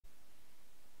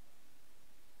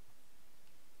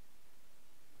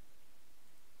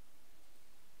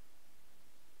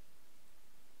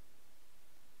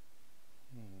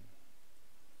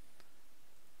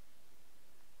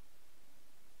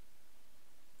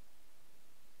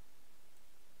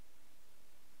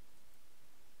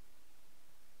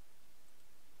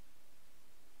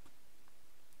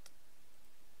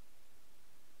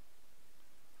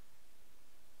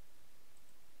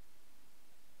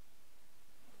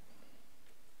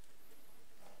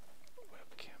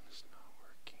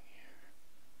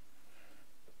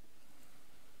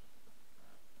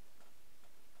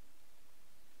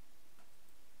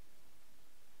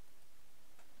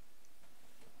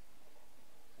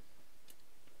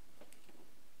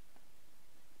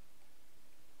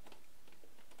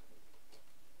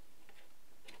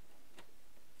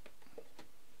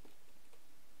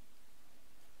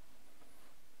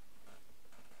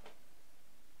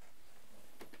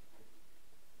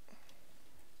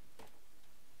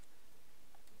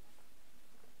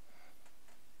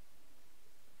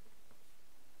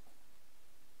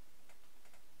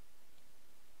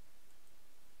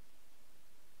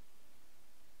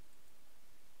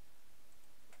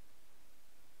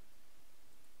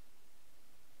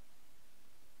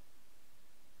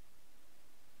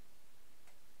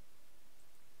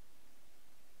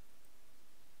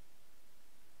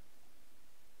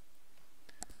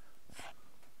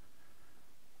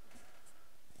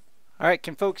All right,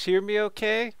 can folks hear me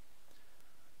okay?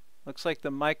 Looks like the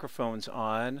microphone's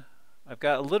on. I've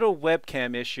got a little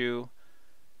webcam issue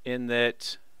in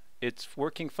that it's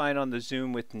working fine on the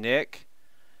Zoom with Nick,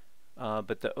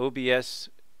 but the OBS,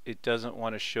 it doesn't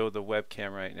want to show the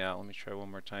webcam right now. Let me try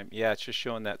one more time. Yeah, it's just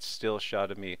showing that still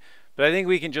shot of me. But I think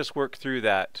we can just work through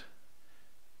that.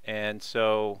 And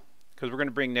so, because we're going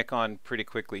to bring Nick on pretty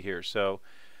quickly here. So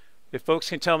if folks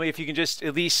can tell me if you can just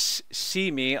at least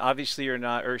see me, obviously you're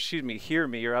not, or excuse me, hear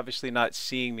me, you're obviously not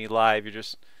seeing me live. You're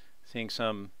just seeing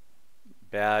some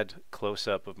bad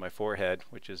close-up of my forehead,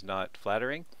 which is not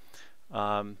flattering.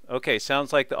 Okay,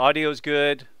 sounds like the audio is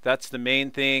good. That's the main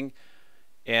thing.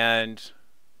 And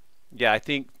yeah, I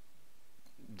think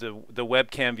the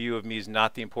webcam view of me is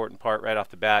not the important part right off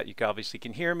the bat. You obviously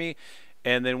can hear me.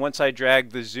 And then once I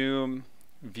drag the Zoom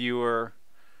viewer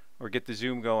or get the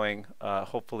Zoom going,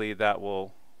 hopefully that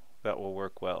will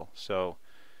work well. So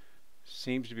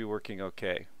seems to be working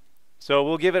okay. So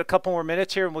we'll give it a couple more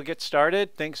minutes here and we'll get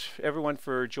started. Thanks everyone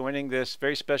for joining this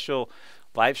very special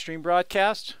live stream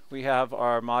broadcast. We have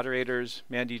our moderators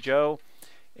Mandy Jo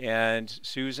and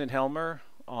Susan Helmer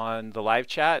on the live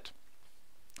chat,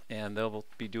 and they'll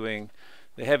be doing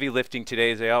the heavy lifting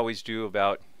today as they always do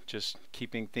about just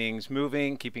keeping things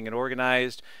moving, keeping it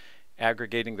organized,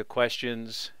 aggregating the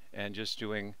questions, and just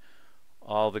doing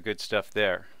all the good stuff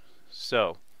there.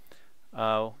 So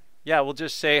yeah, we'll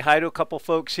just say hi to a couple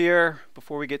folks here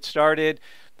before we get started.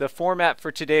 The format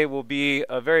for today will be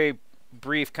a very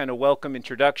brief kind of welcome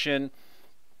introduction,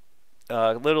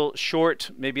 a little short,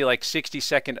 maybe like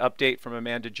 60-second update from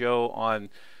Amanda Jo on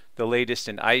the latest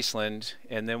in Iceland,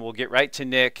 and then we'll get right to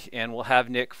Nick, and we'll have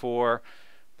Nick for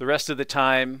the rest of the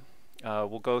time.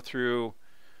 We'll go through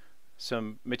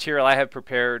some material I have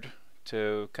prepared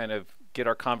to kind of get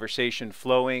our conversation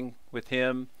flowing with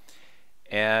him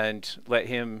and let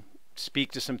him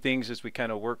speak to some things as we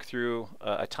kind of work through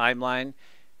a timeline.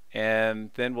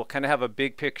 And then we'll kind of have a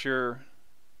big picture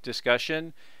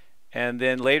discussion. And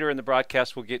then later in the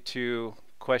broadcast, we'll get to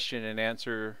question and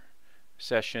answer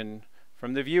session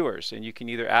from the viewers. And you can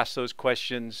either ask those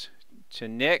questions to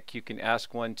Nick, you can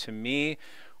ask one to me,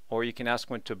 or you can ask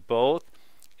one to both.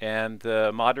 And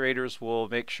the moderators will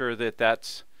make sure that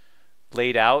that's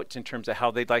laid out in terms of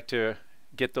how they'd like to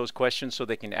get those questions so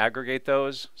they can aggregate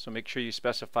those. So make sure you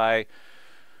specify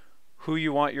who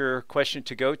you want your question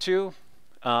to go to.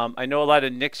 I know a lot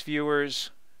of Nick's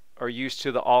viewers are used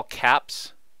to the all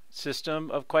caps system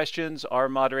of questions. Our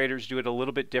moderators do it a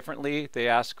little bit differently. They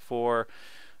ask for,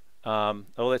 oh,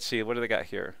 let's see, what do they got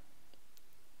here?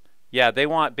 Yeah, they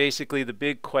want basically the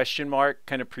big question mark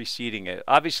kind of preceding it.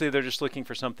 Obviously, they're just looking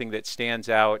for something that stands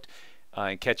out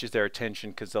and catches their attention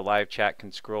because the live chat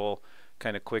can scroll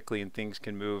kind of quickly and things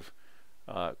can move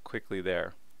quickly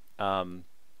there.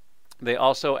 They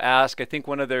also ask, I think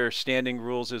one of their standing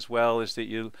rules as well is that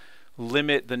you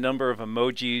limit the number of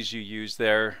emojis you use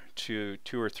there to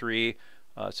 2 or 3,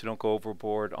 so don't go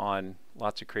overboard on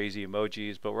lots of crazy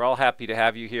emojis. But we're all happy to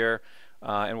have you here,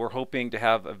 and we're hoping to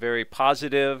have a very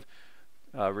positive,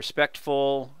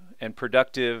 respectful, and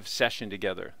productive session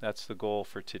together. That's the goal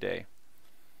for today.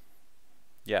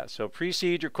 Yeah, so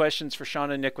precede your questions for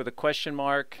Shawn and Nick with a question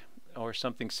mark or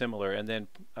something similar, and then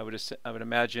I would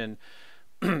imagine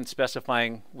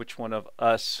specifying which one of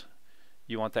us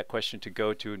you want that question to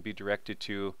go to and be directed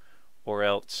to, or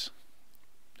else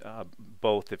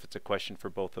both if it's a question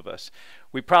for both of us.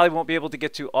 We probably won't be able to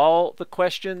get to all the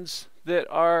questions that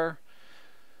are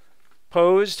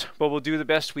posed, but we'll do the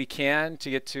best we can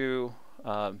to get to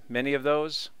many of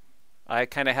those. I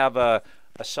kind of have a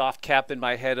soft cap in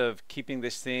my head of keeping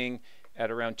this thing at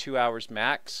around 2 hours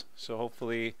max, so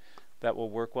hopefully that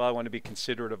will work well. I want to be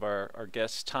considerate of our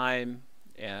guests' time,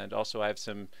 and also I have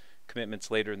some commitments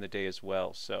later in the day as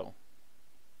well. So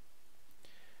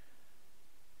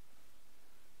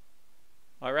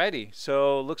alrighty,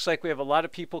 so looks like we have a lot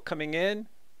of people coming in.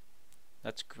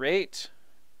 That's great.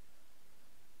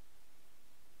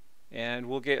 And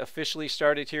we'll get officially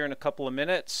started here in a couple of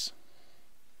minutes.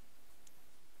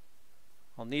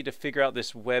 I'll need to figure out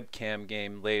this webcam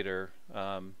game later.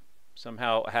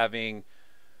 Somehow having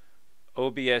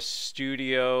OBS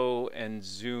Studio and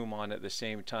Zoom on at the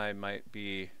same time might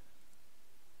be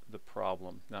the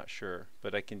problem. Not sure.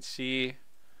 But I can see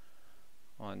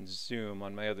on Zoom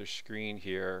on my other screen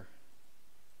here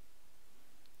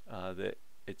that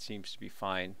it seems to be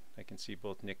fine. I can see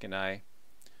both Nick and I.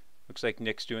 Looks like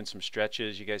Nick's doing some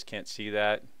stretches. You guys can't see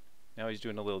that. Now he's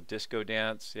doing a little disco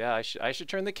dance. Yeah, I should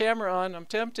turn the camera on. I'm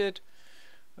tempted.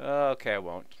 Okay, I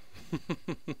won't.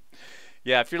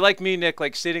 Yeah, if you're like me, Nick,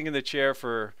 like sitting in the chair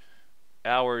for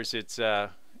hours, it's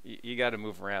you got to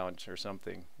move around or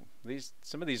something.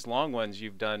 Some of these long ones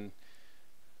you've done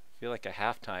feel like a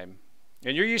halftime,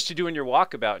 and you're used to doing your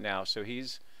walkabout now, so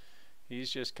he's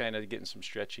just kind of getting some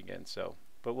stretching in. So,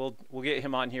 but we'll get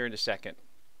him on here in a second.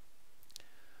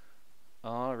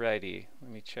 Alrighty,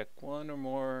 let me check one or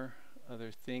more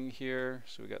other thing here.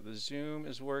 So we got the Zoom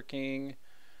is working.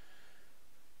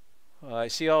 I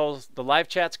see all the live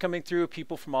chats coming through,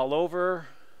 people from all over.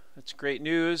 That's great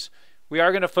news. We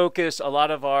are going to focus a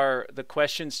lot of the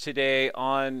questions today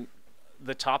on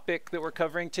the topic that we're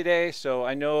covering today. So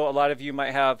I know a lot of you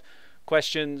might have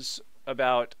questions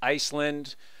about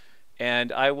Iceland,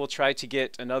 and I will try to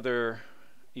get another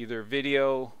either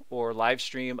video or live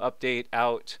stream update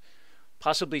out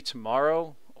possibly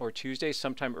tomorrow or Tuesday,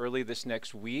 sometime early this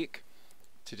next week,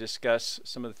 to discuss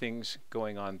some of the things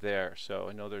going on there. So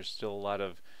I know there's still a lot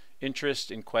of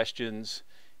interest and questions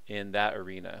in that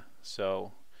arena.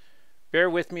 So bear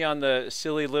with me on the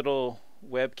silly little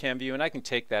webcam view, and I can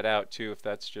take that out too if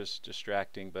that's just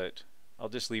distracting, but I'll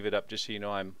just leave it up just so you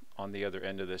know I'm on the other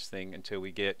end of this thing until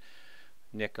we get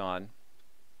Nick on,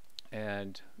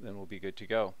 and then we'll be good to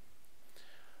go.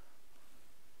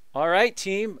 All right,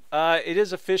 team. It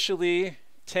is officially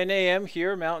 10 a.m.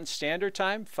 here, Mountain Standard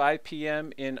Time, 5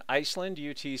 p.m. in Iceland,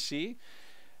 UTC,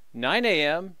 9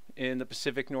 a.m. in the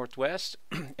Pacific Northwest.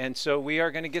 And so we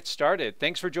are going to get started.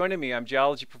 Thanks for joining me. I'm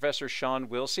Geology Professor Shawn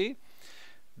Willsey.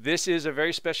 This is a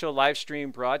very special live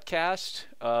stream broadcast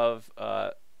of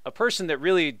a person that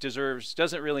really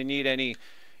doesn't really need any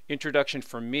introduction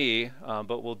from me,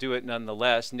 but we'll do it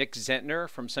nonetheless. Nick Zentner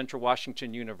from Central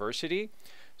Washington University.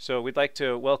 So we'd like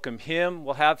to welcome him.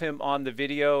 We'll have him on the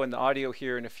video and the audio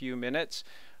here in a few minutes,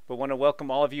 but want to welcome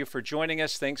all of you for joining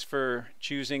us. Thanks for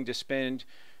choosing to spend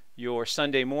your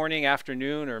Sunday morning,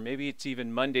 afternoon, or maybe it's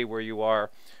even Monday where you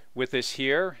are with us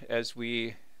here as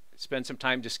we spend some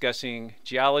time discussing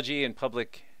geology and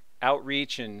public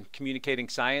outreach and communicating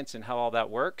science and how all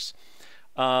that works.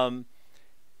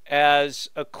 As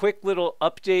a quick little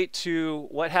update to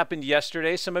what happened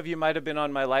yesterday, some of you might have been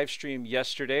on my live stream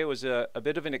yesterday. It was a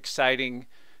bit of an exciting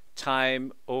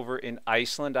time over in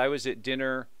Iceland. I was at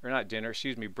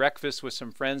breakfast with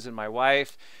some friends and my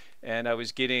wife, and I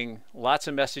was getting lots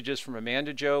of messages from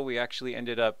Amanda Jo. We actually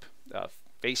ended up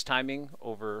FaceTiming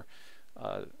over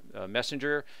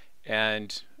Messenger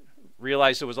and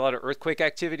realized there was a lot of earthquake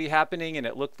activity happening, and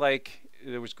it looked like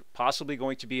there was possibly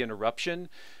going to be an eruption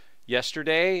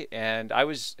yesterday. And I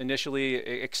was initially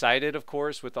excited, of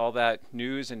course, with all that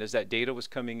news and as that data was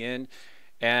coming in.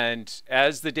 And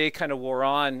as the day kind of wore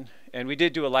on, and we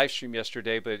did do a live stream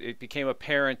yesterday, but it became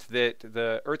apparent that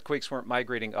the earthquakes weren't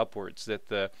migrating upwards, that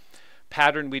the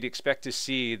pattern we'd expect to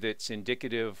see that's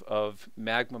indicative of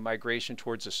magma migration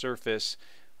towards the surface,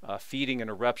 feeding an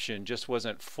eruption, just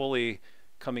wasn't fully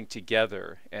coming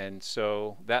together. And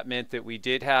so that meant that we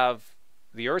did have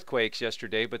the earthquakes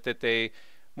yesterday, but that they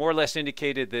more or less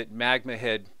indicated that magma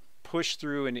had pushed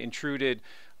through and intruded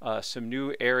some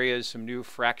new areas, some new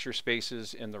fracture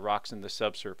spaces in the rocks in the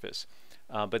subsurface.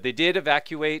 But they did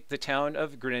evacuate the town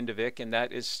of Grindavik, and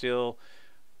that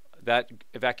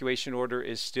evacuation order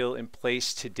is still in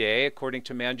place today. According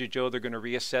to Amanda Jo, they're going to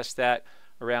reassess that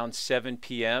around 7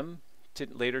 p.m.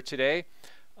 later today.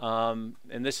 And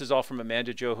this is all from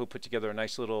Amanda Jo, who put together a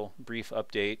nice little brief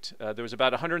update. There was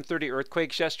about 130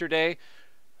 earthquakes yesterday,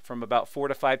 from about 4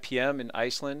 to 5 p.m. in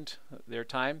Iceland, their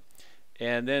time.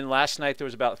 And then last night there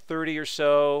was about 30 or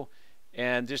so,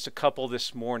 and just a couple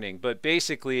this morning. But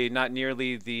basically not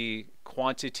nearly the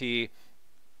quantity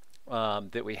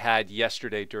that we had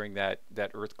yesterday during that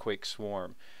earthquake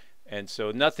swarm. And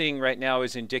so nothing right now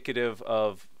is indicative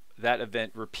of that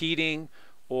event repeating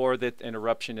or that an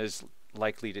eruption is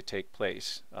likely to take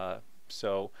place.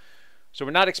 So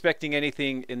we're not expecting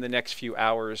anything in the next few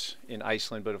hours in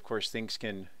Iceland, but of course things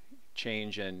can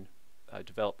change and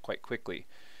develop quite quickly.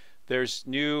 There's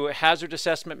new hazard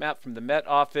assessment map from the Met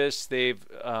Office. They've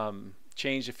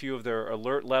changed a few of their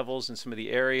alert levels in some of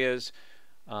the areas.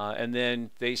 And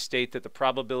then they state that the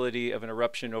probability of an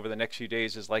eruption over the next few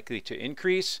days is likely to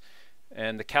increase.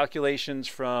 And the calculations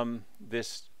from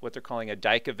this, what they're calling a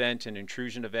dike event, an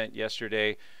intrusion event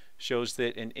yesterday, shows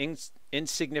that an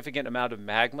insignificant amount of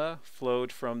magma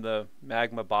flowed from the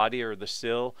magma body or the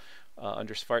sill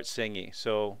under Svartsengi.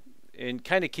 So in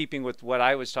kind of keeping with what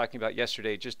I was talking about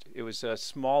yesterday, it was a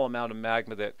small amount of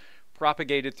magma that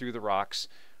propagated through the rocks,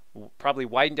 probably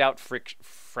widened out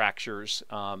fractures,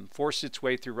 forced its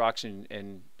way through rocks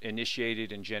and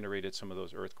initiated and generated some of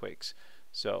those earthquakes.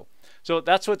 So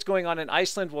that's what's going on in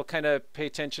Iceland. We'll kind of pay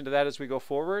attention to that as we go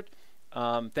forward.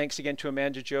 Thanks again to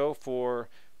Amanda Jo for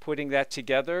putting that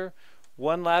together.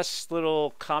 One last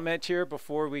little comment here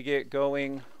before we get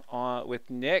going with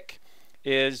Nick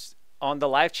is on the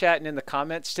live chat and in the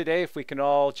comments today. If we can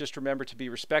all just remember to be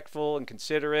respectful and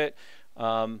considerate.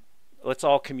 Let's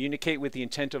all communicate with the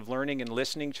intent of learning and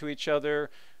listening to each other.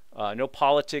 No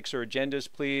politics or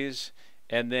agendas, please.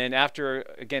 And then after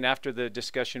the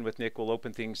discussion with Nick, we'll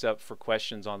open things up for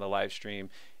questions on the live stream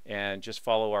and just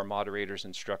follow our moderators,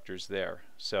 instructors there.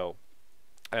 So,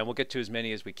 and we'll get to as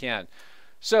many as we can.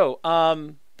 So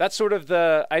that's sort of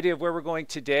the idea of where we're going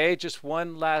today. Just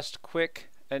one last quick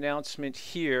announcement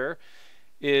here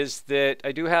is that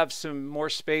I do have some more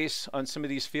space on some of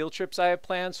these field trips I have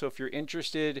planned. So if you're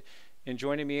interested in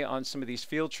joining me on some of these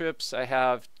field trips, I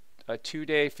have a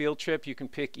 2-day field trip. You can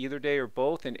pick either day or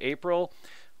both in April.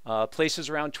 Places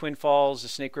around Twin Falls, the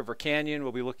Snake River Canyon.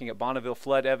 We'll be looking at Bonneville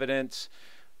flood evidence,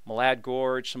 Malad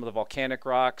Gorge, some of the volcanic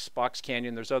rocks, Box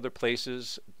Canyon. There's other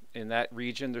places in that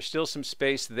region. There's still some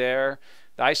space there.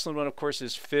 The Iceland one, of course,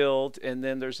 is filled. And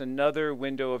then there's another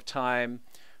window of time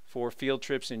for field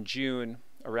trips in June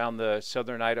around the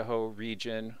southern Idaho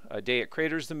region. A day at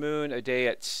Craters of the Moon, a day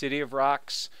at City of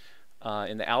Rocks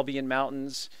in the Albion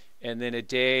Mountains, and then a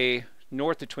day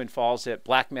north of Twin Falls at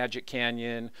Black Magic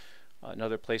Canyon,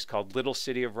 another place called Little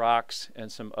City of Rocks,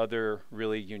 and some other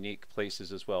really unique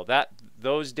places as well.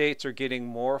 Those dates are getting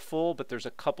more full, but there's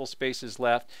a couple spaces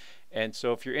left. And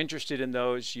so if you're interested in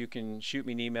those, you can shoot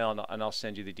me an email and I'll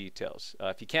send you the details.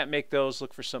 If you can't make those,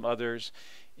 look for some others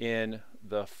in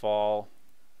the fall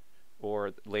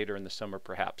or later in the summer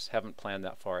perhaps. Haven't planned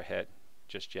that far ahead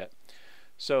just yet.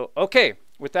 So, okay,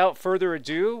 without further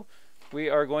ado, we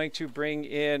are going to bring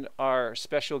in our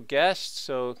special guest.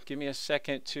 So give me a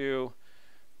second to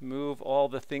move all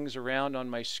the things around on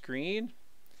my screen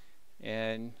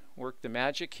and work the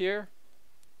magic here.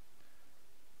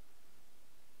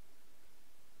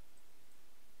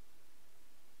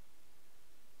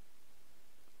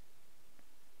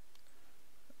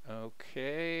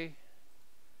 Okay.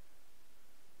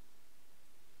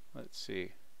 Let's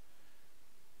see.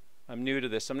 I'm new to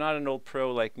this. I'm not an old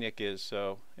pro like Nick is,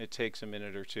 so it takes a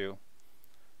minute or two.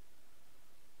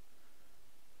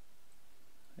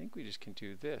 I think we just can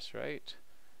do this, right?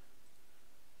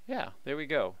 Yeah, there we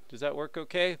go. Does that work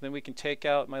okay? Then we can take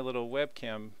out my little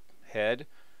webcam head.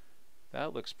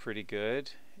 That looks pretty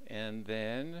good. And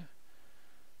then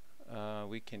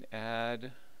we can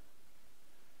add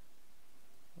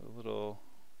a little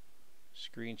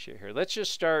screen share here. Let's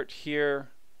just start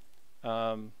here.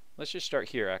 Let's just start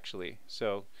here actually.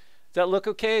 So does that look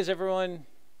okay? Does it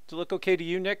look okay to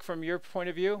you, Nick, from your point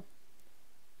of view?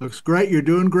 Looks great. You're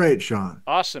doing great, Shawn.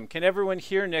 Awesome. Can everyone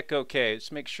hear Nick okay?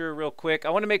 Let's make sure real quick.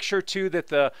 I want to make sure too that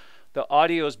the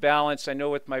audio is balanced. I know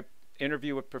with my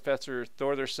interview with Professor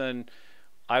Thorderson,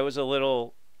 I was a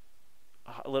little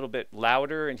bit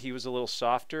louder and he was a little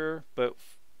softer, but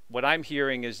what I'm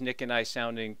hearing is Nick and I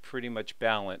sounding pretty much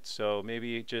balanced. So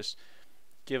maybe just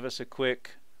give us a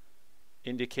quick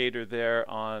indicator there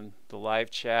on the live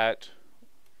chat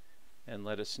and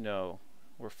let us know.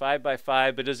 We're 5 by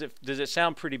 5, but does it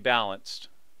sound pretty balanced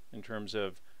in terms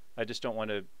of, I just don't want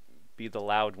to be the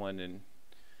loud one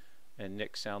and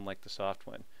Nick sound like the soft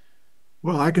one.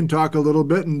 Well, I can talk a little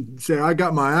bit and say I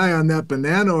got my eye on that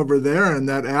banana over there and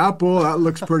that apple. That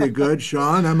looks pretty good,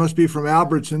 Shawn. That must be from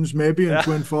Albertsons, maybe in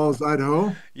Twin Falls,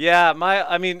 Idaho. Yeah,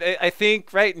 I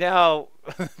think right now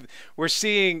we're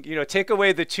seeing, take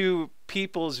away the two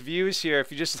people's views here.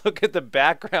 If you just look at the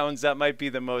backgrounds, that might be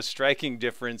the most striking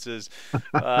differences.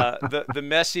 The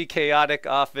messy, chaotic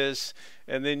office,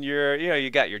 and then you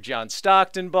got your John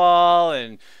Stockton ball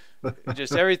and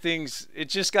just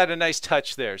it's just got a nice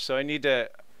touch there. So I need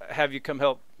to have you come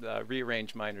help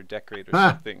rearrange mine or decorate or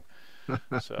something.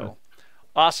 So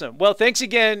awesome. Well, thanks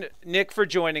again, Nick, for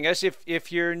joining us.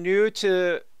 If you're new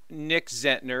to Nick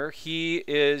Zentner, he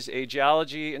is a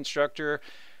geology instructor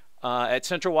at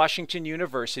Central Washington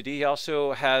University. He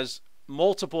also has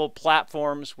multiple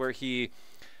platforms where he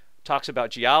talks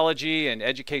about geology and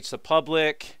educates the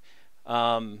public.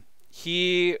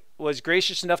 He was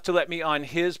gracious enough to let me on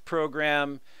his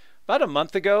program about a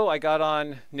month ago. I got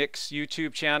on Nick's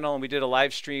YouTube channel and we did a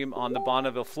live stream on the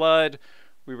Bonneville flood.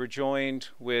 We were joined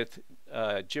with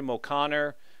Jim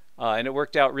O'Connor and it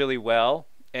worked out really well.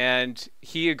 And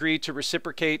he agreed to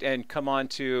reciprocate and come on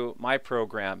to my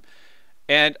program.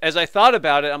 And as I thought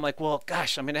about it, I'm like, well,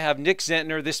 gosh, I'm going to have Nick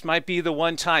Zentner. This might be the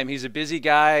one time. He's a busy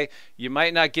guy. You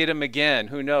might not get him again.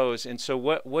 Who knows? And so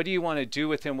what do you want to do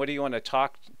with him? What do you want to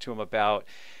talk to him about?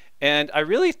 And I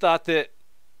really thought that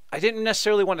I didn't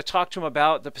necessarily want to talk to him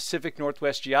about the Pacific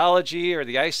Northwest geology or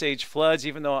the Ice Age floods,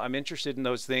 even though I'm interested in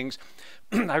those things.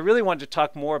 I really wanted to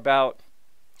talk more about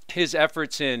his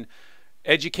efforts in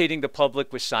educating the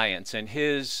public with science, and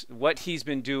what he's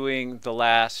been doing the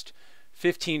last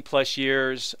 15 plus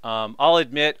years. I'll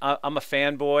admit I'm a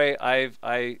fanboy.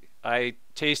 I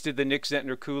tasted the Nick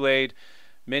Zentner Kool-Aid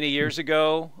many years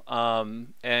ago,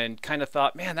 and kind of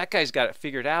thought, man, that guy's got it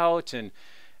figured out, and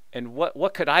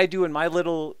what could I do in my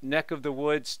little neck of the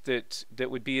woods that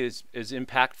would be as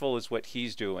impactful as what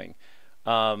he's doing.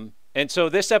 And so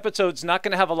this episode's not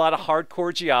going to have a lot of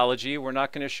hardcore geology. We're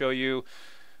not going to show you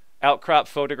outcrop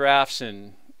photographs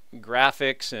and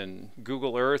graphics and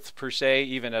Google Earth per se,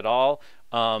 even at all.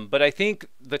 But I think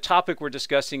the topic we're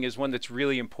discussing is one that's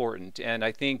really important. And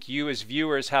I think you as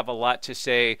viewers have a lot to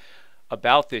say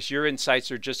about this. Your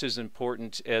insights are just as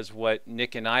important as what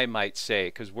Nick and I might say,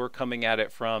 because we're coming at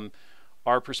it from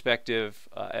our perspective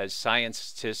as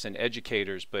scientists and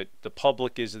educators, but the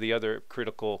public is the other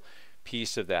critical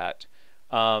piece of that.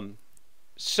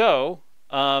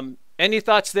 Any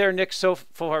thoughts there, Nick, so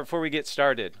far before we get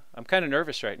started? I'm kind of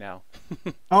nervous right now.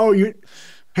 Oh,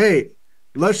 hey,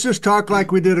 let's just talk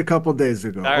like we did a couple days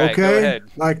ago. All right, okay? go ahead.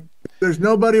 Like there's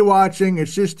nobody watching.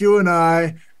 It's just you and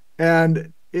I.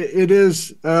 And it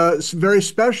is very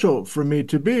special for me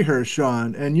to be here,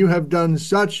 Shawn. And you have done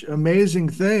such amazing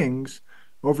things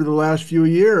over the last few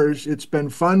years. It's been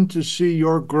fun to see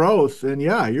your growth. And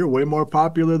yeah, you're way more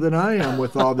popular than I am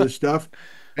with all this stuff.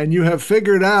 And you have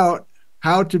figured out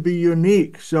how to be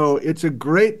unique. So it's a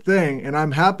great thing. And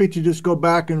I'm happy to just go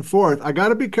back and forth. I got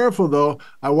to be careful, though.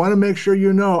 I want to make sure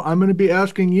you know I'm going to be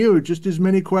asking you just as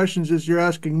many questions as you're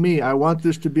asking me. I want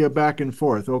this to be a back and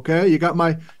forth. Okay? You got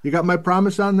my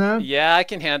promise on that? Yeah, I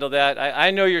can handle that. I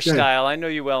know your style. I know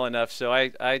you well enough. So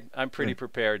I'm pretty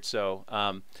prepared. So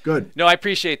good. No, I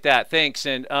appreciate that. Thanks.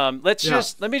 And let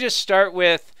me just start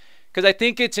with, because I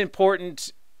think it's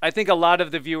important. I think a lot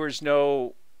of the viewers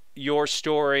know your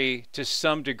story to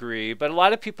some degree, but a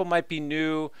lot of people might be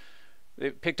new. They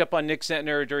picked up on Nick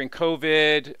Zentner during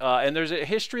COVID, and there's a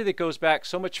history that goes back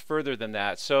so much further than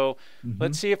that. So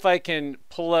let's see if I can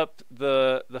pull up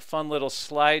the fun little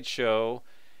slideshow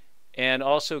and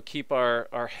also keep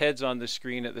our heads on the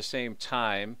screen at the same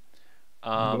time.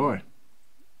 Boy.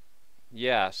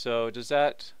 Yeah, so does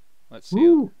that, let's see.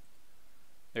 Ooh.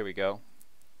 There we go.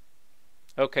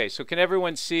 Okay, so can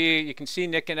everyone see? You can see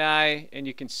Nick and I, and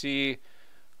you can see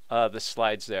the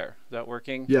slides there. Is that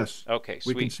working? Yes. Okay,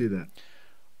 sweet. We can see that.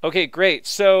 Okay, great.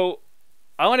 So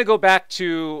I want to go back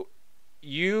to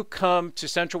you come to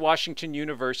Central Washington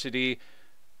University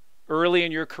early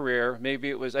in your career. Maybe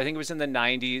it was, I think it was in the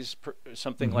 90s,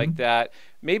 something like that.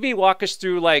 Maybe walk us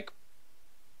through like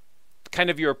kind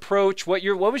of your approach. What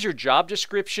was your job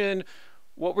description?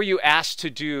 What were you asked to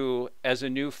do as a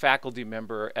new faculty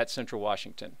member at Central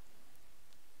Washington?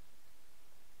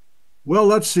 Well,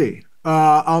 let's see.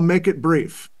 I'll make it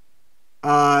brief.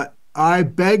 I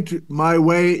begged my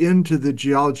way into the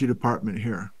geology department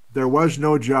here. There was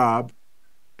no job.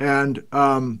 And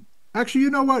actually,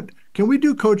 you know what? Can we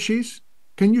do coaches?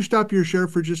 Can you stop your share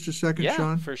for just a second,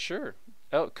 Shawn? Yeah, for sure.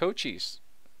 Oh, coaches.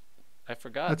 I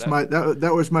forgot. That's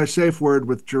that was my safe word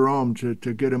with Jerome to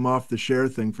get him off the share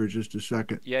thing for just a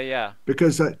second. Yeah.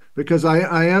 Because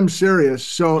I am serious.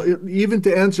 So even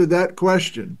to answer that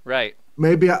question, right.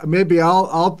 Maybe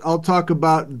I'll talk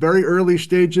about very early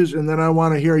stages, and then I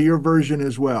want to hear your version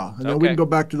as well, and then we can go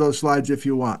back to those slides if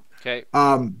you want. Okay.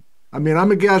 I mean,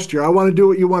 I'm a guest here. I want to do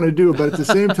what you want to do, but at the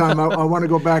same time, I want to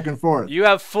go back and forth. You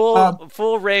have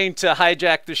full reign to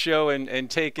hijack the show and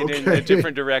take it in a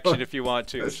different direction if you want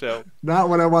to. So not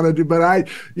what I want to do, but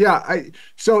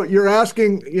so you're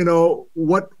asking,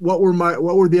 what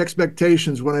were the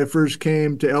expectations when I first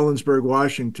came to Ellensburg,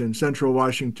 Washington, Central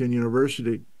Washington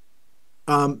University?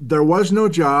 There was no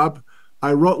job.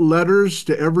 I wrote letters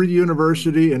to every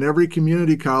university and every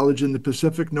community college in the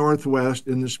Pacific Northwest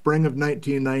in the spring of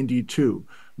 1992.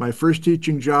 My first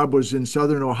teaching job was in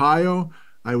Southern Ohio.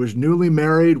 I was newly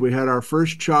married. We had our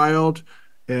first child,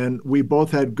 and we both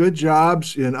had good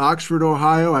jobs in Oxford,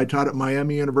 Ohio. I taught at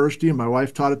Miami University, and my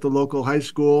wife taught at the local high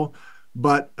school.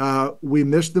 But we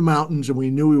missed the mountains, and we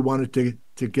knew we wanted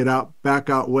to get back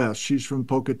out west. She's from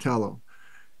Pocatello.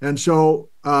 And so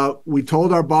we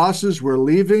told our bosses we're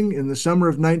leaving in the summer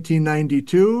of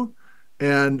 1992,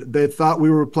 and they thought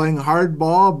we were playing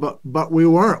hardball, but we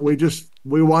weren't.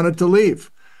 We wanted to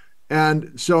leave.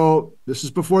 And so this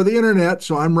is before the internet,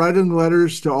 so I'm writing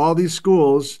letters to all these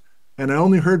schools, and I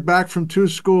only heard back from 2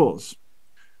 schools.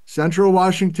 Central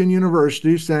Washington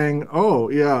University saying, oh,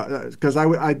 yeah, because I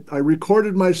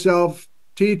recorded myself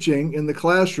teaching in the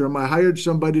classroom. I hired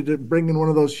somebody to bring in one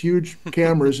of those huge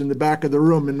cameras in the back of the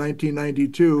room in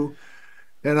 1992,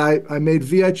 and I made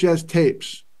VHS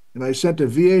tapes, and I sent a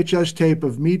VHS tape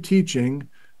of me teaching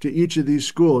to each of these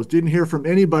schools. Didn't hear from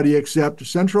anybody except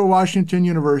Central Washington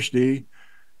University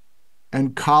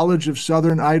and College of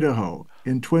Southern Idaho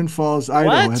in Twin Falls,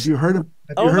 Idaho. What? Have you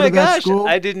Oh heard my of that gosh, school?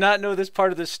 I did not know this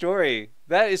part of the story.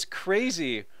 That is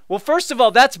crazy. Well, first of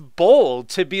all, that's bold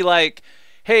to be like,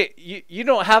 hey, you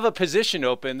don't have a position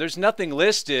open. There's nothing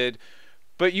listed,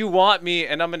 but you want me,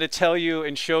 and I'm going to tell you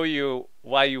and show you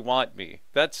why you want me.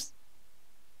 That's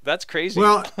crazy.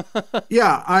 Well,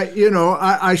 yeah,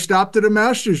 I stopped at a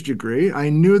master's degree. I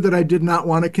knew that I did not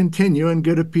want to continue and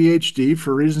get a PhD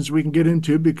for reasons we can get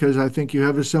into because I think you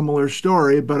have a similar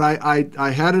story. But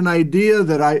I had an idea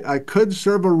that I could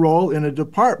serve a role in a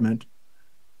department,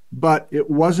 but it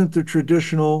wasn't the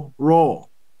traditional role.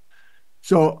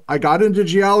 So I got into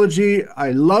geology. I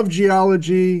love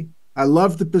geology. I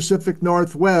love the Pacific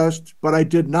Northwest, but I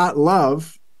did not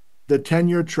love the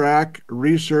tenure track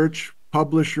research,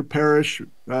 publish or perish.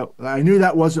 I knew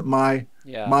that wasn't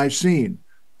Yeah. my scene.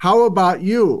 How about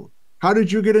you? How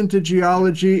did you get into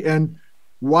geology, and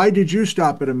why did you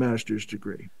stop at a master's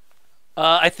degree?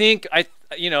 I think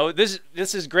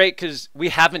this is great because we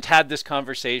haven't had this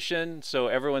conversation, so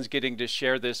everyone's getting to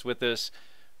share this with us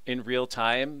in real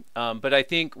time. But I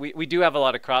think we do have a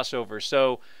lot of crossover.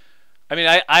 So, I mean,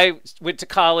 I went to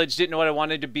college, didn't know what I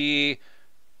wanted to be,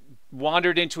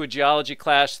 wandered into a geology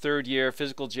class, third year,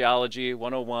 physical geology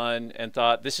 101, and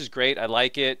thought, this is great, I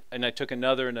like it. And I took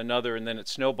another and another, and then it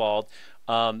snowballed.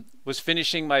 Was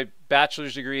finishing my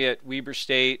bachelor's degree at Weber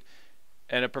State,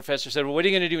 and a professor said, well, what are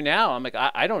you going to do now? I'm like,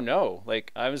 I don't know.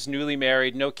 Like, I was newly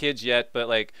married, no kids yet, but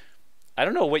like, I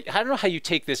don't know how you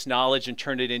take this knowledge and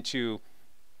turn it into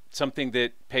something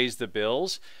that pays the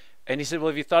bills. And he said, well,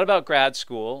 have you thought about grad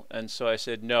school? And so I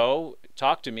said, no,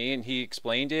 talk to me. And he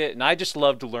explained it. And I just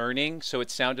loved learning. So it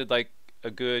sounded like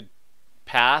a good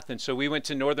path. And so we went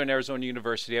to Northern Arizona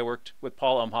University. I worked with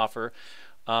Paul Umhofer.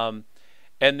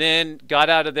 And then got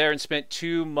out of there and spent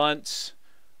 2 months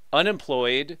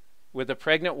unemployed with a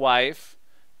pregnant wife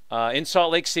in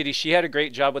Salt Lake City. She had a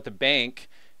great job with the bank,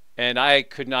 and I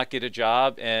could not get a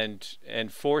job, and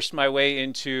forced my way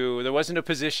into, there wasn't a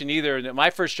position either. My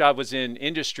first job was in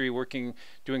industry, doing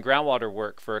groundwater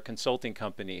work for a consulting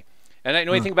company. And I didn't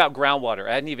know anything about groundwater.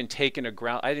 I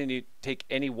didn't take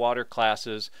any water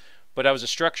classes, but I was a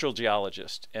structural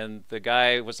geologist. And the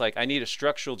guy was like, I need a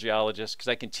structural geologist because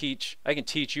I can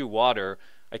teach you water.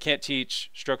 I can't teach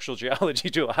structural geology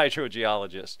to a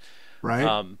hydrogeologist. Right.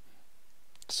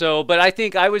 But I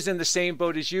think I was in the same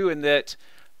boat as you in that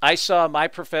I saw my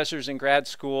professors in grad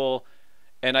school,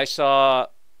 and I saw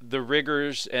the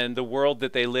rigors and the world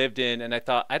that they lived in, and I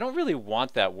thought, I don't really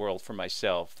want that world for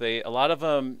myself. A lot of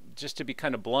them, just to be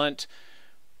kind of blunt,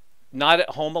 not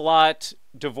at home a lot,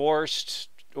 divorced,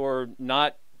 or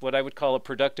not what I would call a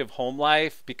productive home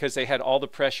life because they had all the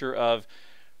pressure of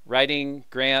writing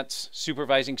grants,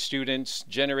 supervising students,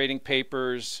 generating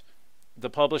papers, the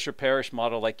publish or perish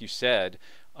model, like you said.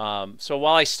 So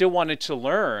while I still wanted to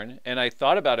learn and I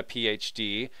thought about a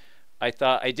PhD, I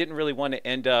thought I didn't really want to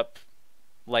end up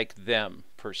like them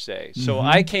per se. So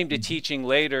I came to teaching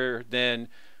later. Then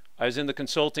I was in the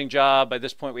consulting job. By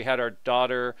this point, we had our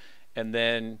daughter. And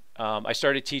then I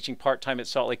started teaching part-time at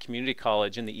Salt Lake Community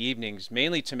College in the evenings,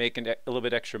 mainly to make a little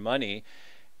bit extra money.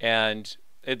 And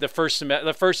the first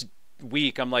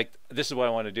week, I'm like, this is what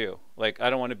I want to do. Like, I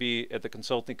don't want to be at the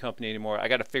consulting company anymore. I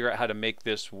got to figure out how to make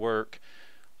this work.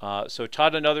 So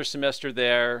taught another semester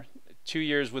there, 2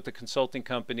 years with the consulting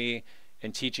company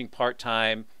and teaching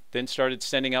part-time, then started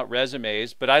sending out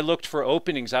resumes. But I looked for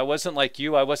openings. I wasn't like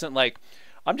you. I wasn't like,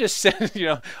 I'm just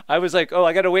sending, I was like, oh,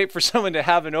 I got to wait for someone to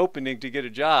have an opening to get a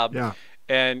job. Yeah.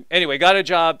 And anyway, got a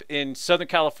job in Southern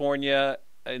California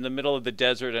in the middle of the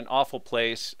desert, an awful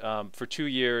place, for 2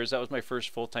 years. That was my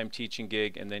first full-time teaching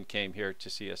gig, and then came here to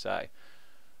CSI.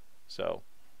 So.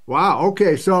 Wow.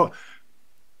 Okay. So,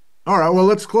 all right. Well,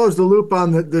 let's close the loop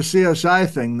on the CSI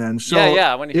thing then. So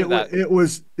yeah. I want to hear that. It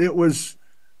was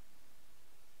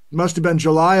must have been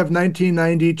July of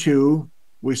 1992.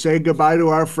 We say goodbye to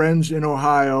our friends in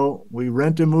Ohio. We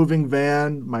rent a moving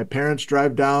van. My parents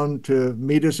drive down to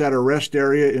meet us at a rest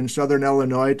area in Southern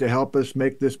Illinois to help us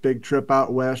make this big trip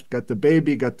out west. Got the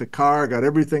baby, got the car, got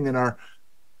everything in our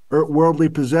worldly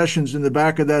possessions in the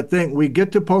back of that thing. We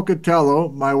get to Pocatello,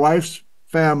 my wife's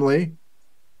family.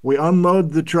 We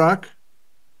unload the truck.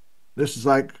 This is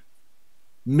like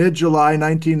mid-July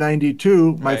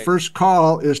 1992. My first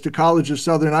call is to College of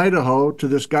Southern Idaho, to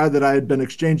this guy that I had been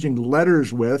exchanging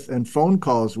letters with and phone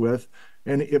calls with.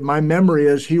 And my memory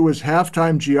is he was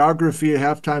half-time geography,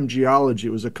 half-time geology.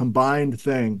 It was a combined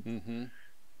thing.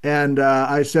 And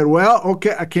I said, well,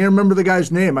 okay, I can't remember the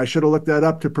guy's name. I should have looked that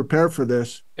up to prepare for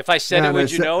this. If I said it,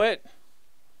 would you know it?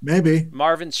 Maybe.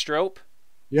 Marvin Strope.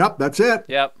 Yep, that's it.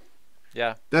 Yep.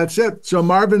 Yeah. That's it. So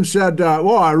Marvin said,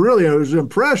 well, I was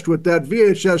impressed with that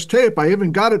VHS tape. I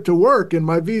even got it to work in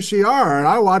my VCR, and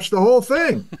I watched the whole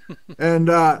thing. And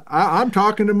I'm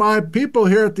talking to my people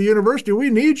here at the university. We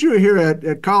need you here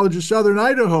at College of Southern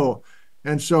Idaho.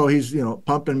 And so he's,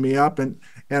 pumping me up. And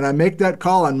I make that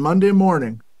call on Monday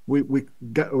morning. We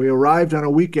arrived on a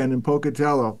weekend in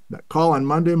Pocatello. That call on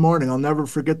Monday morning, I'll never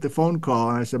forget the phone call.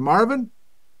 And I said, Marvin,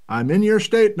 I'm in your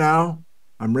state now.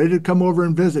 I'm ready to come over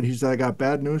and visit. He said, I got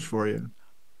bad news for you.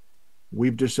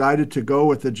 We've decided to go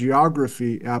with a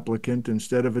geography applicant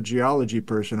instead of a geology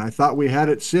person. I thought we had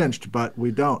it cinched, but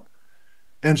we don't.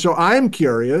 And so I'm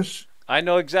curious. I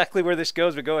know exactly where this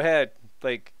goes, but go ahead.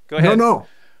 Go ahead. No.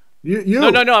 You. No.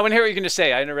 I want to hear what you're going to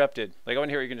say. I interrupted. I want to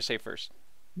hear what you're going to say first.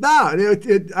 No,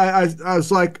 I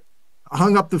was like,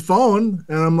 hung up the phone,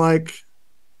 and I'm like,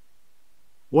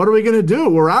 what are we going to do?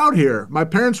 We're out here. My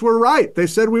parents were right. They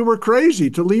said we were crazy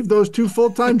to leave those 2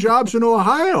 full-time jobs in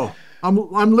Ohio. I'm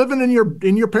living in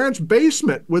your parents'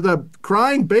 basement with a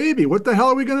crying baby. What the hell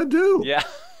are we going to do? Yeah,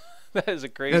 that is a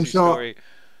crazy story.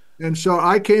 And so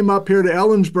I came up here to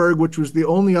Ellensburg, which was the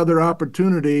only other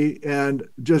opportunity, and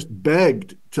just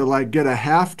begged to get a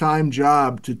half-time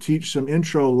job to teach some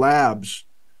intro labs.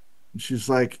 And she's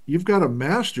like, you've got a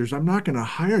master's. I'm not going to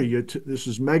hire you. This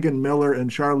is Megan Miller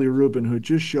and Charlie Rubin, who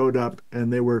just showed up,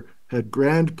 and they had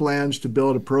grand plans to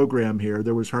build a program here.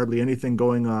 There was hardly anything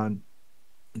going on.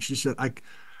 And she said,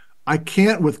 I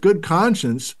can't with good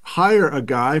conscience hire a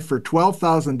guy for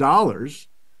 $12,000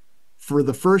 for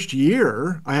the first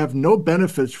year. I have no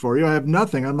benefits for you. I have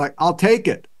nothing. I'm like, I'll take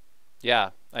it.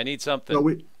 Yeah, I need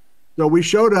something. So we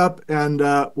showed up, and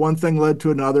one thing led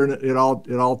to another, and it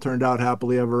all turned out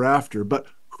happily ever after. But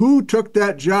who took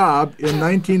that job in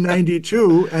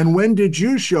 1992, and when did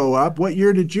you show up? What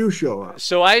year did you show up?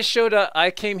 So I showed up.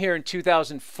 I came here in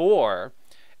 2004,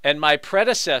 and my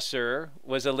predecessor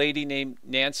was a lady named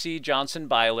Nancy Johnson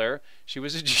Byler. She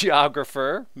was a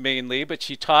geographer mainly, but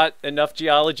she taught enough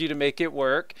geology to make it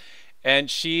work.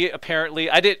 And she apparently,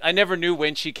 I never knew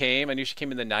when she came. I knew she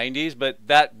came in the 90s, but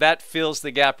that fills the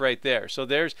gap right there. So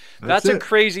that's a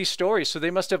crazy story. So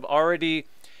they must have already,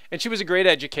 and she was a great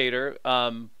educator,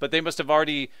 but they must have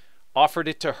already offered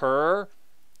it to her,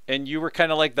 and you were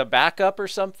kind of like the backup or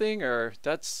something, or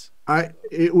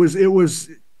it was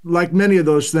like many of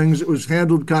those things. It was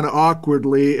handled kind of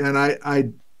awkwardly, and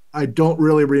I don't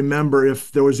really remember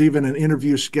if there was even an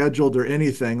interview scheduled or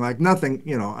anything. Like nothing,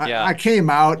 I came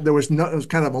out, it was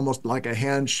kind of almost like a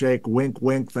handshake, wink,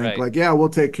 wink thing. Right. Like, yeah, we'll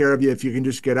take care of you if you can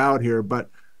just get out here. But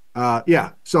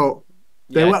so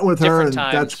they went with her, and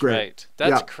that's great. Right.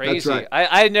 That's crazy. That's right.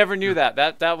 I never knew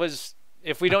that. That was,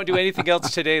 if we don't do anything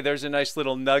else today, there's a nice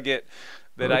little nugget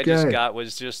that I just got,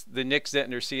 was just the Nick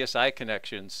Zentner CSI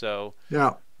connection. So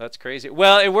yeah, that's crazy.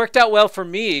 Well, it worked out well for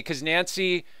me because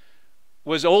Nancy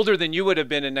was older than you would have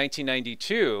been in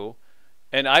 1992,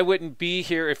 and I wouldn't be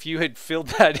here if you had filled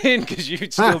that in, because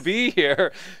you'd still be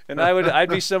here, and I'd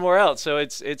be somewhere else. So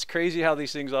it's crazy how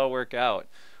these things all work out.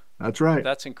 That's right.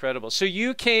 That's incredible. So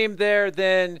you came there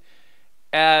then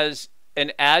as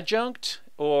an adjunct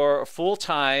or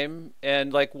full-time,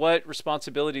 and what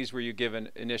responsibilities were you given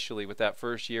initially with that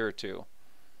first year or two?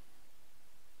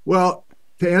 Well,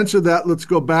 to answer that, let's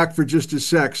go back for just a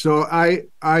sec. So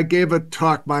I gave a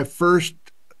talk, my first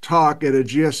talk at a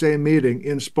GSA meeting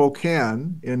in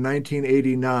Spokane in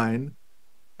 1989,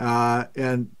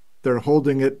 and they're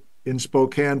holding it in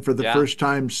Spokane for the first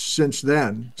time since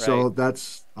then. Right. So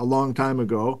that's a long time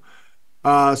ago.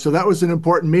 So that was an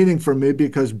important meeting for me,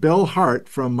 because Bill Hart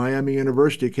from Miami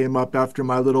University came up after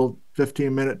my little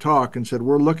 15-minute talk and said,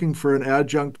 we're looking for an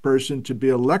adjunct person to be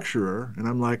a lecturer. And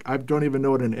I'm like, I don't even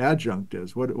know what an adjunct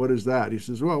is. What is that? He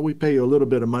says, well, we pay you a little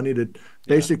bit of money to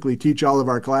basically teach all of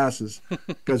our classes,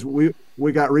 because we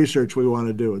got research we want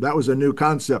to do. That was a new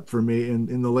concept for me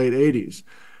in the late 80s.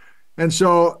 And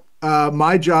so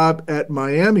my job at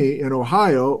Miami in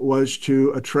Ohio was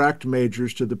to attract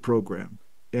majors to the program.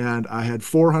 And I had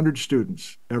 400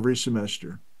 students every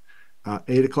semester,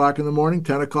 8 o'clock in the morning,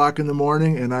 10 o'clock in the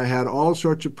morning, and I had all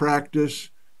sorts of practice.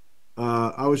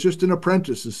 I was just an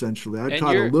apprentice, essentially. I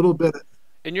taught a little bit.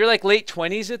 And you're like late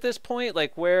 20s at this point?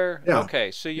 Like where? Yeah.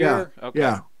 Okay, so you're, okay.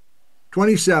 Yeah,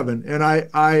 27. And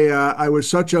I was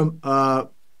such a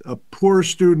poor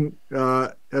student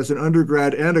as an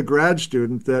undergrad and a grad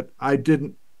student that I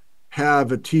didn't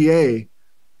have a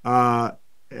TA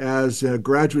as a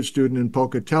graduate student in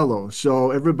Pocatello.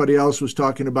 So everybody else was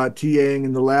talking about TAing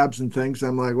in the labs and things.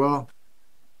 I'm like, well,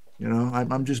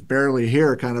 I'm just barely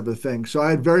here, kind of a thing. So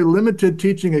I had very limited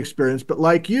teaching experience, but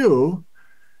like you,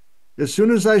 as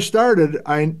soon as I started,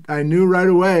 I knew right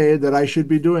away that I should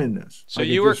be doing this. So Like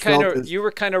it just felt as you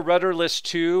were kind of rudderless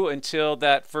too until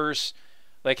that first,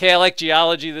 like, hey, I like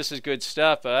geology, this is good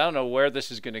stuff, but I don't know where this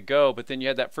is going to go. But then you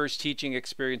had that first teaching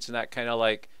experience, and that kind of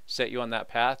like set you on that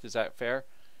path. Is that fair?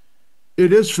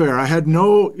 it is fair. I had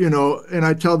no, and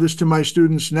I tell this to my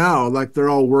students now, like they're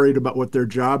all worried about what their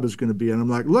job is going to be. And I'm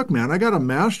like, look, man, I got a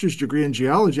master's degree in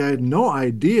geology. I had no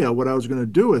idea what I was going to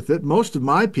do with it. Most of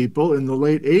my people in the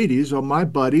late 80s, all my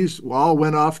buddies, all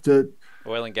went off to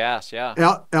Oil and gas, yeah.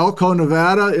 Elko,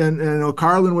 Nevada, and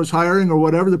O'Carlin was hiring or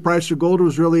whatever. The price of gold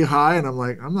was really high. And I'm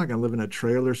like, I'm not going to live in a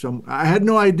trailer. I had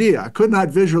no idea. I could not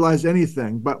visualize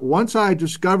anything. But once I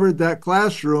discovered that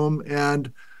classroom,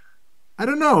 and I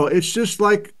don't know, it's just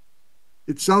like,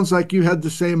 it sounds like you had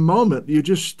the same moment. You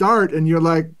just start and you're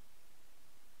like,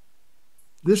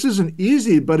 this isn't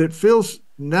easy, but it feels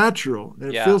natural.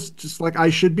 It Yeah. feels just like I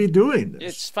should be doing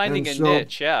It's this. finding And a so,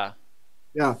 niche, yeah.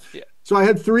 yeah. Yeah. So I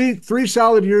had three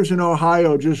solid years in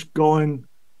Ohio, just going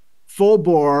full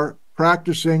bore,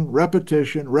 practicing,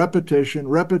 repetition, repetition,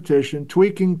 repetition,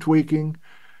 tweaking, tweaking.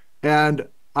 And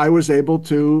I was able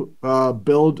to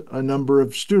build a number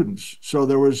of students. So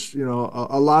there was,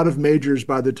 a lot of majors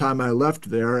by the time I left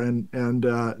there, and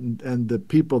the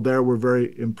people there were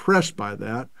very impressed by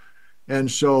that. And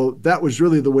so that was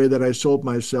really the way that I sold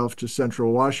myself to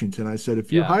Central Washington. I said,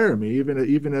 if you Yeah. hire me,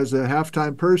 even as a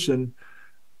halftime person,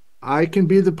 I can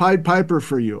be the Pied Piper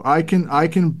for you. I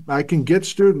can get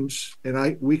students,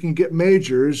 and we can get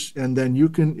majors, and then you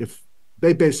can, if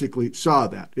they basically saw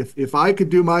that. If I could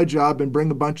do my job and bring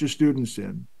a bunch of students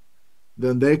in,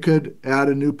 then they could add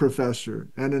a new professor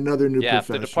and another new Yeah, if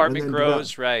the professor. department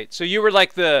grows, right. So you were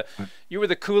like you were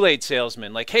the Kool-Aid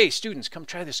salesman. Like, hey, students, come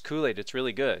try this Kool-Aid. It's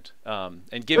really good.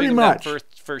 And giving Pretty them that much.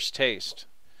 first taste.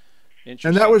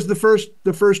 And that Interesting. was the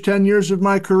first 10 years of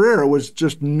my career. It was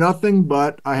just nothing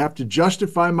but I have to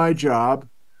justify my job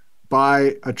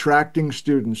by attracting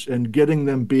students and getting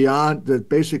them beyond that.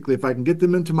 Basically, if I can get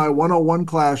them into my 101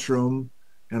 classroom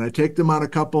and I take them on a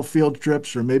couple field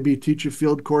trips, or maybe teach a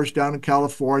field course down in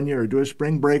California, or do a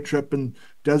spring break trip in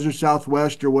desert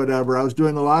Southwest or whatever, I was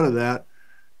doing a lot of that,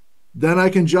 then I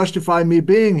can justify me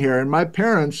being here. And my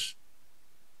parents,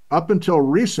 up until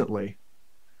recently,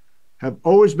 have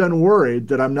always been worried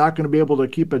that I'm not going to be able to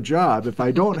keep a job. If I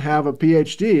don't have a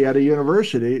PhD at a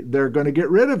university, they're going to get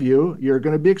rid of you. You're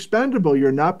going to be expendable.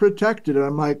 You're not protected. And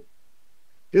I'm like,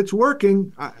 it's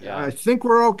working. Yeah. I think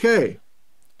we're okay.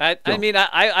 I So, mean,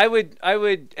 I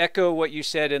would echo what you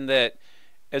said in that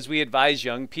as we advise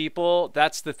young people,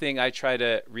 that's the thing I try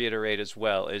to reiterate as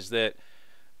well, is that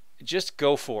just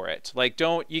go for it. Like,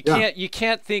 don't yeah, you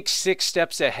can't think 6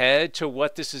 steps ahead to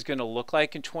what this is going to look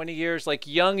like in 20 years. Like,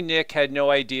 young Nick had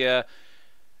no idea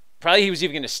probably he was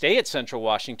even going to stay at Central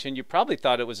Washington. You probably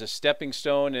thought it was a stepping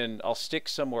stone and I'll stick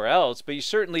somewhere else, but you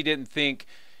certainly didn't think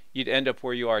you'd end up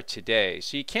where you are today.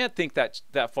 So you can't think that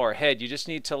far ahead. You just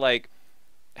need to like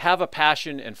have a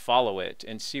passion and follow it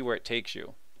and see where it takes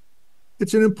you.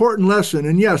 it's an important lesson.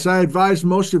 And yes, I advise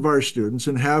most of our students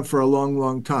and have for a long,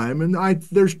 long time. And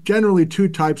there's generally two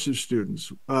types of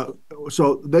students.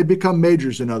 So they become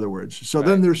majors, in other words. So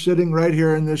then Right. they're sitting right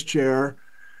here in this chair.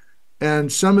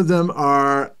 And some of them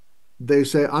they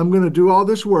say, I'm going to do all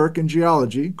this work in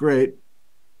geology. Great.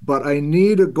 But I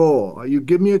need a goal. You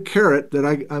give me a carrot that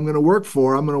I'm going to work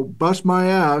for. I'm going to bust my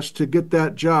ass to get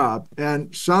that job.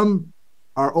 And some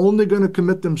are only going to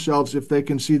commit themselves if they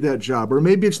can see that job. Or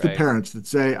maybe it's the Right. parents that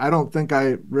say, I don't think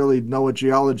I really know what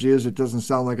geology is. It doesn't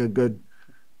sound like a good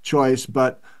choice.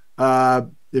 But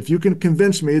if you can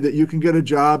convince me that you can get a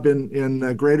job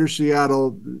in greater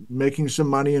Seattle, making some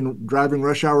money and driving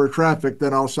rush hour traffic,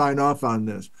 then I'll sign off on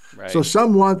this. So Right.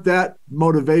 some want that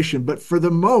motivation. But for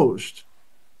the most,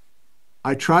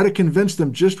 I try to convince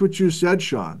them just what you said,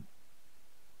 Shawn.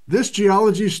 This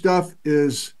geology stuff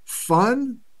is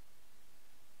fun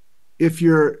if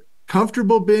you're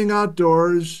comfortable being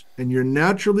outdoors and you're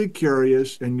naturally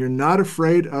curious and you're not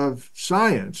afraid of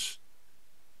science.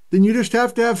 Then you just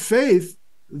have to have faith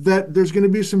that there's going to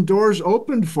be some doors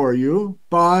opened for you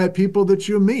by people that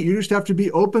you meet. You just have to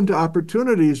be open to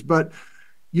opportunities, but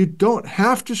you don't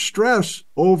have to stress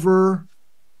over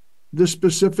the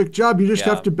specific job. You just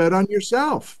have Yeah. to bet on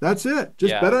yourself. That's it.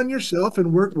 Just bet Yeah. on yourself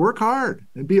and work hard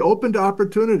and be open to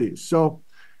opportunities. So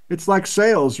it's like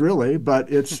sales, really, but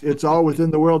it's all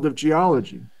within the world of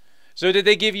geology. So did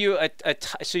they give you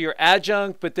so you're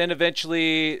adjunct, but then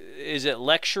eventually is it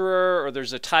lecturer or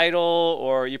there's a title,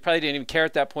 or you probably didn't even care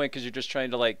at that point because you're just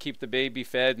trying to like keep the baby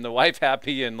fed and the wife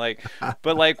happy and like,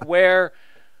 but like where,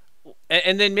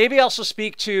 and then maybe also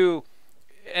speak to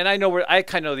and I know I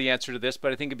kind of know the answer to this,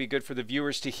 but I think it'd be good for the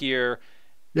viewers to hear.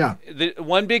 Yeah. The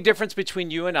one big difference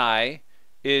between you and I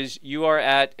is you are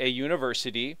at a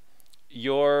university.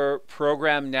 Your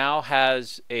program now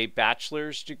has a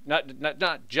bachelor's,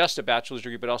 not just a bachelor's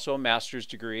degree, but also a master's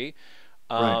degree.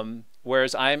 Right.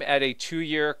 Whereas I'm at a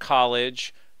 2-year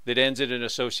college that ends at an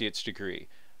associate's degree.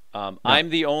 Yeah. I'm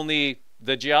the only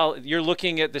you're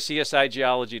looking at the CSI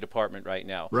geology department right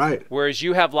now. Right. Whereas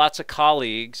you have lots of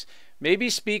colleagues. Maybe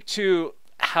speak to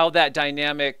how that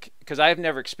dynamic, because I've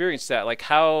never experienced that. Like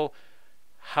how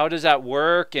does that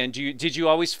work? And did you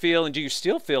always feel, and do you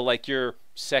still feel like you're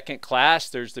second class?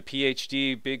 There's the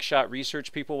PhD big shot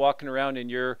research people walking around in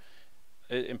your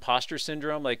imposter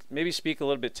syndrome. Like maybe speak a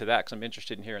little bit to that, because I'm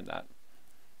interested in hearing that.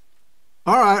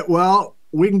 All right. Well,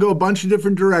 we can go a bunch of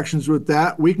different directions with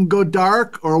that. We can go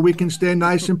dark, or we can stay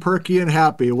nice and perky and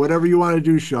happy. Whatever you want to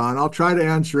do, Shawn. I'll try to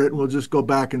answer it, and we'll just go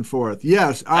back and forth.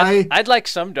 Yes, I'd like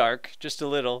some dark, just a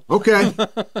little. Okay.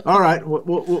 All right.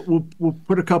 We'll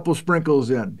put a couple sprinkles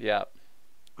in. Yeah.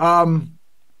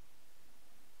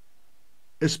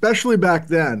 Especially back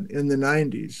then in the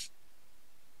 90s,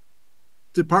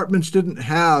 departments didn't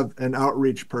have an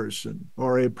outreach person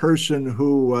or a person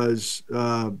who was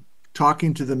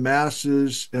talking to the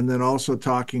masses and then also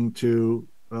talking to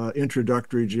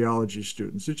introductory geology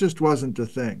students. It just wasn't a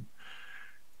thing.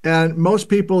 And most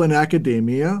people in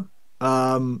academia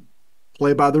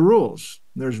play by the rules.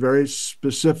 There's very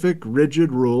specific,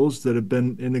 rigid rules that have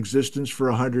been in existence for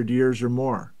 100 years or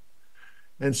more.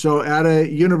 And so at a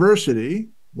university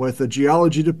with a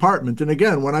geology department, and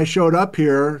again, when I showed up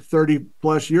here 30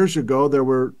 plus years ago, there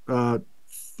were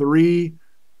 3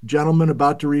 gentlemen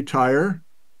about to retire.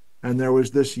 And there was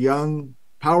this young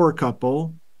power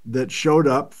couple that showed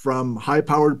up from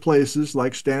high-powered places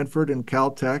like Stanford and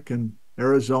Caltech and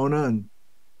Arizona and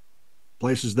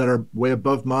places that are way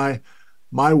above my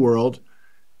world.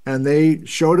 And they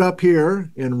showed up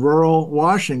here in rural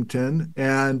Washington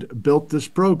and built this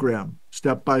program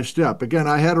step by step. Again,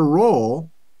 I had a role,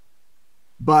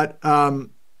 but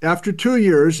after 2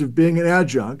 years of being an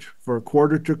adjunct for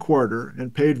quarter to quarter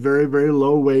and paid very, very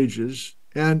low wages,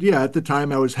 and yeah, at the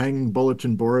time I was hanging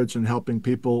bulletin boards and helping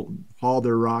people haul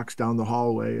their rocks down the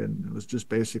hallway. And it was just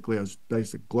basically, I was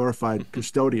basically glorified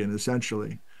custodian,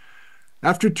 essentially.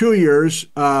 After 2 years,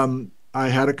 I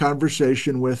had a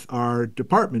conversation with our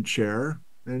department chair,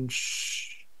 and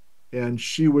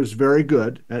she was very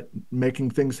good at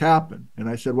making things happen. And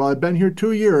I said, well, I've been here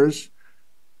 2 years.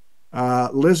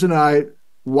 Liz and I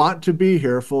want to be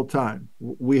here full time.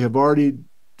 We have already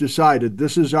decided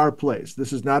this is our place.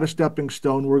 This is not a stepping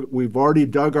stone. We've already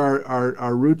dug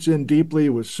our roots in deeply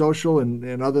with social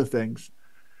and other things.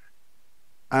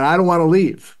 And I don't want to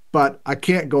leave, but I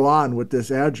can't go on with this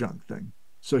adjunct thing.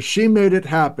 So she made it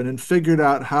happen and figured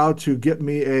out how to get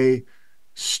me a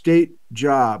state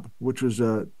job, which was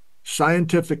a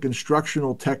scientific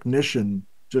instructional technician,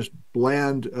 just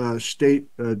bland state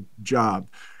job.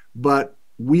 But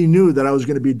we knew that I was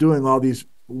going to be doing all these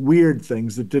weird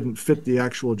things that didn't fit the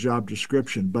actual job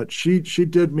description. But she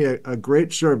did me a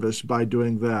great service by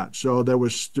doing that. So there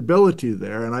was stability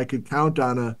there, and I could count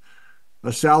on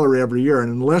a salary every year.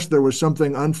 And unless there was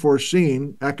something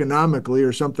unforeseen economically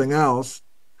or something else,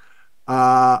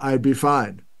 I'd be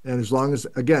fine. And as long as,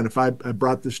 again, if I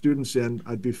brought the students in,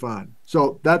 I'd be fine.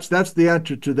 So that's the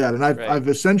answer to that. And I've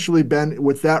essentially been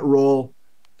with that role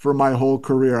for my whole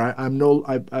career.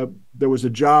 There was a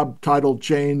job title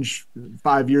change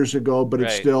 5 years ago, but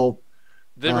it's still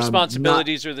the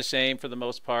responsibilities are the same for the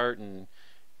most part, and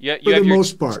you have your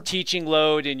teaching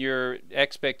load and your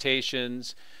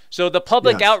expectations. So the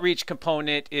public outreach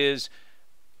component is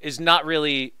not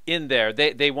really in there.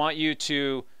 They want you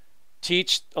to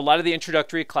teach a lot of the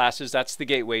introductory classes. That's the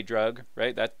gateway drug,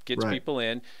 right? That gets people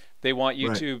in. They want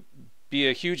you to be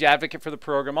a huge advocate for the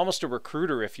program, almost a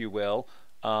recruiter, if you will,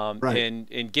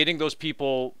 in getting those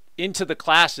people into the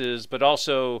classes, but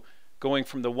also going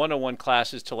from the 101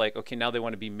 classes to like, okay, now they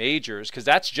want to be majors, because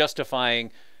that's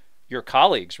justifying your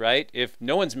colleagues, right? If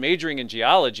no one's majoring in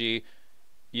geology,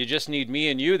 you just need me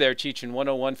and you there teaching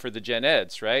 101 for the gen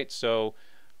eds, right? So,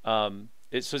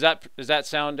 does that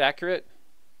sound accurate?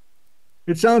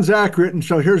 It sounds accurate. And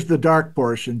so here's the dark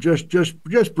portion, just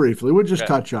briefly. We'll just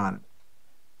touch on it.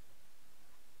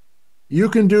 You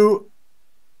can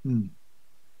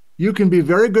be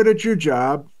very good at your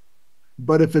job,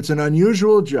 but if it's an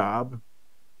unusual job,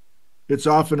 it's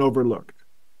often overlooked.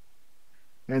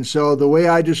 And so the way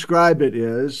I describe it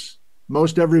is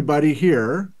most everybody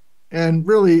here, and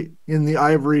really in the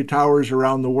ivory towers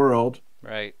around the world,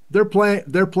 Right. They're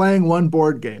playing one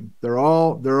board game. They're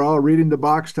all reading the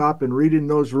box top and reading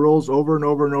those rules over and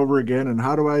over and over again. And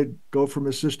how do I go from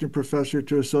assistant professor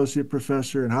to associate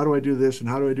professor? And how do I do this? And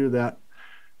how do I do that?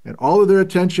 And all of their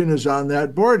attention is on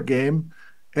that board game,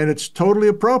 and it's totally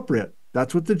appropriate.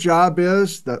 That's what the job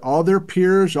is, that all their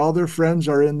peers, all their friends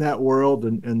are in that world,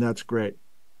 and that's great.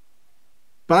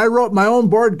 But I wrote my own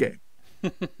board game.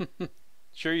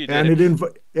 Sure you And did.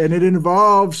 it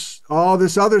involves all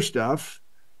this other stuff.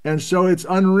 And so it's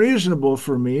unreasonable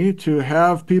for me to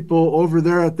have people over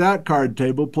there at that card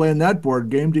table playing that board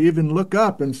game to even look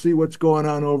up and see what's going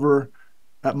on over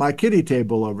at my kiddie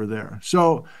table over there.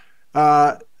 So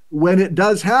when it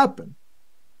does happen,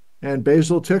 and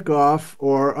Basil Tikoff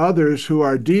or others who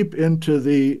are deep into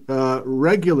the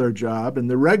regular job and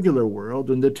the regular world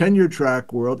and the tenure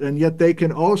track world, and yet they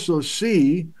can also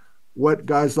see what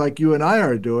guys like you and I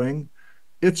are doing,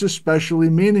 it's especially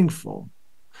meaningful.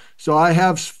 So I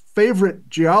have favorite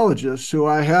geologists who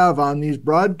I have on these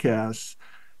broadcasts,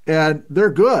 and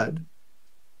they're good.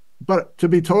 But to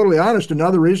be totally honest,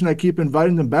 another reason I keep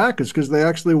inviting them back is because they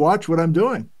actually watch what I'm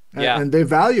doing, Yeah. and they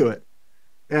value it.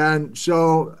 And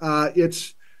so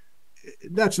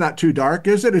that's not too dark,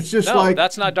 is it? It's just No, like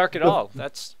that's not dark at the, all.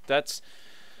 That's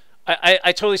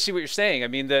I totally see what you're saying. I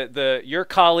mean, your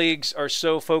colleagues are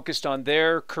so focused on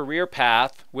their career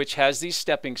path, which has these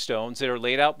stepping stones that are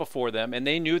laid out before them, and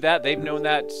they knew that. They've known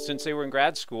that since they were in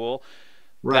grad school.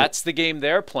 right, That's the game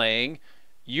they're playing.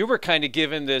 You were kind of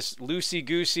given this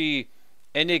loosey-goosey,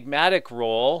 enigmatic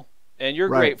role, and you're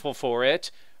right, grateful for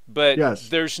it. But yes.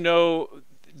 there's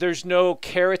no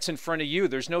carrots in front of you.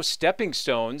 There's no stepping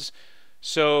stones.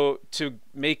 So to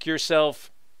make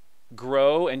yourself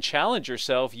grow and challenge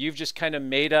yourself, you've just kind of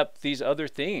made up these other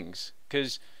things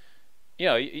because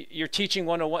you're teaching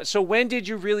 101. So when did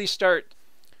you really start?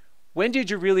 When did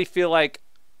you really feel like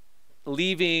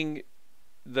leaving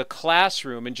the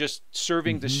classroom and just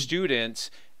serving the Mm-hmm. students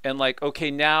and like,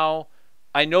 okay, now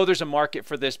I know there's a market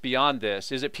for this beyond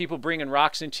this? Is it people bringing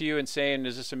rocks into you and saying,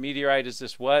 is this a meteorite? Is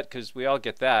this what? Because we all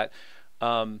get that.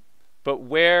 But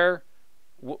where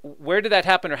did that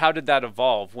happen, or how did that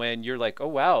evolve when you're like, oh,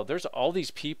 wow, there's all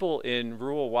these people in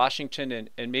rural Washington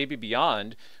and maybe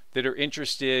beyond that are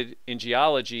interested in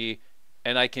geology,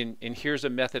 and here's a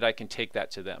method I can take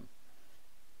that to them?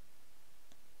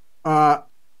 Uh,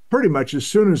 Pretty much as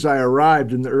soon as I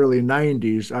arrived in the early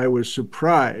 90s, I was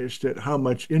surprised at how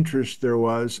much interest there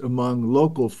was among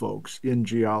local folks in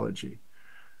geology.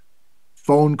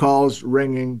 Phone calls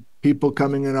ringing, people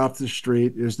coming in off the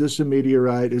street. Is this a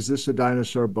meteorite? Is this a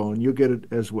dinosaur bone? You get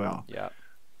it as well. Yeah.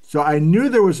 So I knew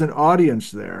there was an audience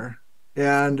there,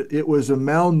 and it was a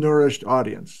malnourished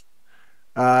audience.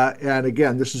 And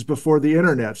again, this is before the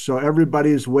internet. So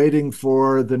everybody's waiting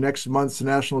for the next month's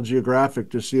National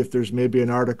Geographic to see if there's maybe an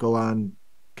article on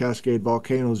Cascade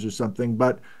volcanoes or something,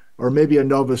 or maybe a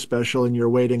Nova special, and you're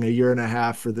waiting a year and a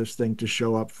half for this thing to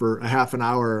show up for a half an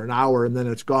hour, and then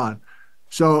it's gone.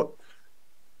 So,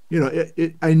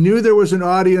 I knew there was an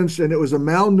audience, and it was a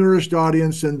malnourished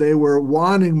audience, and they were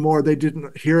wanting more. They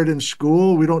didn't hear it in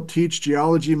school. We don't teach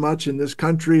geology much in this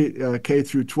country, K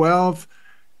through 12.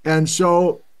 And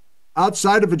so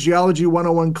outside of a Geology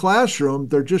 101 classroom,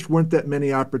 there just weren't that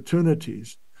many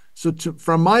opportunities. So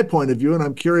from my point of view, and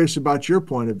I'm curious about your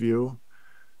point of view,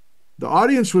 the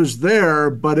audience was there,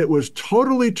 but it was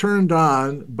totally turned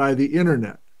on by the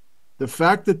internet. The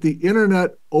fact that the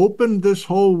internet opened this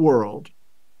whole world,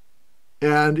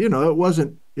 and, it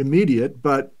wasn't immediate,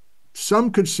 but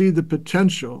some could see the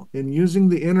potential in using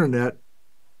the internet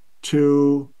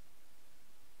to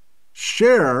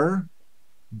share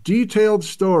detailed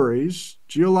stories,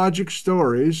 geologic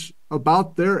stories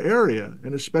about their area,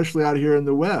 and especially out here in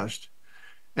the West.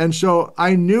 And so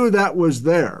I knew that was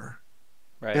there.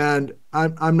 Right. And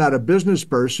I'm not a business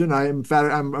person.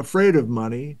 I'm afraid of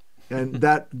money and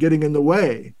that getting in the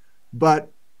way.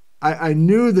 But I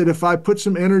knew that if I put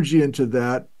some energy into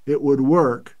that, it would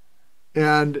work.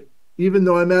 And even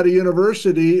though I'm at a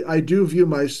university, I do view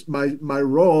my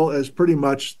role as pretty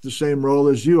much the same role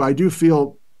as you. I do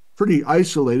feel pretty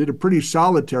isolated and pretty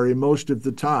solitary most of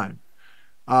the time.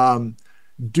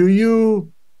 Do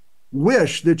you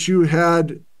wish that you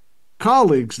had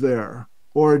colleagues there,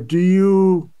 or did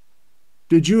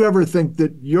you ever think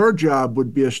that your job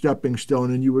would be a stepping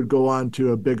stone and you would go on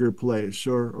to a bigger place,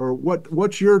 or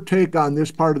what's your take on this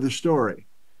part of the story?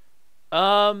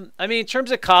 I mean, in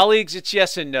terms of colleagues, it's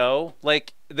yes and no.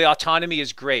 Like, the autonomy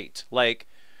is great. Like,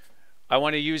 I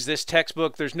want to use this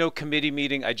textbook. There's no committee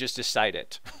meeting. I just decide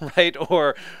it, right?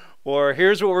 Or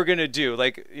here's what we're going to do.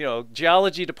 Like,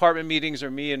 geology department meetings are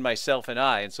me and myself and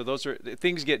I. And so those are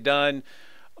things get done.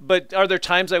 but are there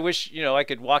times I wish, I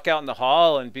could walk out in the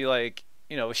hall and be like,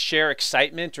 share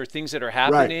excitement or things that are Right.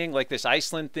 happening, like this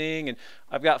Iceland thing. And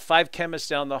I've got 5 chemists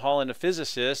down the hall and a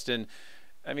physicist. And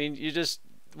I mean,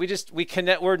 we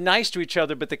connect, we're nice to each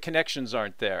other, but the connections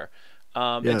aren't there.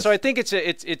 And so I Yes. think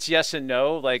it's yes and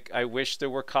no. Like I wish there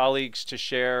were colleagues to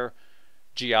share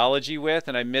geology with,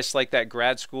 and I miss like that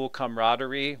grad school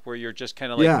camaraderie where you're just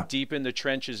kind of like Yeah. deep in the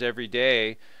trenches every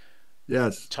day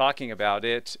Yes. talking about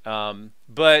it.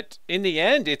 But in the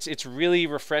end, it's really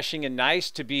refreshing and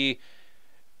nice to be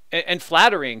and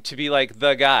flattering to be like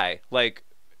the guy. Like,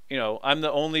 I'm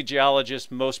the only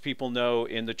geologist most people know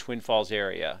in the Twin Falls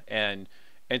area, and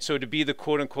so to be the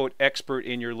quote unquote expert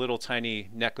in your little tiny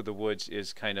neck of the woods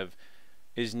is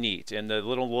neat, and the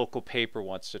little local paper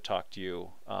wants to talk to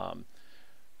you.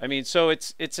 I mean, so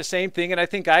it's the same thing, and I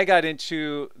think I got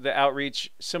into the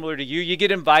outreach similar to you. You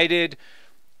get invited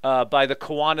by the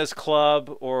Kiwanis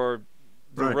Club or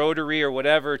the Right. Rotary or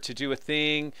whatever to do a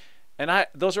thing, and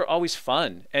those are always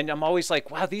fun. And I'm always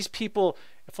like, wow, these people.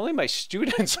 If only my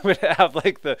students would have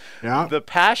like Yeah. the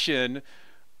passion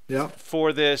Yeah.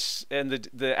 for this and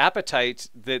the appetite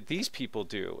that these people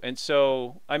do. And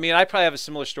so, I mean, I probably have a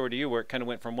similar story to you where it kind of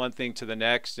went from one thing to the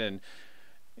next, and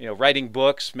writing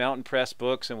books, mountain press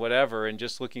books and whatever, and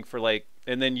just looking for like,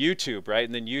 and then YouTube, right?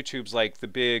 And then YouTube's like the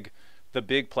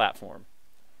big platform.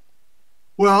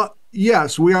 Well,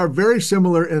 yes, we are very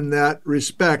similar in that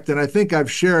respect. And I think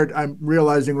I'm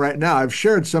realizing right now, I've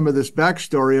shared some of this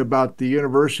backstory about the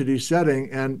university setting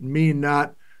and me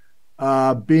not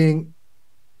being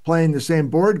playing the same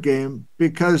board game.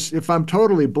 Because if I'm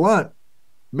totally blunt,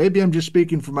 maybe I'm just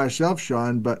speaking for myself,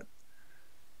 Shawn, but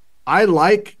I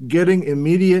like getting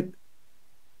immediate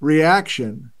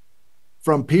reaction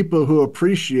from people who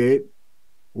appreciate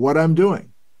what I'm doing.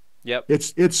 Yep.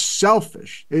 It's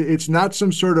selfish. It's not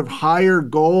some sort of higher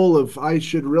goal of I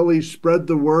should really spread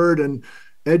the word and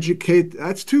educate.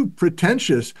 That's too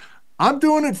pretentious. I'm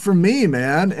doing it for me,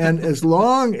 man. And as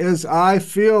long as I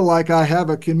feel like I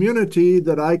have a community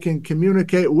that I can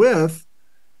communicate with,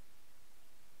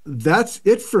 that's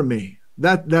it for me.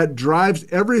 That drives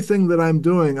everything that I'm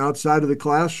doing outside of the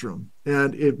classroom.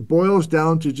 And it boils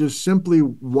down to just simply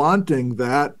wanting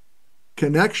that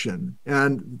connection.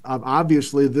 And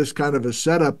obviously, this kind of a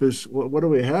setup is what do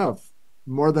we have?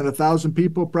 More than 1,000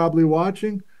 people probably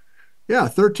watching. Yeah,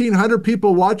 1,300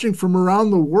 people watching from around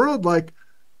the world. Like,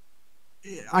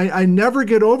 I never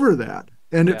get over that.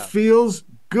 And it Yeah. feels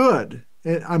good.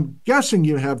 And I'm guessing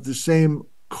you have the same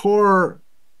core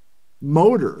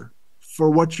motor for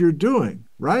what you're doing,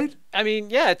 right? I mean,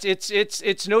 yeah,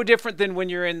 it's no different than when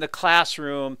you're in the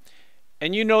classroom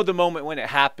and the moment when it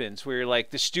happens where you're like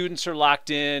the students are locked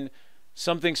in,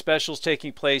 something special is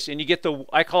taking place, and you get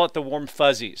I call it the warm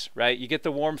fuzzies, right? You get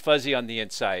the warm fuzzy on the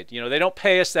inside. They don't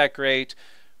pay us that great,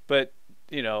 but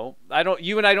you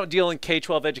and I don't deal in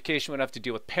K-12 education. We don't have to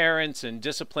deal with parents and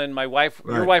discipline. My wife,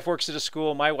 your Right. wife works at a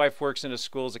school. My wife works in a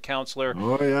school as a counselor.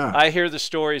 Oh, yeah. I hear the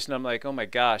stories and I'm like, oh my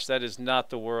gosh, that is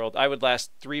not the world. I would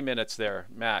last 3 minutes there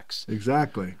max.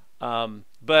 Exactly.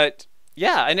 But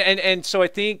yeah, and so I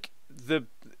think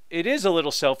it is a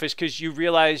little selfish because you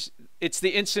realize it's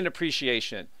the instant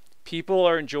appreciation. People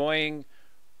are enjoying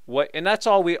and that's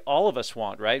all of us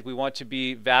want, right? We want to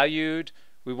be valued.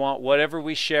 We want whatever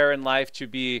we share in life to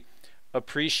be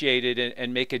appreciated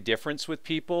and make a difference with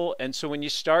people. And so when you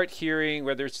start hearing,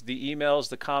 whether it's the emails,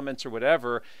 the comments, or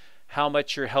whatever, how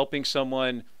much you're helping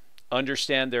someone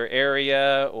understand their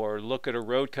area or look at a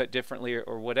road cut differently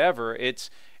or whatever,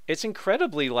 it's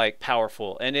incredibly like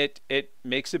powerful, and it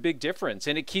makes a big difference,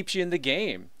 and it keeps you in the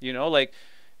game. Like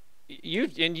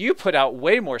you put out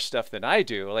way more stuff than I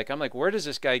do. Like I'm like, where does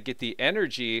this guy get the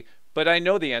energy? But I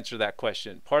know the answer to that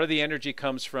question. Part of the energy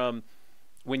comes from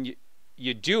when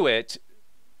you do it.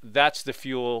 That's the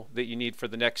fuel that you need for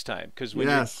the next time. Because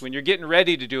Yes. when you're getting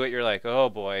ready to do it, you're like, oh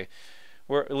boy.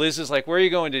 Liz is like, where are you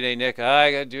going today, Nick?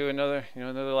 I got to do another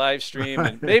live stream,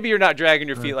 and maybe you're not dragging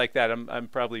your feet like that. I'm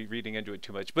probably reading into it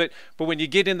too much. But when you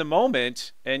get in the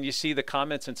moment and you see the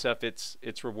comments and stuff, it's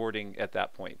rewarding at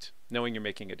that point, knowing you're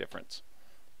making a difference.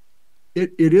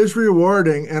 It is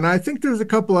rewarding. And I think there's a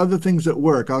couple other things that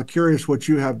work. I'm curious what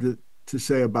you have to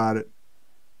say about it.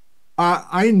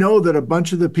 I know that a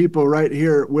bunch of the people right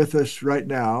here with us right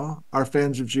now are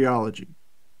fans of geology.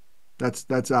 That's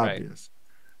obvious. Right.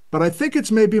 But I think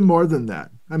it's maybe more than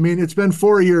that. I mean, it's been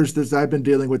 4 years that I've been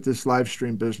dealing with this live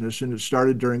stream business, and it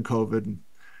started during COVID.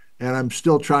 And I'm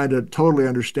still trying to totally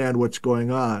understand what's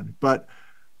going on. But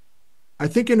I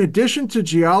think in addition to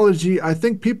geology, I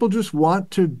think people just want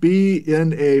to be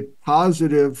in a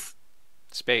positive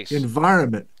space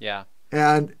environment. Yeah.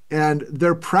 and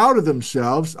they're proud of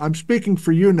themselves. I'm speaking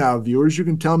for you now, viewers. You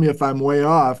can tell me if I'm way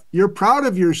off. You're proud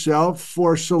of yourself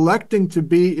for selecting to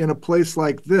be in a place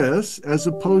like this as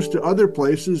opposed to other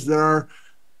places that are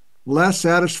less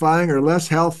satisfying or less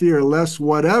healthy or less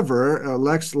whatever,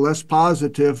 less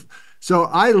positive. So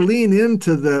I lean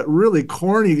into the really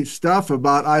corny stuff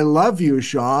about I love you,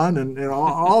 Shawn, and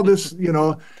all this,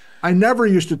 I never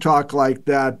used to talk like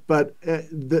that, but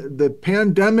the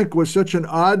pandemic was such an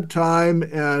odd time,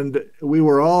 and we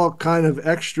were all kind of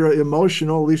extra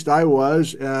emotional, at least I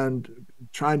was, and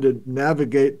trying to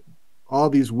navigate all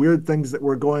these weird things that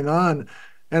were going on.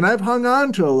 And I've hung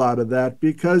on to a lot of that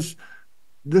because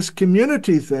this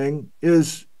community thing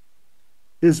is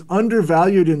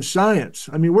undervalued in science.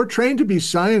 I mean, we're trained to be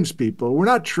science people. We're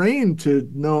not trained to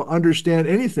understand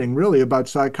anything really about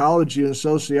psychology and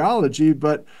sociology,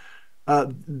 but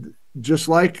just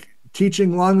like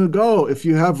teaching long ago, if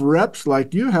you have reps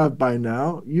like you have by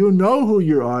now, you know who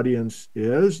your audience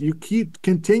is. You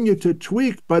continue to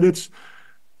tweak, but it's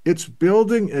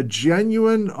building a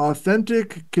genuine,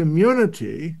 authentic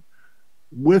community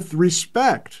with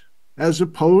respect, as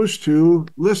opposed to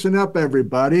listen up,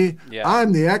 everybody. Yeah.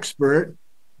 I'm the expert.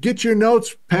 Get your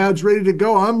notes pads ready to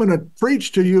go. I'm going to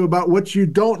preach to you about what you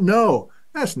don't know.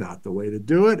 That's not the way to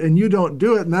do it, and you don't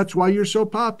do it, and that's why you're so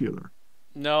popular.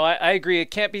 No, I agree. It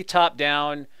can't be top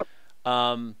down.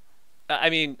 I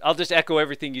mean, I'll just echo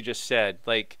everything you just said.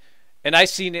 And I've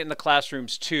seen it in the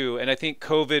classrooms too. And I think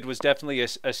COVID was definitely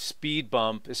a speed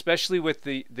bump, especially with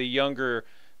the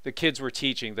kids we're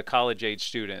teaching, the college age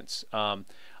students.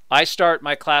 I start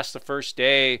my class the first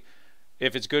day.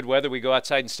 If it's good weather, we go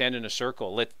outside and stand in a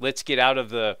circle. Let's get out of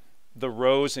the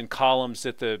rows and columns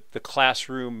that the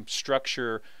classroom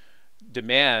structure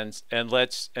demands, and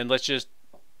let's just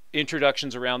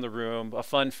introductions around the room, a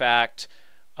fun fact.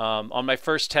 On my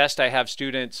first test, I have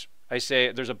students, I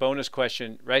say, there's a bonus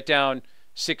question, write down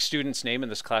 6 students' name in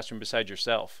this classroom beside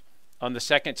yourself. On the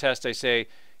second test, I say,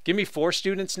 give me 4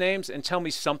 students' names and tell me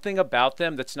something about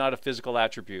them that's not a physical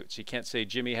attribute. So you can't say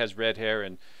Jimmy has red hair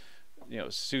and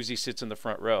Susie sits in the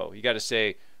front row. You got to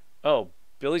say, oh,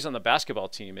 Billy's on the basketball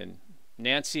team and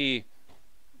Nancy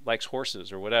likes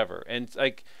horses or whatever. And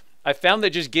I found that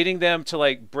just getting them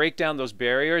to break down those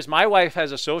barriers. My wife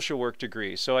has a social work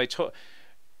degree, so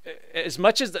as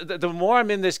much as the more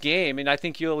I'm in this game, and I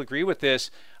think you'll agree with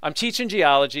this, I'm teaching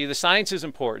geology. The science is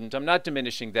important. I'm not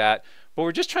diminishing that, but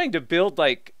we're just trying to build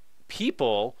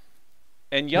people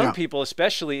and young people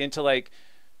especially into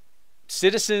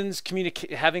citizens,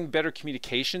 having better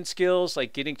communication skills,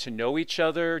 getting to know each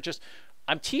other.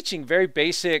 I'm teaching very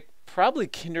basic, probably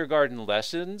kindergarten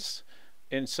lessons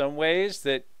in some ways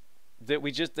that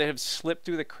have slipped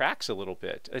through the cracks a little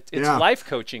bit. It's life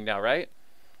coaching now, right?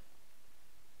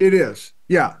 It is.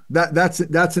 Yeah, that's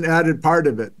an added part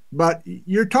of it. But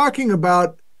you're talking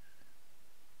about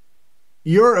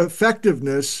your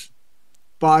effectiveness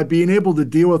by being able to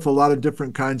deal with a lot of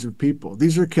different kinds of people.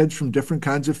 These are kids from different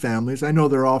kinds of families. I know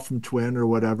they're all from Twin or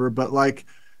whatever, but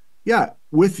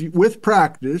with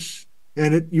practice,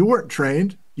 and you weren't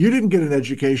trained. You didn't get an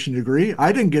education degree.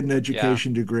 I didn't get an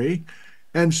education degree.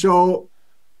 And so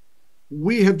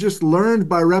we have just learned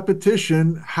by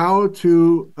repetition how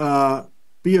to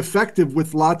be effective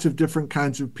with lots of different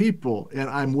kinds of people. And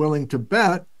I'm willing to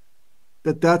bet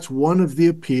that that's one of the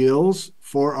appeals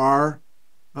for our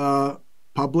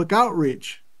public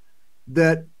outreach,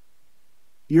 that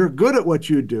you're good at what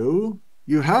you do.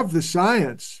 You have the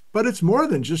science, but it's more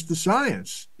than just the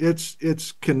science.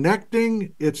 It's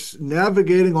connecting, it's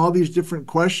navigating all these different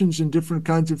questions and different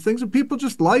kinds of things. And people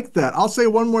just like that. I'll say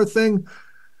one more thing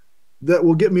that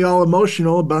will get me all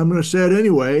emotional, but I'm going to say it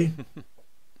anyway.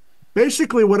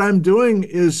 Basically, what I'm doing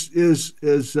is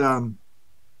I'm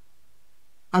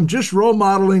just role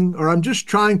modeling, or I'm just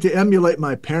trying to emulate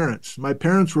my parents. My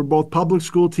parents were both public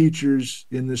school teachers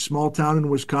in this small town in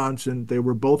Wisconsin. They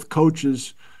were both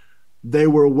coaches. They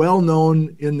were well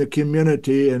known in the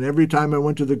community, and every time I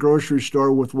went to the grocery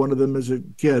store with one of them as a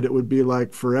kid, it would be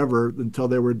like forever until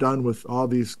they were done with all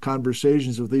these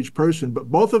conversations with each person.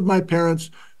 But both of my parents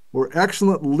were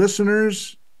excellent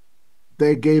listeners.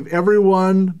 They gave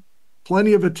everyone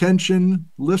plenty of attention,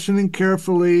 listening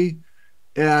carefully,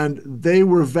 and they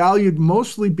were valued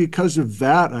mostly because of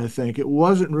that, I think. It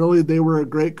wasn't really they were a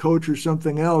great coach or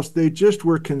something else. They just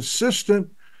were consistent,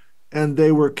 and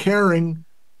they were caring,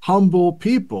 humble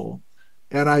people.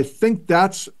 And I think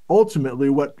that's ultimately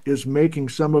what is making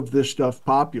some of this stuff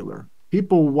popular.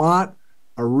 People want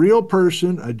a real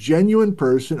person, a genuine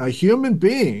person, a human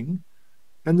being,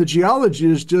 and the geology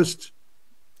is just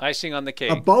icing on the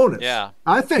cake. A bonus. Yeah.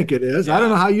 I think it is. Yeah. I don't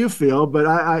know how you feel, but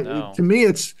No. To me,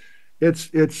 it's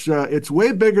It's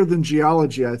way bigger than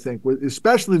geology, I think,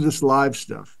 especially this live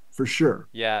stuff for sure.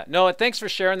 Yeah. No, and thanks for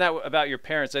sharing that about your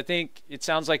parents. I think it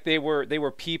sounds like they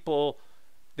were people,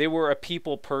 they were a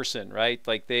people person, right?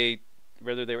 Like they,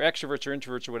 whether they were extroverts or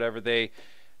introverts or whatever, they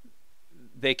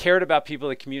cared about people,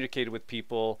 they communicated with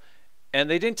people, and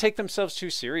they didn't take themselves too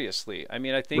seriously. I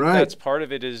mean, I think Right. that's part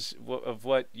of it is of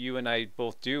what you and I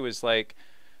both do is like,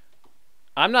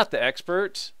 I'm not the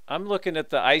expert. I'm looking at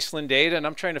the Iceland data and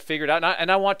I'm trying to figure it out.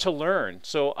 And I want to learn.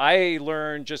 So I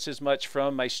learn just as much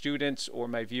from my students or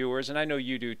my viewers, and I know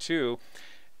you do too,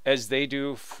 as they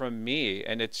do from me.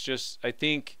 And it's just, I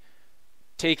think,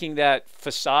 taking that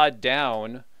facade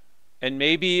down, and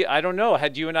maybe, I don't know,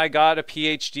 had you and I got a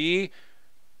PhD,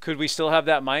 could we still have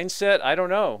that mindset? I don't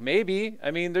know. Maybe.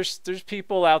 I mean, there's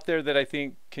people out there that I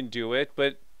think can do it,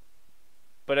 but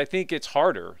I think it's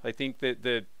harder. I think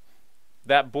that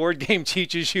that board game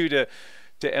teaches you to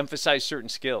emphasize certain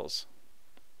skills.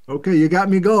 Okay, you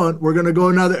got me going. We're going to go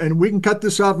another, and we can cut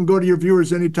this off and go to your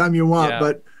viewers anytime you want. Yeah.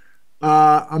 But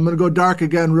I'm going to go dark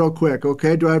again real quick.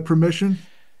 Okay, do I have permission?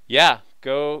 Yeah,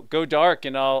 go dark,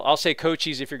 and I'll say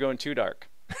coaches if you're going too dark.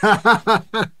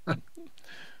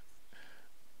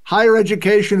 Higher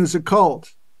education is a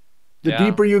cult. The Yeah.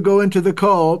 deeper you go into the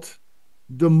cult,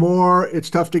 the more it's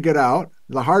tough to get out,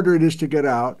 the harder it is to get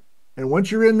out. And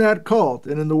once you're in that cult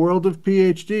and in the world of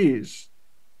PhDs,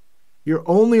 you're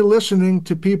only listening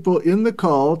to people in the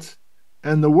cult.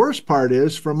 And the worst part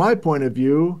is, from my point of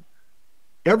view,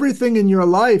 everything in your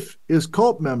life is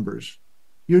cult members.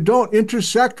 You don't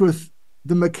intersect with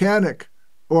the mechanic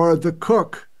or the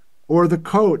cook or the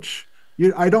coach.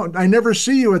 I never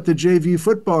see you at the JV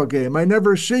football game. I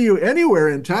never see you anywhere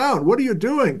in town. What are you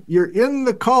doing? You're in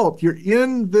the cult. You're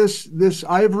in this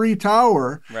ivory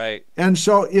tower. Right. And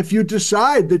so if you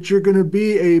decide that you're going to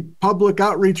be a public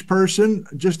outreach person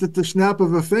just at the snap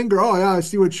of a finger, oh yeah, I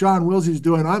see what Shawn Willsey's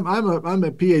doing. I'm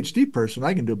a PhD person.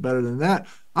 I can do better than that.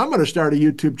 I'm going to start a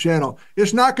YouTube channel.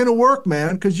 It's not going to work,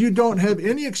 man, because you don't have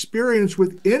any experience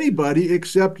with anybody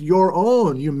except your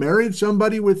own. You married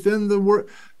somebody within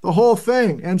the whole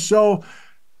thing. And so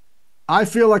I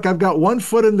feel like I've got one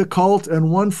foot in the cult and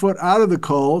one foot out of the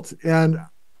cult. And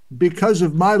because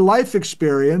of my life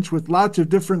experience with lots of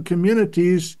different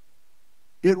communities,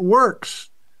 it works.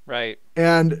 Right.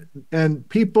 And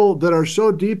people that are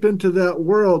so deep into that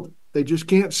world, they just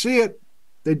can't see it.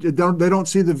 They don't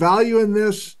see the value in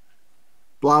this.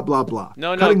 Blah blah blah.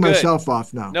 No, Cutting good. myself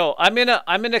off now. No, I'm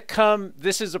gonna come.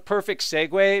 This is a perfect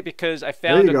segue because I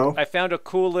found a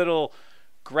cool little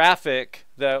graphic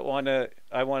that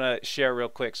I wanna share real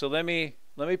quick. So let me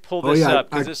pull this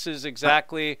up because this is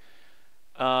exactly.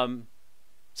 So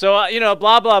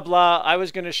blah blah blah. I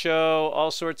was gonna show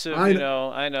all sorts of I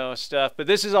know stuff, but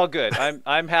this is all good.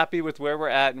 I'm happy with where we're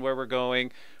at and where we're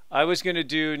going. I was gonna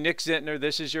do Nick Zentner.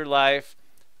 This is your life.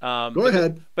 Go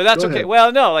ahead. But that's Go okay. ahead.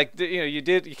 Well, no, like you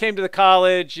came to the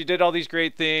college, you did all these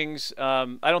great things.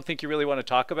 I don't think you really want to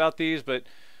talk about these, but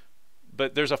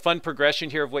there's a fun progression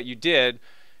here of what you did.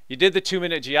 You did the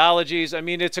 2-minute geologies. I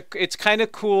mean, it's kind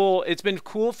of cool. It's been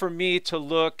cool for me to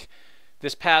look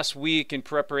this past week in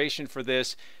preparation for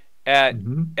this at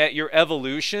your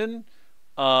evolution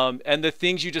and the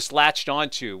things you just latched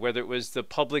onto, whether it was the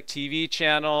public TV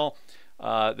channel,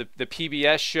 the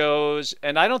PBS shows,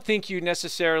 and I don't think you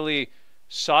necessarily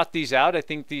sought these out. I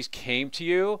think these came to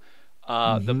you.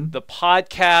 The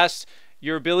podcast,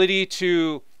 your ability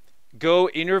to go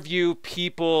interview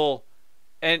people,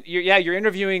 and you're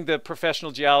interviewing the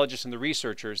professional geologists and the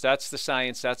researchers. That's the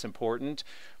science. That's important.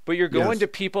 But you're going to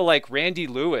people like Randy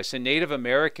Lewis, a Native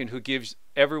American who gives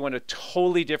everyone a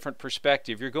totally different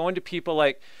perspective. You're going to people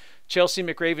like Chelsea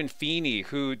McRaven Feeney,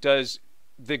 who does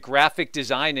the graphic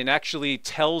design and actually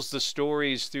tells the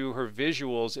stories through her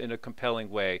visuals in a compelling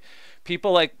way.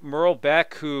 People like Merle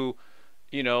Beck, who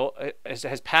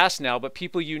has passed now, but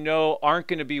people aren't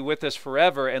going to be with us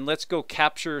forever, and let's go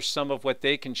capture some of what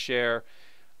they can share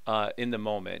in the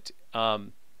moment.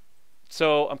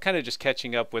 So I'm kind of just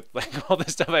catching up with like all the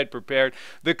stuff I'd prepared.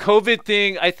 The COVID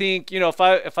thing, I think, if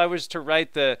I was to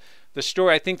write the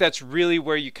story, I think that's really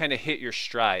where you kind of hit your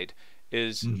stride.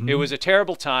 It was a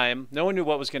terrible time. No one knew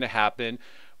what was going to happen,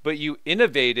 but you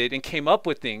innovated and came up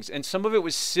with things, and some of it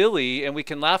was silly, and we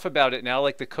can laugh about it now,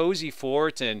 like the cozy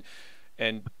fort and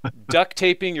duct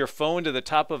taping your phone to the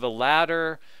top of a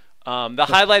ladder. The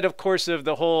highlight, of course, of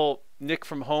the whole Nick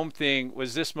from Home thing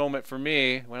was this moment for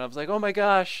me when I was like, oh my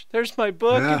gosh, there's my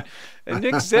book, and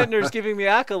Nick Zentner's giving me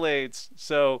accolades.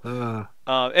 So,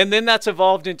 and then that's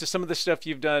evolved into some of the stuff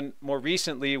you've done more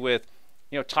recently with,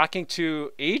 talking to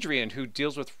Adrian, who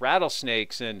deals with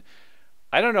rattlesnakes. And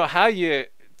I don't know how you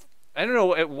I don't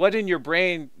know what in your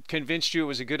brain convinced you it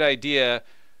was a good idea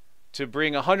to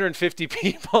bring 150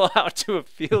 people out to a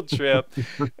field trip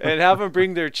and have them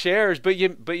bring their chairs, but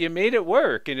you made it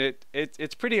work, and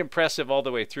it's pretty impressive all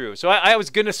the way through. So I was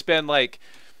gonna spend like,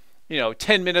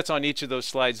 10 minutes on each of those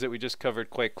slides that we just covered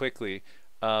quite quickly.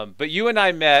 But you and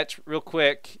I met real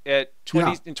quick in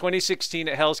 2016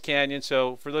 at Hell's Canyon.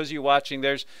 So for those of you watching,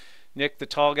 there's Nick, the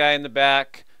tall guy in the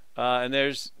back, and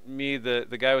there's me, the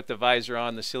guy with the visor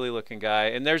on, the silly looking guy,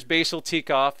 and there's Basil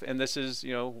Teakoff, and this is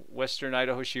Western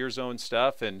Idaho shear zone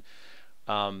stuff, and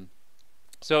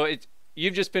so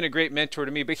you've just been a great mentor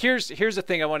to me. But here's the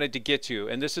thing I wanted to get to,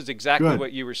 and this is exactly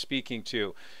what you were speaking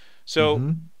to.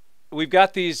 So we've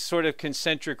got these sort of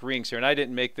concentric rings here, and I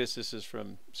didn't make this. This is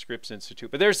from Scripps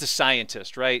Institute. But there's the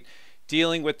scientist, right,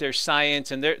 dealing with their science,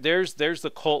 and there's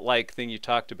the cult-like thing you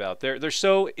talked about. They're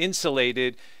so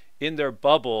insulated in their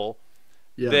bubble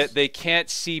that they can't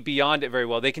see beyond it very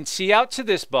well. They can see out to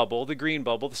this bubble, the green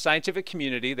bubble, the scientific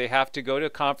community. They have to go to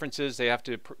conferences. They have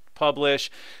to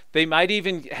publish. They might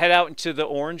even head out into the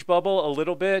orange bubble a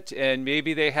little bit, and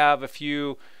maybe they have a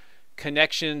few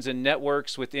connections and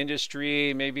networks with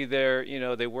industry. Maybe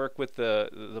they work with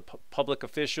the public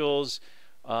officials,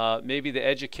 maybe the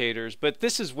educators. But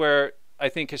this is where I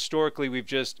think historically we've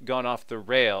just gone off the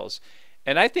rails.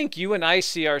 And I think you and I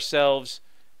see ourselves,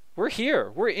 we're here.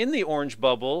 We're in the orange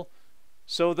bubble.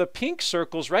 So the pink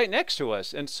circle's right next to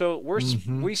us. And so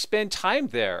we spend time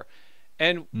there.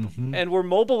 And and we're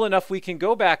mobile enough we can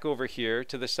go back over here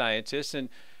to the scientists.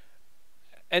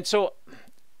 And so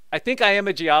I think I am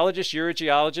a geologist. You're a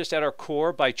geologist at our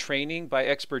core by training, by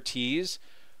expertise.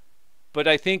 But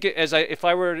I think if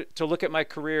I were to look at my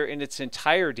career in its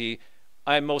entirety,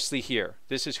 I'm mostly here.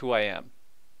 This is who I am.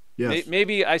 Yes.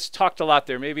 Maybe I talked a lot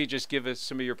there. Maybe just give us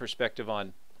some of your perspective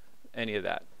on any of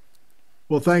that.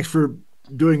 Well, thanks for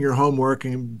doing your homework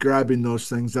and grabbing those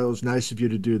things. That was nice of you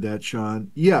to do that,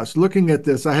 Shawn. Yes, looking at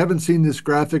this, I haven't seen this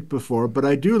graphic before, but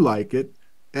I do like it.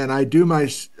 And I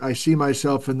see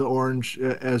myself in the orange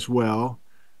as well.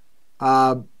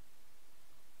 I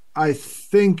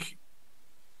think,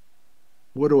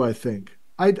 what do I think?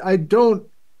 I don't.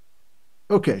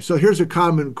 Okay, so here's a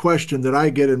common question that I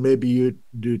get, and maybe you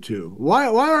do too. Why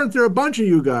aren't there a bunch of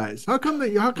you guys? How come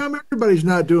everybody's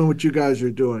not doing what you guys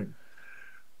are doing?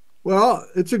 Well,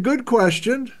 it's a good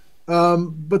question,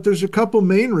 but there's a couple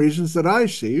main reasons that I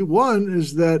see. One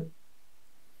is that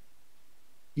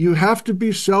you have to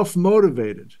be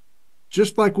self-motivated.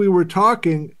 Just like we were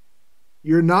talking,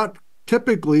 you're not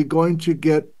typically going to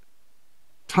get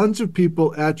tons of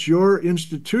people at your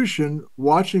institution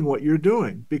watching what you're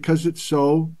doing because it's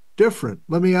so different.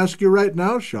 Let me ask you right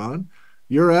now, Shawn,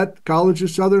 you're at College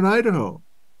of Southern Idaho.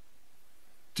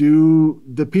 Do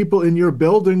the people in your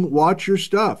building watch your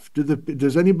stuff?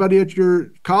 Does anybody at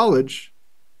your college,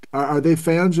 are they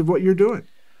fans of what you're doing?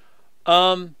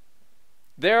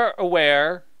 They're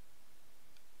aware.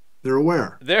 They're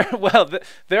aware. They're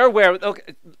aware.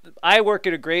 Okay, I work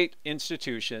at a great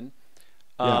institution.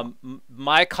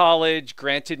 My college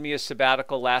granted me a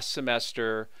sabbatical last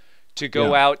semester to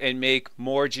go out and make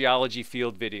more geology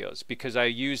field videos because I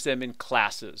use them in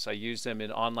classes. I use them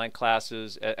in online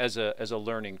classes as a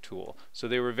learning tool. So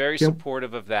they were very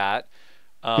supportive of that.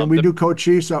 Can we do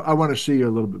Cochise? I want to see you a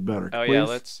little bit better. Oh,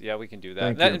 please? yeah, we can do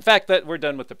that. In fact, we're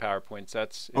done with the PowerPoints.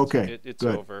 It's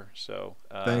good. over. So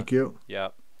thank you. Yeah.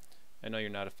 I know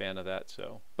you're not a fan of that,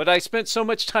 but I spent so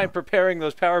much time preparing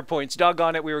those PowerPoints.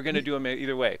 Doggone it, we were going to do them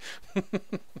either way.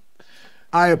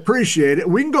 I appreciate it.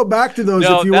 We can go back to those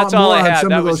if you want more on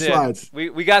some of those slides.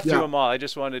 We got through them all. I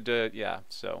just wanted to,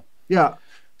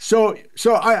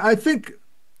 So I think,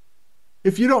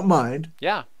 if you don't mind,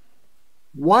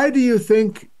 why do you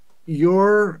think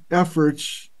your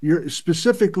efforts,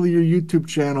 specifically your YouTube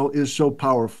channel, is so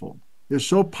powerful, is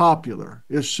so popular,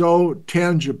 is so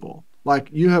tangible? Like,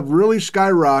 you have really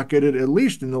skyrocketed, at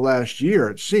least in the last year,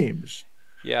 it seems.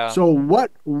 Yeah. So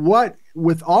what,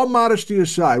 with all modesty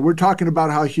aside, we're talking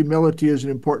about how humility is an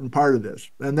important part of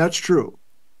this, and that's true.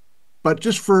 But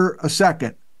just for a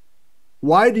second,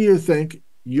 why do you think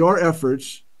your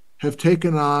efforts have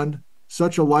taken on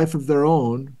such a life of their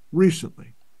own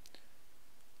recently?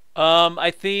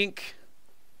 I think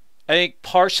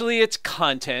partially it's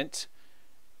content.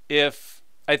 I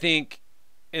think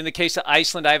in the case of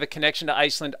Iceland, I have a connection to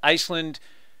Iceland. Iceland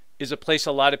is a place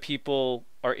a lot of people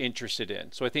are interested in.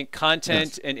 So I think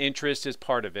content and interest is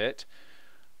part of it.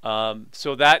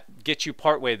 So that gets you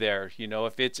partway there.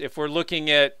 If we're looking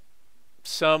at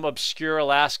some obscure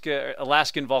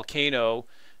Alaskan volcano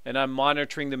and I'm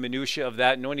monitoring the minutia of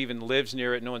that, no one even lives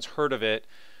near it, no one's heard of it,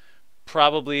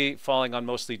 probably falling on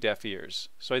mostly deaf ears.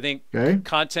 So I think Okay.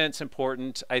 content's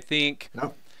important.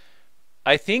 Yep.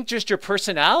 I think just your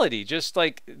personality, just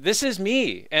like this is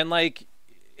me. And like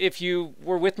if you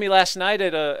were with me last night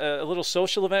at a little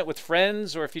social event with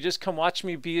friends, or if you just come watch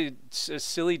me be a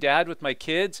silly dad with my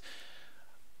kids,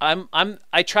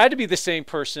 I try to be the same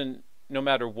person no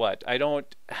matter what. I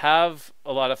don't have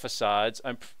a lot of facades.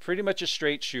 I'm pretty much a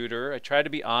straight shooter. I try to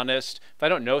be honest. If I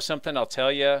don't know something, I'll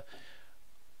tell you.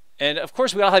 And of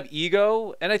course, we all have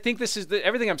ego. And I think this is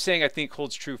everything I'm saying, I think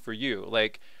holds true for you.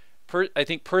 Like, I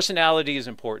think personality is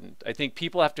important. I think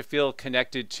people have to feel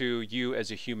connected to you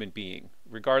as a human being,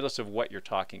 regardless of what you're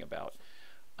talking about.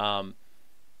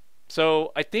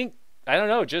 So I think, I don't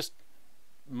know, just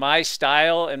my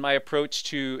style and my approach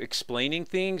to explaining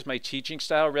things, my teaching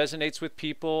style resonates with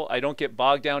people. I don't get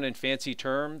bogged down in fancy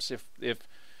terms. If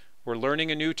we're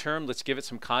learning a new term, let's give it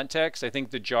some context. I think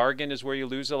the jargon is where you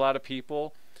lose a lot of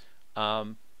people.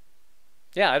 Yeah,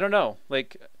 I don't know.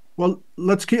 Like, Well,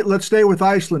 let's stay with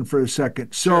Iceland for a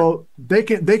second. So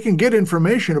sure. they can get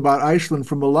information about Iceland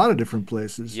from a lot of different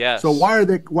places. Yes. So why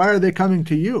are they coming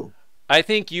to you? I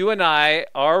think you and I,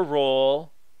 our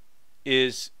role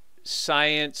is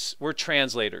science. We're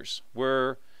translators.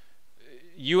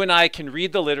 You and I can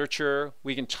read the literature.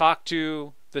 We can talk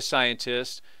to the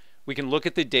scientists. We can look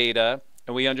at the data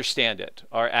and we understand it.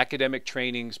 Our academic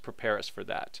trainings prepare us for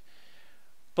that.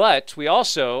 But we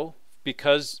also,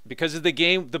 because of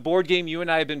the board game you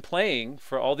and I have been playing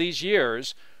for all these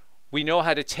years, we know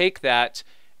how to take that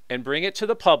and bring it to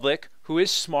the public who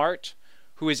is smart,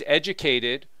 who is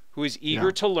educated, who is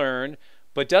eager to learn,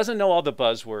 but doesn't know all the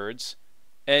buzzwords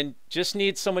and just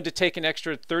needs someone to take an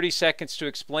extra 30 seconds to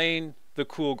explain the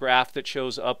cool graph that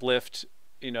shows uplift,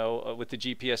 with the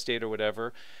GPS data or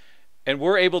whatever. And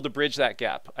we're able to bridge that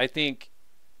gap. I think.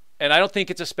 And I don't think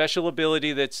it's a special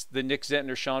ability that's the Nick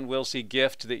Zentner, Shawn Willsey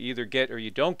gift that you either get or you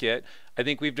don't get. I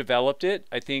think we've developed it.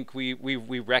 I think we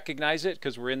recognize it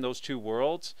because we're in those two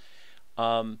worlds.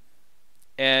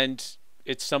 And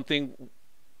it's something,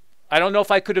 I don't know if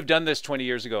I could have done this 20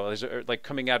 years ago, like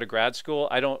coming out of grad school.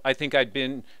 I think I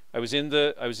was in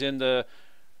the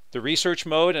research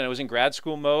mode and I was in grad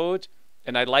school mode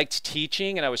and I liked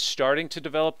teaching and I was starting to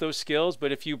develop those skills.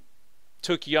 But if you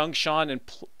took young Shawn and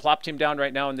plopped him down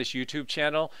right now on this YouTube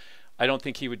channel, I don't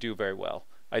think he would do very well.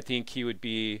 I think he would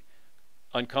be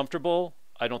uncomfortable.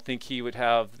 I don't think he would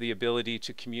have the ability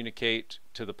to communicate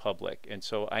to the public. And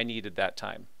so I needed that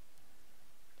time.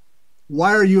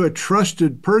 Why are you a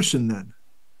trusted person then?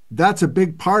 That's a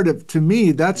big part of, to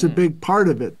me, that's a big part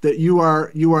of it, that you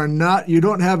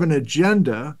don't have an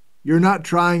agenda. You're not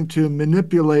trying to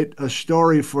manipulate a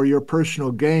story for your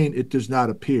personal gain. It does not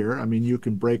appear. I mean, you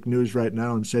can break news right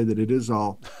now and say that it is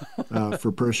all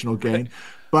for personal gain.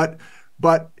 But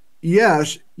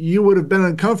yes, you would have been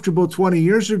uncomfortable 20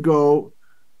 years ago,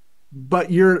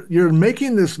 but you're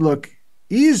making this look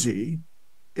easy,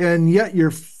 and yet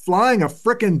you're flying a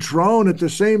frickin' drone at the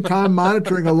same time,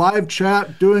 monitoring a live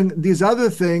chat, doing these other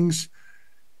things,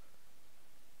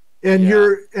 and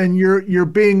you're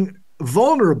being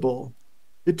vulnerable.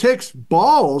 It takes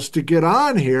balls to get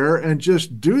on here and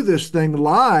just do this thing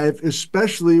live,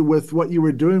 especially with what you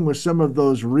were doing with some of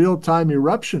those real-time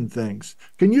eruption things.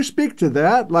 Can you speak to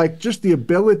that? Like just the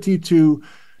ability to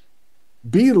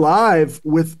be live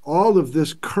with all of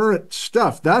this current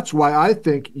stuff. That's why I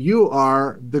think you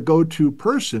are the go-to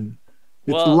person.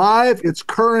 It's live, it's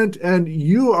current, and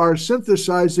you are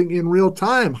synthesizing in real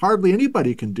time. Hardly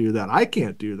anybody can do that. I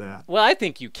can't do that. Well, I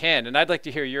think you can, and I'd like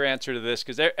to hear your answer to this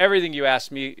because everything you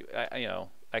ask me,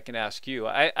 I can ask you.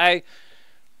 I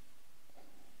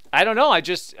don't know. It's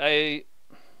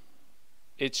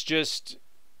just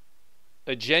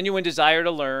a genuine desire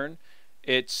to learn.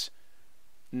 It's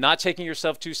not taking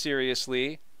yourself too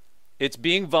seriously. It's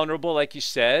being vulnerable, like you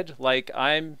said. Like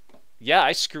I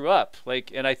screw up.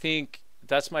 Like, and I think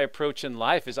that's my approach in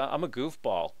life is I'm a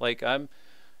goofball. Like I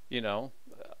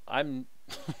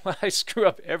screw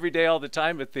up every day all the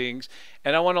time with things,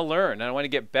 and I want to learn and I want to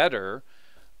get better.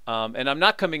 And I'm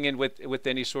not coming in with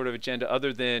any sort of agenda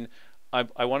other than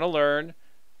I want to learn.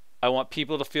 I want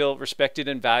people to feel respected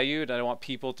and valued. And I want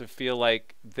people to feel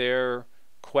like their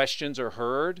questions are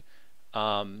heard,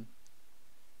 and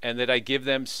that I give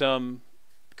them some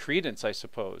credence, I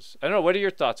suppose. I don't know. What are your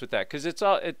thoughts with that? Because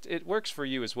it works for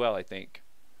you as well, I think.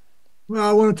 Well,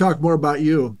 I want to talk more about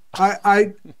you.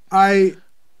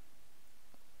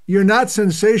 You're not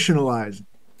sensationalizing.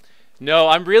 No,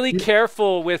 I'm really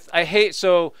careful with.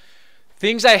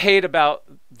 Things I hate about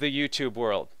the YouTube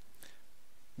world.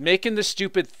 Making the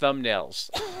stupid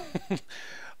thumbnails.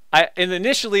 And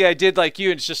initially I did like you,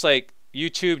 and it's just like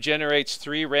YouTube generates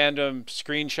 3 random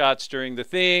screenshots during the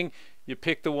thing. You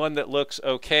pick the one that looks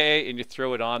okay and you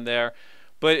throw it on there.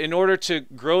 But in order to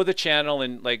grow the channel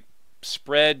and like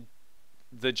spread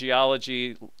the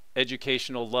geology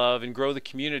educational love and grow the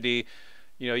community,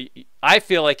 you know, I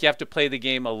feel like you have to play the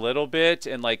game a little bit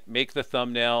and like make the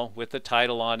thumbnail with the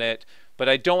title on it. But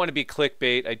I don't want to be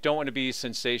clickbait. I don't want to be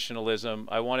sensationalism.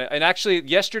 I want to, and actually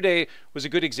yesterday was a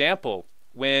good example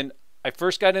when I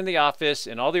first got in the office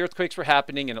and all the earthquakes were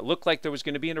happening and it looked like there was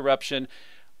going to be an eruption.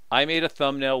 I made a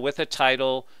thumbnail with a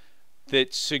title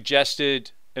that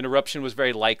suggested an eruption was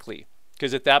very likely,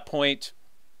 because at that point,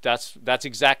 that's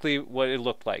exactly what it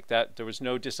looked like. That there was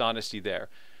no dishonesty there.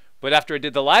 But after I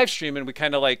did the live stream and we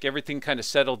kind of like everything kind of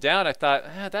settled down, I thought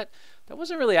that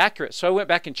wasn't really accurate. So I went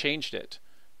back and changed it.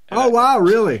 And Oh, wow,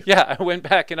 really? yeah, I went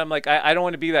back and I'm like, I don't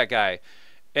want to be that guy.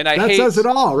 And I That hate, says it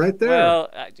all right there. well,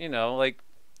 you know, like,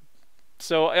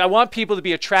 so I want people to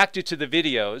be attracted to the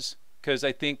videos because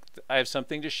I think I have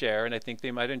something to share and I think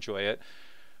they might enjoy it,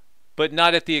 but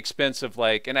not at the expense of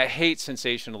like, and I hate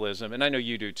sensationalism, and I know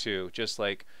you do too. Just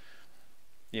like,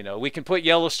 you know, we can put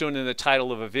Yellowstone in the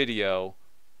title of a video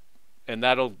and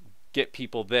that'll get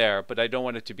people there, but I don't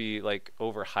want it to be like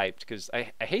overhyped because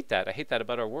I hate that. I hate that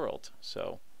about our world.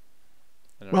 So.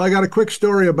 Well, I got a quick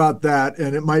story about that,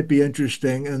 and it might be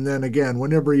interesting. And then again,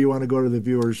 whenever you want to go to the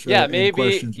viewers, yeah, any maybe,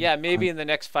 questions, yeah, maybe in the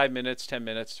next 5 minutes, 10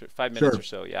 minutes, 5 minutes or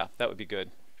so. Yeah, that would be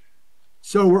good.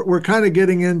 So we're kind of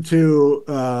getting into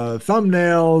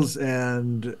thumbnails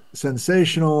and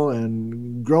sensational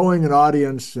and growing an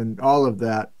audience and all of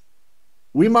that.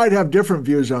 We might have different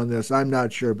views on this. I'm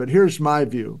not sure, but here's my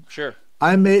view. Sure.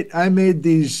 I made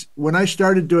these when I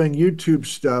started doing YouTube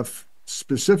stuff.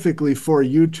 Specifically for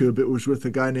YouTube, it was with a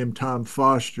guy named Tom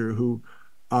Foster who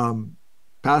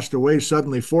passed away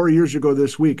suddenly 4 years ago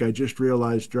this week. I just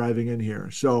realized driving in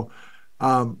here. So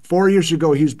 4 years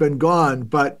ago, he's been gone,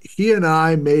 but he and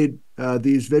I made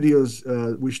these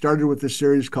videos. We started with a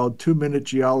series called 2-Minute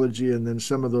Geology, and then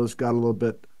some of those got a little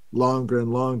bit longer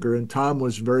and longer. And Tom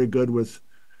was very good with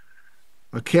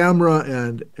a camera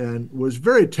and was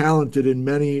very talented in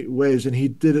many ways, and he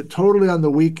did it totally on the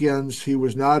weekends. He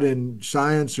was not in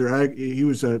science or ag. He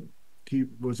was a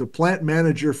plant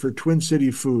manager for Twin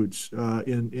City Foods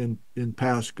in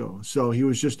Pasco. So he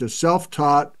was just a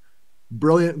self-taught,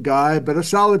 brilliant guy, but a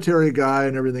solitary guy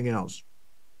and everything else.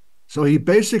 So he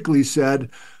basically said,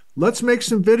 let's make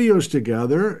some videos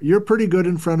together. You're pretty good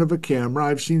in front of a camera.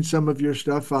 I've seen some of your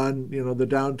stuff on, you know, the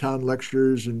downtown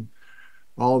lectures and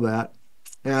all that.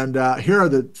 And here are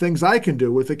the things I can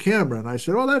do with a camera. And I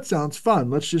said, oh, that sounds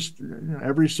fun. Let's just, you know,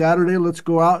 every Saturday, let's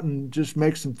go out and just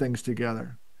make some things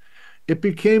together. It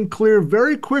became clear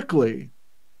very quickly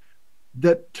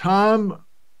that Tom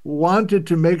wanted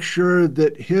to make sure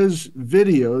that his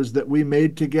videos that we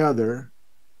made together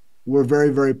were very,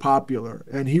 very popular.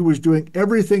 And he was doing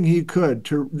everything he could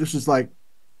to, this is like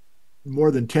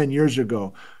more than 10 years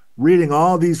ago, reading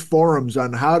all these forums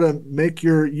on how to make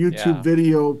your YouTube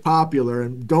video popular.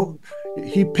 And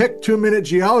he picked 2-Minute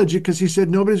Geology because he said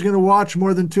nobody's going to watch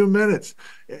more than 2 minutes.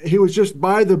 He was just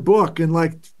by the book and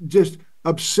like just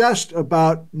obsessed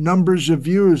about numbers of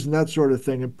views and that sort of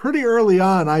thing. And pretty early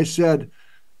on, I said,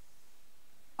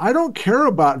 I don't care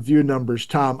about view numbers,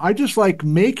 Tom. I just like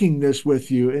making this with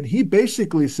you. And he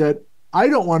basically said, I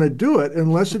don't want to do it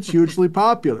unless it's hugely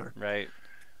popular. Right.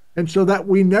 And so that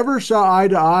we never saw eye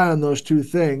to eye on those two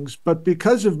things. But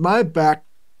because of my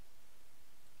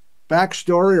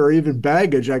backstory or even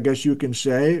baggage, I guess you can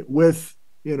say, with,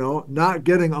 you know, not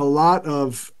getting a lot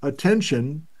of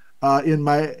attention in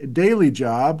my daily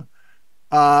job,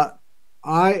 I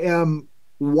am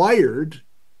wired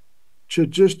to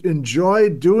just enjoy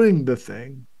doing the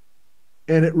thing.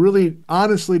 And it really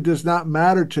honestly does not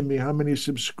matter to me how many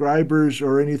subscribers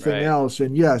or anything else.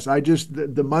 And yes,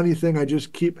 the money thing, I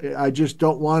just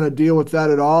don't want to deal with that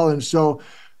at all. And so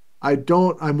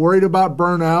I'm worried about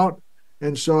burnout.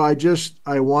 And so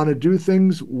I want to do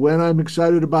things when I'm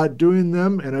excited about doing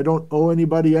them, and I don't owe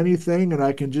anybody anything, and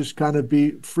I can just kind of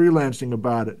be freelancing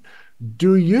about it.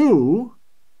 Do you,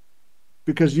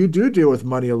 because you do deal with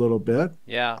money a little bit.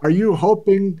 Yeah. Are you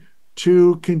hoping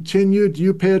to continue? Do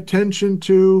you pay attention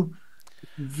to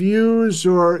views,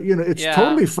 or, you know, it's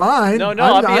totally fine. No,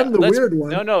 I'm the weird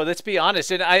one. No, let's be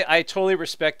honest. And I totally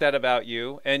respect that about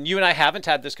you. And you and I haven't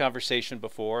had this conversation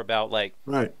before about like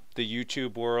the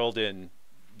YouTube world and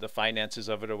the finances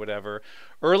of it or whatever.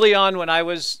 Early on when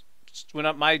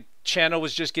my channel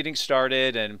was just getting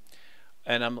started and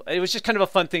it was just kind of a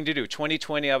fun thing to do.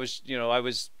 2020, I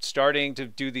was starting to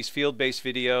do these field-based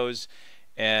videos.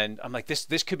 And I'm like,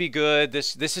 this could be good.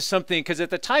 This is something, because at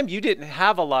the time you didn't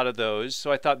have a lot of those.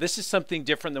 So I thought this is something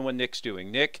different than what Nick's doing.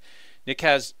 Nick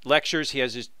has lectures. He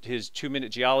has his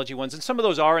 2-minute geology ones, and some of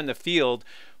those are in the field.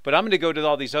 But I'm going to go to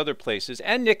all these other places.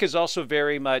 And Nick is also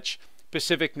very much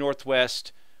Pacific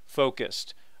Northwest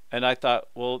focused. And I thought,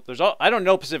 well, I don't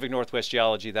know Pacific Northwest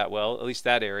geology that well, at least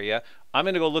that area. I'm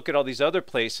going to go look at all these other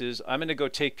places. I'm going to go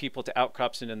take people to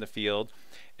outcrops and in the field.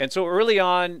 And so early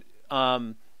on,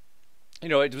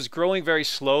 it was growing very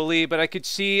slowly, but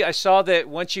I saw that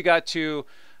once you got to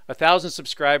 1,000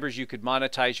 subscribers, you could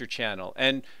monetize your channel.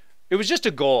 And it was just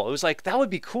a goal. It was like, that would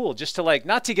be cool, just to like,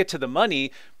 not to get to the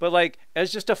money, but like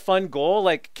as just a fun goal,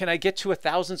 like, can I get to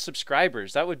 1,000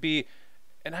 subscribers? That would be,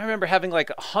 and I remember having like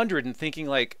 100 and thinking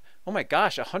like, oh my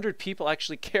gosh, 100 people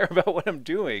actually care about what I'm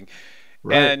doing.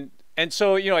 Right. And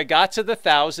so, I got to the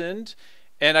 1,000,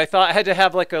 and I thought I had to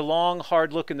have like a long,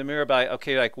 hard look in the mirror about,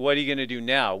 okay, like, what are you going to do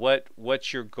now?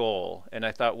 What's your goal? And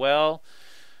I thought, well,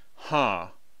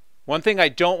 one thing I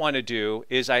don't want to do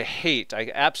is I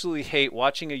absolutely hate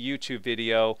watching a YouTube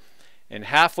video and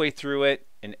halfway through it,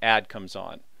 an ad comes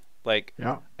on. Like,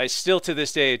 Yeah. I still to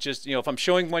this day, it just, if I'm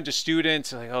showing one to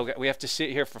students, like, oh, we have to sit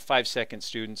here for 5 seconds,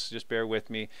 students, just bear with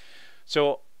me.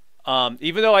 So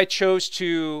even though I chose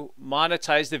to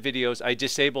monetize the videos, I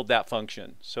disabled that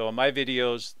function. So on my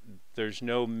videos, there's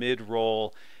no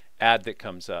mid-roll ad that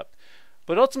comes up.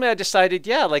 But ultimately, I decided,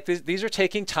 yeah, like these are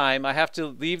taking time. I have to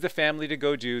leave the family to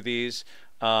go do these.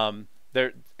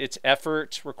 It's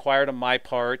effort required on my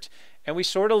part. And we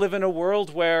sort of live in a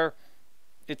world where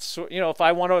it's, if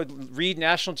I want to read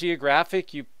National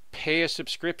Geographic, you pay a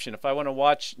subscription. If I want to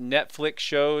watch Netflix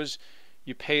shows,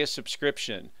 you pay a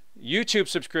subscription. YouTube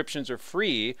subscriptions are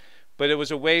free, but it was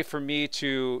a way for me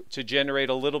to generate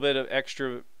a little bit of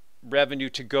extra revenue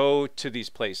to go to these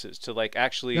places, to like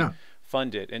actually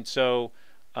fund it. And so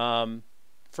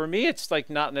for me, it's like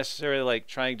not necessarily like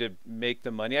trying to make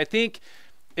the money. I think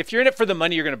if you're in it for the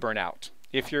money, you're going to burn out.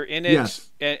 If you're in it,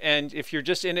 and if you're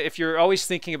just in it, if you're always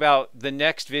thinking about the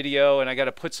next video and I got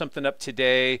to put something up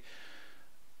today,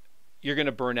 you're going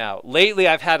to burn out. Lately,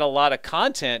 I've had a lot of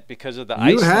content because of the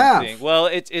Iceland thing. Well,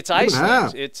 it's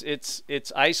Iceland.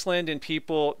 It's Iceland and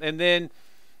people, and then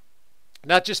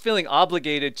not just feeling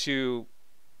obligated to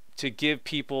give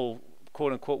people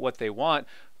quote unquote what they want,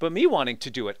 but me wanting to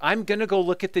do it. I'm going to go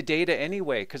look at the data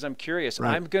anyway because I'm curious.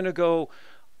 Right. I'm going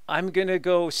to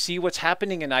go see what's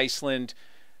happening in Iceland.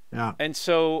 Yeah. And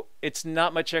so it's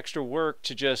not much extra work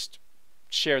to just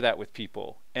share that with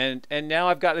people. And now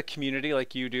I've got a community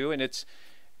like you do, and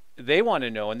they want to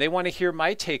know, and they want to hear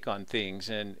my take on things,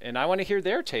 and I want to hear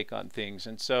their take on things.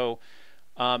 And so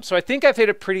so I think I've hit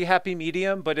a pretty happy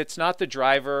medium, but it's not the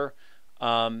driver.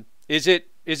 Is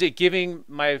it giving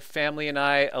my family and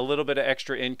I a little bit of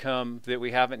extra income that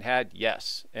we haven't had?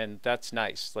 Yes. And that's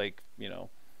nice. Like,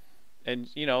 and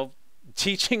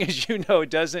teaching, as you know,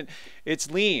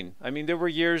 it's lean. I mean, there were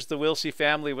years the Willsey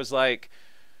family was like,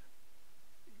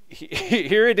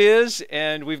 here it is,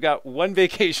 and we've got one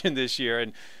vacation this year,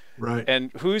 and right, and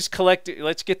who's collecting?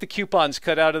 Let's get the coupons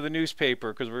cut out of the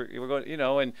newspaper because we're going,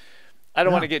 and I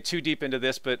don't want to get too deep into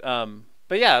this, but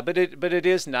it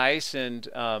is nice, and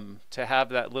to have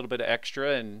that little bit of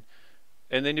extra, and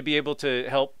then to be able to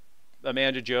help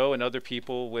Amanda Joe and other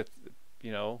people with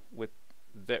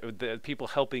the people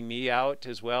helping me out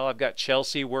as well. I've got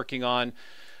Chelsea working on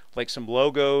like some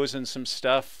logos and some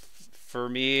stuff for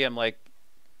me. I'm like,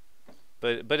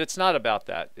 but it's not about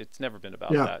that. It's never been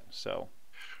about that. So,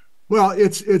 well,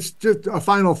 it's just a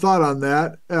final thought on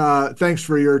that. Thanks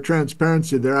for your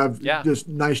transparency there. Just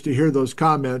nice to hear those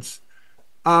comments.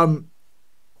 I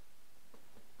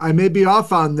may be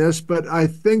off on this, but I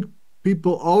think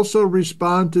people also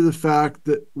respond to the fact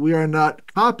that we are not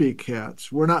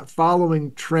copycats. We're not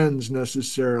following trends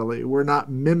necessarily. We're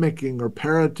not mimicking or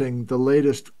parroting the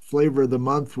latest flavor of the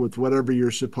month with whatever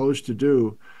you're supposed to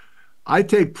do. I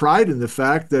take pride in the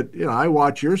fact that, I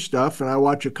watch your stuff and I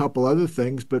watch a couple other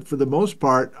things, but for the most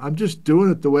part, I'm just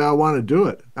doing it the way I want to do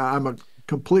it. I'm a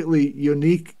completely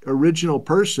unique, original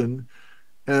person.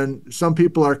 And some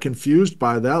people are confused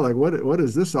by that, like, what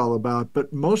is this all about?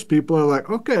 But most people are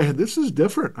like, okay, this is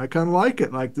different. I kind of like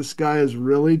it. Like, this guy is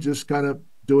really just kind of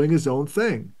doing his own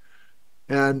thing.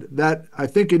 And that, I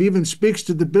think it even speaks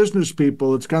to the business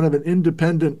people. It's kind of an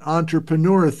independent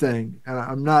entrepreneur thing. And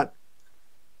I'm not,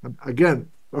 again,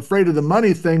 afraid of the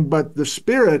money thing, but the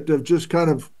spirit of just kind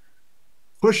of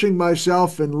pushing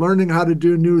myself and learning how to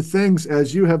do new things,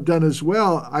 as you have done as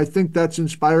well, I think that's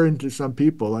inspiring to some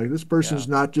people. Like, this person's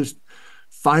not just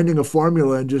finding a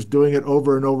formula and just doing it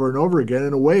over and over and over again.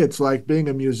 In a way, it's like being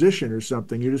a musician or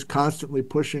something. You're just constantly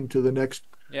pushing to the next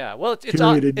Yeah, well,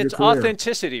 period in your it's career.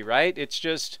 authenticity, right? It's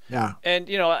just, Yeah. and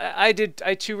you know, I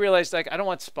too realized like I don't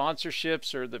want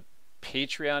sponsorships or the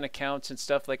Patreon accounts and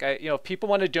stuff. Like I, you know, if people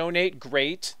want to donate,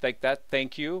 great, like that,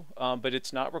 thank you, but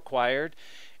it's not required.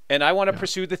 And I want to Yeah.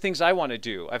 pursue the things I want to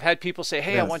do. I've had people say,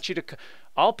 "Hey, I Yes. want you to,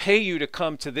 I'll pay you to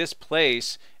come to this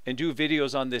place and do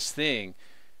videos on this thing."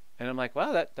 And I'm like,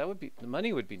 "Wow, that would be the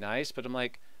money would be nice," but I'm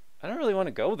like, I don't really want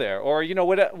to go there, or you know,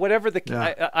 whatever the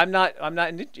Yeah. I'm not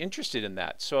interested in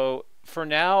that. So for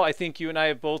now, I think you and I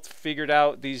have both figured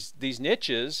out these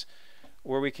niches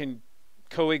where we can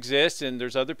coexist, and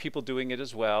there's other people doing it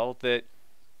as well. That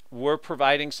we're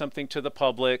providing something to the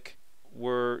public,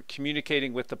 we're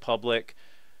communicating with the public,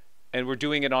 and we're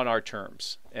doing it on our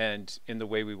terms and in the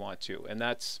way we want to. And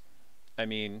that's, I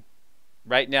mean,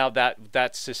 right now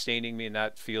that's sustaining me, and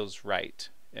that feels right.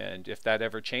 And if that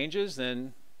ever changes,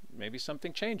 then maybe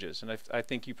something changes. And I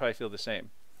think you probably feel the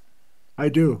same. I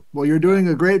do. Well, you're Yeah. doing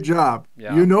a great job.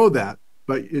 Yeah. You know that,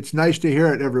 but it's nice to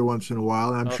hear it every once in a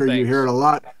while. And I'm Oh, sure you hear thanks. it a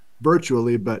lot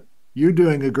virtually, but you're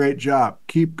doing a great job.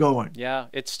 Keep going. Yeah.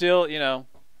 It's still, you know,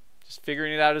 just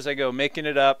figuring it out as I go, making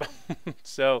it up.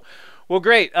 So, well,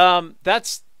 great.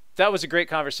 That was a great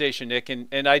conversation, Nick.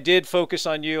 And I did focus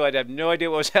on you. I'd have no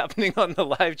idea what was happening on the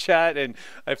live chat, and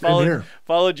I Same here.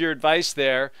 followed your advice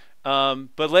there.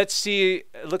 But let's see.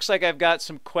 It looks like I've got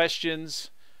some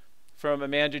questions from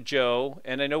Amanda Joe,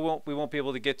 and I know we won't be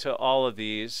able to get to all of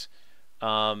these.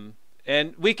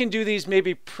 And we can do these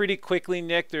maybe pretty quickly,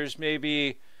 Nick. There's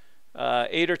maybe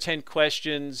 8 or 10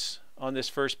 questions on this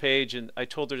first page, and I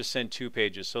told her to send 2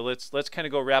 pages. So let's kind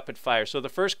of go rapid fire. So the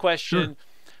first Sure. question,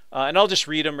 and I'll just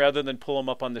read them rather than pull them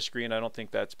up on the screen. I don't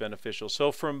think that's beneficial.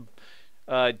 So from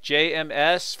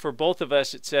JMS, for both of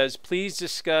us, it says, please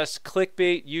discuss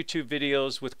clickbait YouTube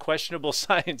videos with questionable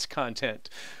science content.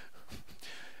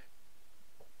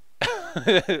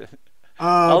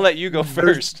 I'll let you go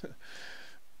first.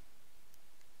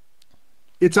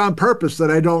 It's on purpose that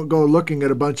I don't go looking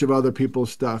at a bunch of other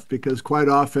people's stuff because quite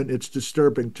often it's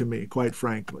disturbing to me, quite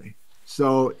frankly.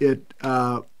 So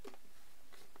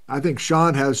I think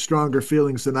Shawn has stronger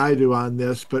feelings than I do on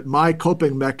this, but my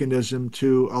coping mechanism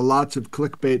to lots of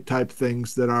clickbait type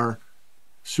things that are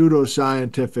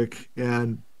pseudoscientific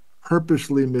and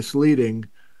purposely misleading,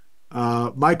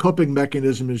 my coping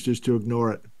mechanism is just to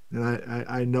ignore it. And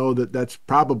I know that that's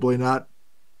probably not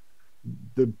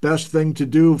the best thing to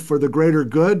do for the greater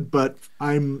good, but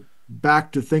I'm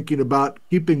back to thinking about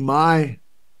keeping my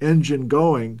engine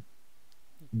going.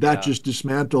 That Yeah. just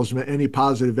dismantles any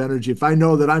positive energy. If I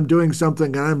know that I'm doing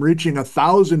something and I'm reaching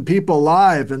 1,000 people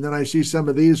live, and then I see some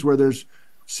of these where there's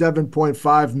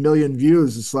 7.5 million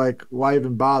views, it's like, why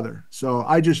even bother? So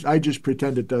I just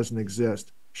pretend it doesn't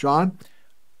exist. Shawn?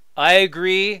 I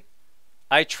agree.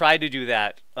 I try to do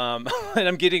that, and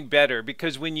I'm getting better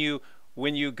because when you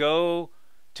go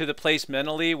to the place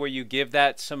mentally where you give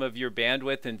that some of your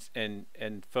bandwidth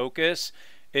and focus,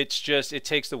 it's just it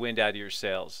takes the wind out of your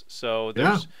sails. So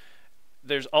Yeah.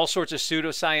 there's all sorts of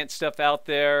pseudoscience stuff out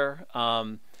there,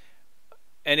 and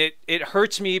it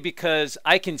hurts me because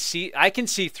I can see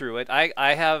through it.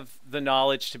 I have the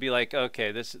knowledge to be like,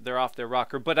 okay, they're off their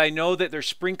rocker, but I know that they're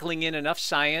sprinkling in enough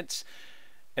science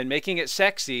and making it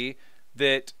sexy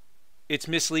that it's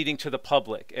misleading to the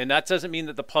public. And that doesn't mean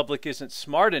that the public isn't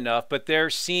smart enough, but they're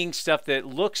seeing stuff that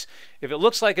looks, if it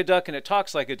looks like a duck and it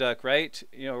talks like a duck, right?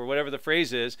 You know, or whatever the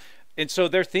phrase is. And so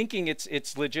they're thinking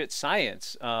it's legit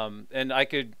science. And I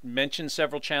could mention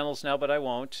several channels now, but I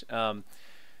won't.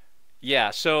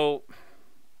 Yeah, so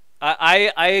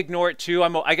I ignore it too.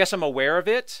 I guess I'm aware of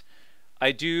it.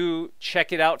 I do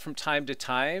check it out from time to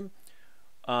time.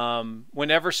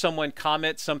 Whenever someone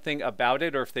comments something about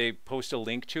it, or if they post a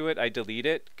link to it, I delete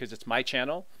it because it's my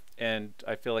channel and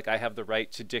I feel like I have the right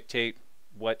to dictate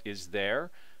what is there.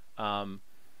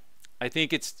 I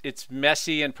think it's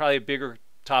messy and probably a bigger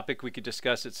topic we could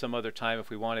discuss at some other time if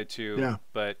we wanted to. Yeah.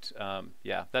 But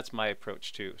yeah, that's my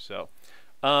approach too. So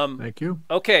Thank you.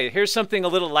 okay, here's something a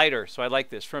little lighter. So I like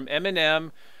this from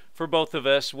Eminem for both of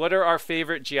us. What are our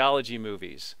favorite geology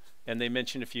movies? And they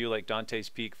mentioned a few like Dante's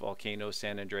Peak, Volcano,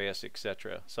 San Andreas,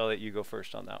 etc. So I'll let you go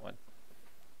first on that one.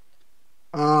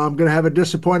 I'm going to have a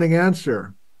disappointing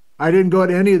answer. I didn't go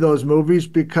to any of those movies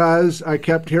because I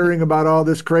kept hearing about all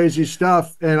this crazy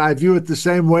stuff, and I view it the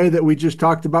same way that we just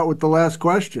talked about with the last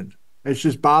question. It's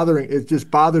just bothering. It's just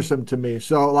bothersome to me.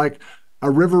 So, like, a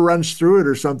river runs through it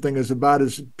or something is about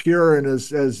as pure and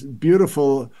as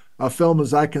beautiful a film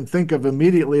as I can think of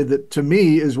immediately. That to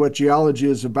me is what geology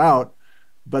is about.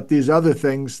 But these other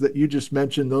things that you just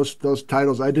mentioned, those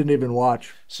titles, I didn't even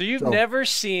watch. So you've So never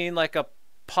seen like a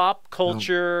pop no.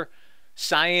 culture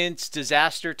science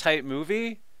disaster type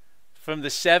movie from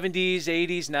the 70s,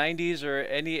 80s, 90s, or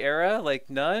any era? Like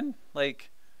none? Like,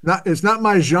 It's not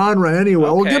my genre anyway.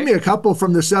 Well, give me okay. a couple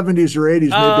from the 70s or 80s.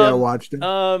 Maybe I watched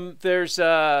them.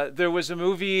 There was a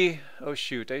movie. Oh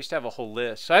shoot, I used to have a whole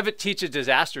list. So I have a teach a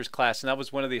disasters class, and that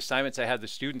was one of the assignments I had the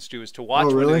students do is to Oh,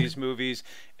 watch one of really? these movies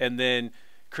and then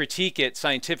critique it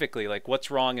scientifically, like what's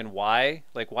wrong and why.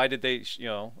 Like why did they, you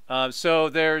know? So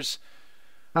there's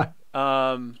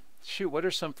shoot, what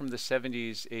are some from the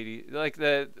 70s,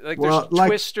 80s? There's Well, like,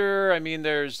 Twister. I mean,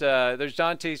 there's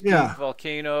Dante's Peak, yeah.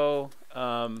 Volcano.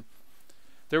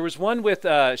 There was one with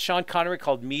Sean Connery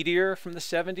called Meteor from the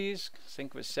 70s. I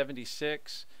think it was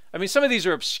 76. I mean, some of these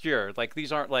are obscure. Like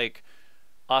these aren't like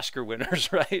Oscar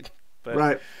winners, right? But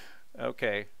Right.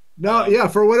 okay. No, yeah,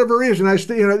 for whatever reason,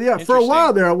 yeah, for a while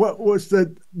Interesting. there, what was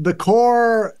the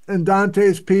core and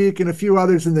Dante's Peak and a few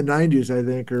others in the 90s, I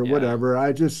think, or Yeah. whatever.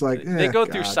 I just like, They go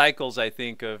through God. cycles, I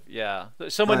think, of, yeah.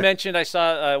 Someone Right. mentioned, I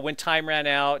saw When Time Ran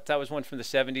Out. That was one from the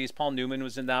 70s. Paul Newman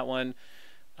was in that one.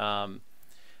 Um,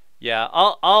 yeah,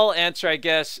 I'll answer, I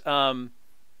guess. I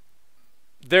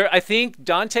think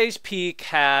Dante's Peak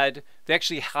they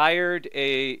actually hired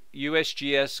a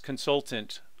USGS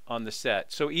consultant on the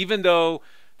set. So even though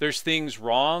there's things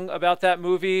wrong about that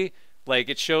movie, like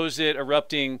it shows it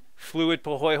erupting fluid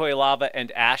pohoi lava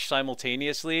and ash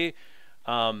simultaneously,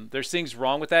 there's things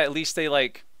wrong with that. At least they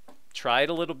like tried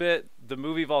a little bit. The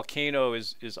movie Volcano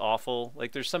is awful.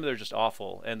 Like there's some that are just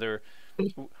awful, and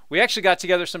we actually got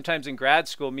together sometimes in grad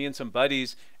school, me and some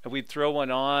buddies, and we'd throw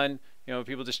one on. You know,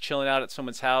 people just chilling out at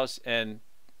someone's house, and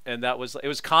it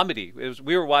was comedy.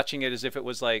 We were watching it as if it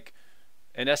was like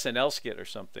an SNL skit or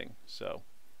something. So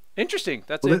interesting.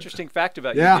 That's an Well, interesting fact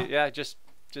about you. yeah. Yeah, just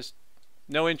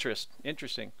no interest.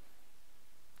 Interesting.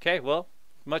 Okay, well,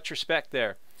 much respect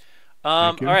there.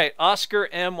 Thank All you. right, Oscar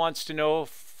M wants to know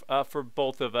for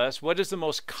both of us, what is the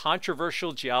most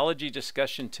controversial geology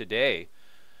discussion today?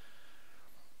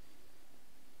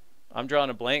 I'm drawing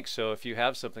a blank, so if you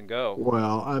have something, go.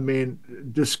 Well, I mean,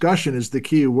 discussion is the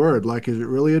key word. Like, is it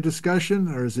really a discussion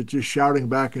or is it just shouting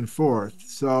back and forth?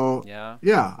 So, Yeah,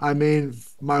 yeah, I mean,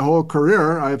 my whole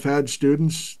career, I've had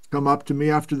students come up to me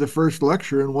after the first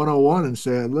lecture in 101 and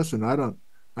say, listen,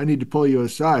 I need to pull you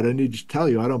aside. I need to tell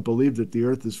you, I don't believe that the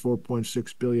Earth is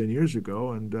 4.6 billion years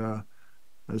ago. And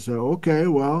I said, okay,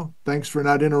 well, thanks for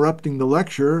not interrupting the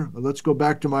lecture. Let's go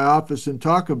back to my office and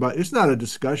talk about it. It's not a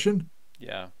discussion.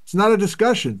 yeah, It's not a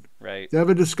discussion. right. To have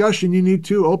a discussion, you need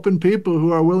two open people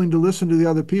who are willing to listen to the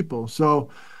other people.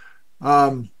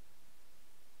 Um,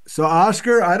 so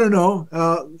Oscar, I don't know,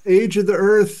 age of the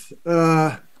Earth,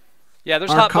 Yeah,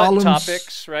 there's our hot button columns.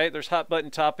 topics, right? There's hot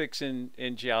button topics in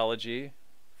geology,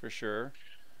 for sure.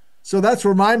 So that's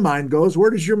where my mind goes.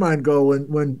 Where does your mind go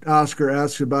when Oscar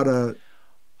asks about a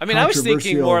I mean, I was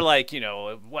thinking more controversial? like,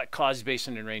 what caused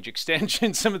basin and range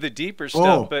extension, some of the deeper stuff,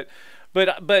 Oh,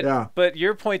 yeah, but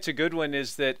your point's a good one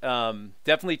is that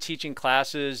definitely teaching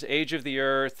classes, age of the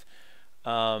earth,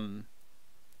 um,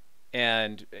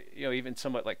 and even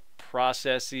somewhat like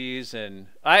processes, and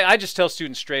I just tell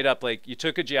students straight up, like, you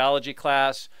took a geology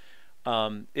class,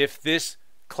 if this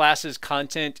class's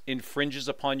content infringes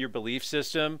upon your belief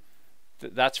system,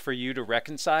 that's for you to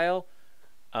reconcile.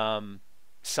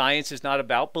 Science is not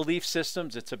about belief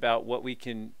systems. It's about what we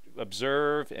can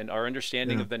observe and our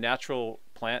understanding yeah. of the natural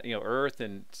plant, earth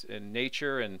and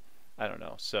nature. And I don't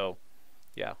know. So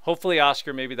yeah, hopefully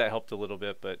Oscar, maybe that helped a little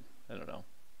bit, but I don't know.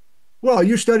 Well,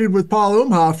 you studied with Paul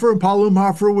Umhofer, and Paul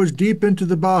Umhofer was deep into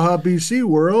the Baja BC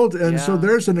world. And so Yeah.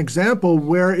 there's an example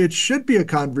where it should be a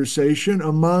conversation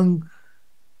among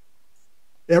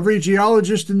every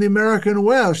geologist in the American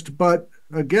West. But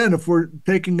again, if we're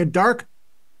taking a dark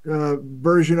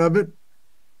version of it,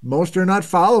 most are not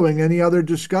following any other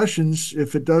discussions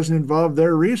if it doesn't involve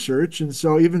their research. And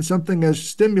so even something as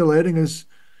stimulating as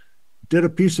did a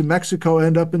piece of Mexico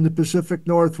end up in the Pacific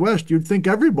Northwest, you'd think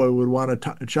everybody would want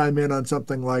to chime in on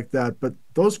something like that. But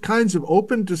those kinds of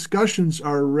open discussions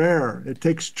are rare. It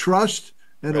takes trust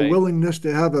and a Right. willingness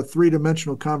to have a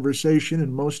three-dimensional conversation,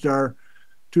 and most are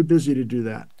too busy to do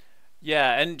that.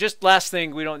 Yeah. And just last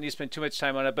thing, we don't need to spend too much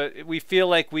time on it, but we feel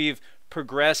like we've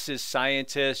progressed as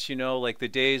scientists, like the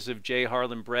days of J.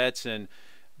 Harlan Bretz and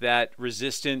that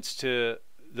resistance to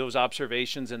those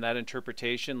observations and that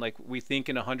interpretation. Like we think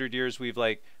in 100 years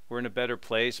we're in a better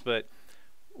place, but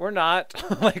we're not.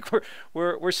 Like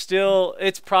we're still.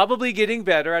 It's probably getting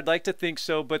better. I'd like to think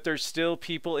so, but there's still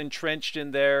people entrenched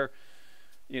in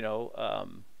you know,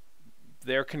 um,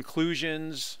 their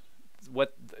conclusions,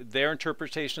 what their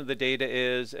interpretation of the data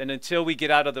is, and until we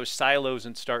get out of those silos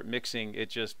and start mixing,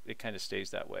 it kind of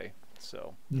stays that way.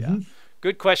 So yeah. Mm-hmm.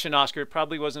 Good question, Oscar. It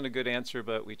probably wasn't a good answer,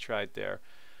 but we tried there.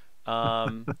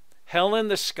 Um, Helen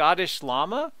the Scottish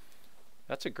Llama,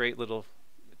 that's a great little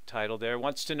title there,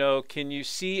 wants to know, can you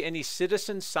see any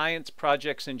citizen science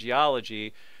projects in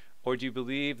geology, or do you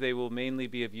believe they will mainly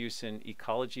be of use in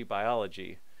ecology,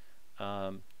 biology?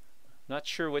 Um, Not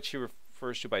sure what she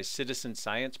refers to by citizen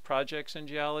science projects in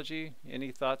geology.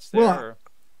 Any thoughts there? Well,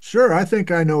 sure. I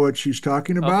think I know what she's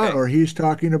talking about, Okay. or he's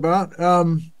talking about.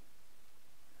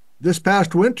 This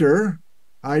past winter,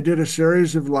 I did a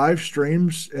series of live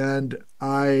streams, and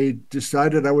I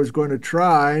decided I was going to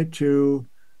try to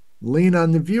lean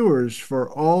on the viewers for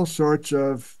all sorts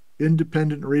of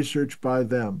independent research by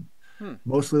them, Hmm.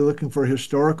 mostly looking for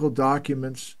historical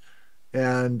documents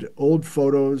and old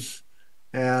photos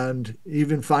and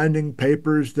even finding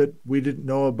papers that we didn't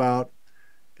know about.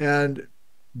 And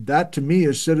that to me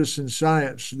is citizen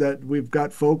science, that we've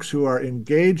got folks who are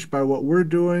engaged by what we're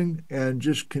doing and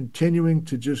just continuing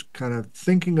to just kind of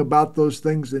thinking about those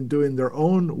things and doing their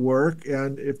own work.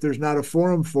 And if there's not a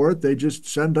forum for it, they just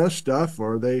send us stuff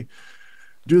or they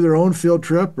do their own field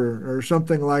trip or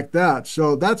something like that.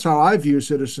 So that's how I view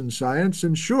citizen science.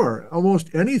 And sure,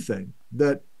 almost anything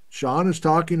that Shawn is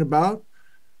talking about,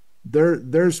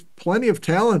 there's plenty of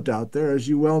talent out there, as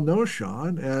you well know,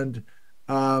 Shawn. And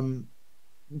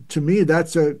to me,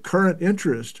 that's a current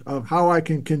interest of how I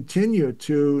can continue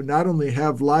to not only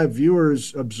have live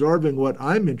viewers absorbing what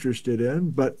I'm interested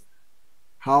in, but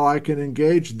how I can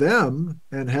engage them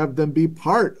and have them be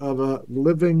part of a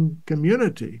living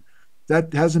community.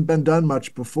 That hasn't been done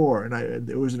much before. And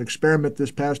it was an experiment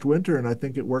this past winter, and I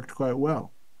think it worked quite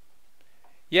well.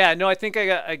 Yeah, no, I think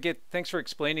I get. Thanks for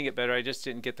explaining it better. I just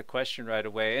didn't get the question right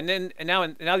away. And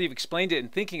now you've explained it and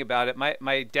thinking about it,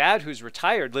 my dad, who's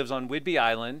retired, lives on Whidbey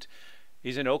Island.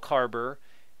 He's in Oak Harbor,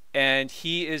 and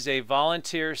he is a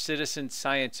volunteer citizen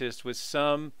scientist with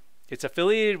some. It's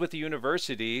affiliated with the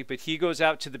university, but he goes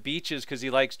out to the beaches because he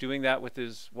likes doing that with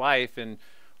his wife and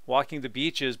walking the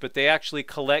beaches. But they actually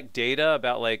collect data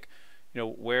about like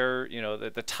where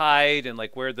the tide and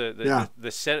like where Yeah.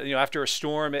 the set, after a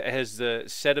storm, has the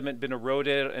sediment been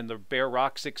eroded and the bare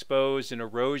rocks exposed and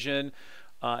erosion,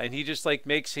 and he just like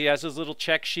he has his little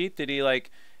check sheet that he like,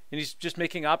 and he's just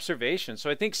making observations. So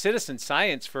I think citizen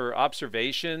science for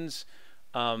observations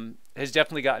has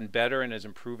definitely gotten better and is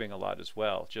improving a lot as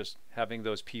well, just having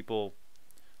those people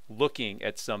looking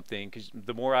at something, because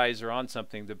the more eyes are on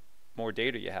something, the more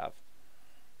data you have.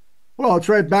 Well, it's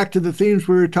right back to the themes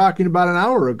we were talking about an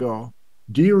hour ago.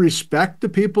 Do you respect the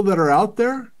people that are out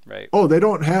there? Right. Oh, they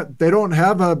don't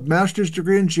have a master's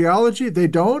degree in geology? They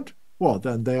don't? Well,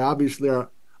 then they obviously are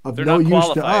of They're no not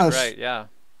use to qualified, us. right? Yeah.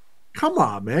 Come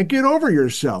on, man, get over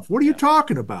yourself. What are you Yeah.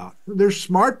 talking about? There's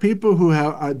smart people who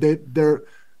have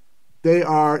they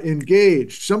are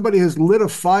engaged. Somebody has lit a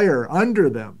fire under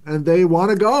them and they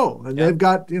want to go. And Yeah. they've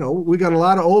got, we got a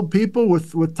lot of old people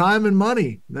with time and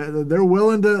money. They're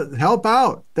willing to help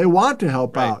out. They want to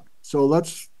help Right. out. So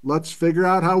let's figure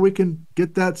out how we can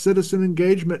get that citizen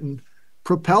engagement and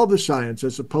propel the science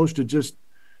as opposed to just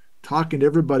talking to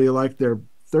everybody like they're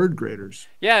third graders.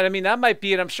 Yeah, and I mean that might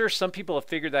be, and I'm sure some people have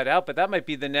figured that out, but that might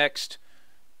be the next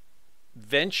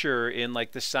venture in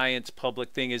like the science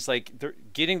public thing, is like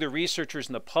getting the researchers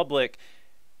and the public,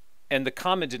 and the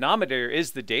common denominator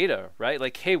is the data, right?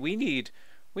 Like, hey, we need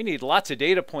lots of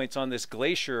data points on this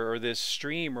glacier or this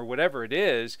stream or whatever it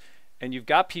is, and you've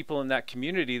got people in that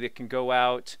community that can go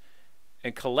out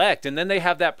and collect, and then they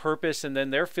have that purpose, and then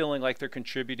they're feeling like they're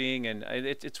contributing, and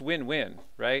it's win-win,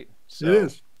 right? It So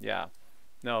is. yeah,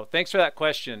 no, thanks for that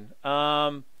question.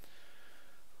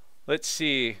 Let's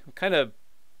see, I'm kind of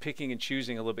picking and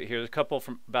choosing a little bit here. There's a couple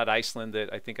from about Iceland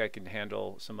that I think I can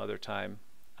handle some other time.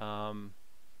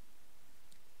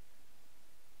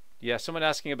 Yeah, someone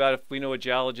asking about if we know a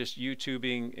geologist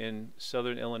YouTubing in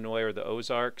Southern Illinois or the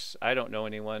Ozarks. I don't know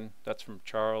anyone. That's from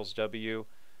Charles W.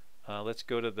 Let's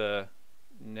go to the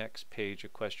next page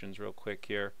of questions real quick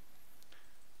here.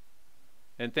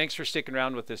 And thanks for sticking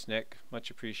around with us, Nick. Much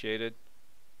appreciated.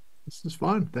 This is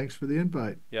fun. Thanks for the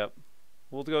invite. Yep.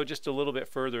 We'll go just a little bit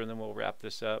further and then we'll wrap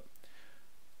this up.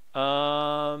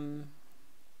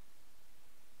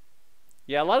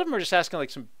 Yeah, a lot of them are just asking like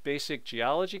some basic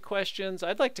geology questions.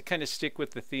 I'd like to kind of stick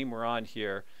with the theme we're on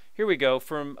here. Here we go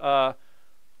from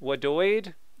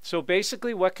Wadoid. So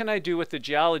basically, what can I do with a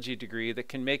geology degree that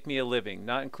can make me a living,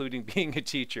 not including being a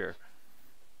teacher?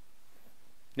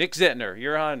 Nick Zentner,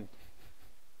 you're on.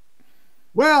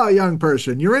 Well, young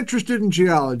person, you're interested in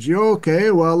geology.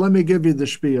 Okay, well, let me give you the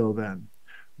spiel then.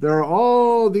 There are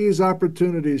all these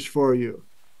opportunities for you.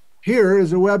 Here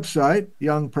is a website,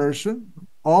 young person,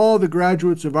 all the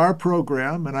graduates of our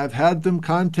program, and I've had them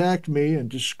contact me and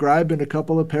describe in a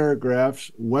couple of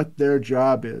paragraphs what their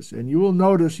job is. And you will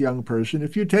notice, young person,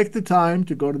 if you take the time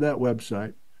to go to that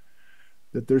website,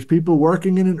 that there's people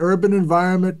working in an urban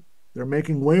environment. They're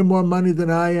making way more money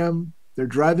than I am. They're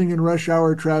driving in rush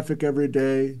hour traffic every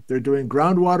day. They're doing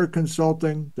groundwater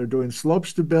consulting. They're doing slope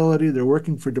stability. They're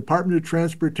working for Department of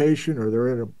Transportation, or they're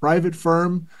in a private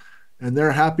firm, and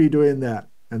they're happy doing that.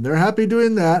 And they're happy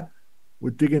doing that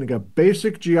with getting a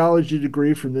basic geology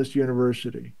degree from this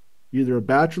university, either a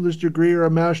bachelor's degree or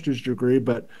a master's degree.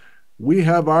 But we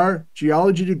have our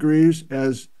geology degrees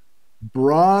as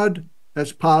broad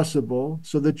as possible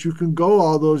so that you can go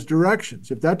all those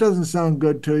directions. If that doesn't sound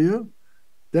good to you,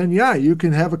 then yeah, you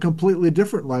can have a completely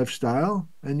different lifestyle,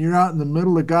 and you're out in the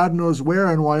middle of God knows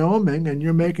where in Wyoming, and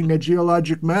you're making a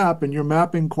geologic map, and you're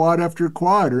mapping quad after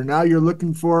quad, or now you're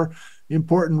looking for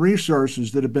important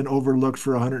resources that have been overlooked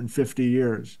for 150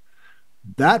 years.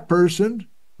 That person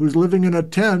who's living in a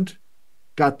tent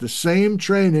got the same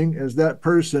training as that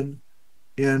person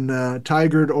in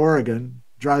Tigard, Oregon,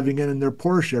 driving in their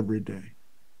Porsche every day.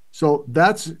 So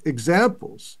that's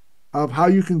examples of how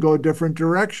you can go different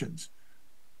directions.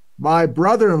 My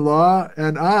brother-in-law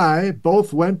and I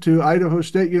both went to Idaho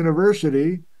State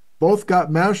University, both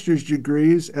got master's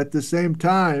degrees at the same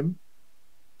time,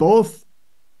 both,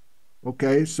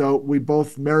 okay, so we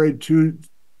both married two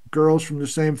girls from the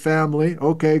same family.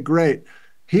 Okay, great.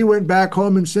 He went back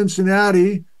home in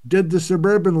Cincinnati, did the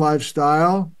suburban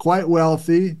lifestyle, quite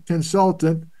wealthy,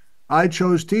 consultant. I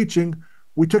chose teaching.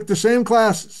 We took the same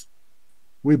classes.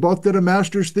 We both did a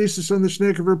master's thesis on the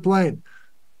Snake River Plain.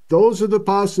 Those are the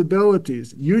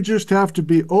possibilities. You just have to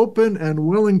be open and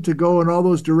willing to go in all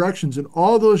those directions, and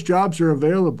all those jobs are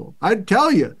available. I'd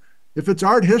tell you, if it's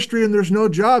art history and there's no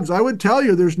jobs, I would tell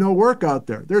you there's no work out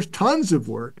there. There's tons of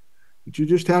work, but you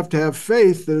just have to have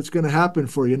faith that it's going to happen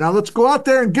for you. Now let's go out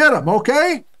there and get them,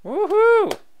 okay?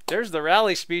 Woohoo! There's the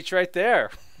rally speech right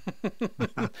there.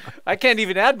 I can't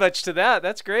even add much to that.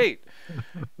 That's great.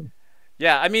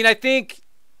 Yeah, I mean, I think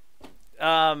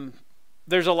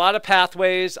there's a lot of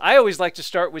pathways. I always like to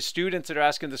start with students that are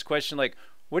asking this question, like,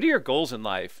 what are your goals in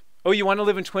life? Oh, you want to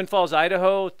live in Twin Falls,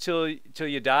 Idaho till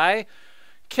you die?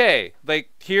 Okay, like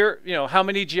here, how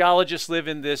many geologists live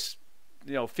in this,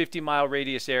 50-mile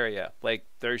radius area? Like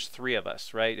there's 3 of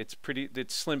us, right?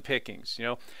 It's slim pickings,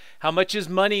 How much is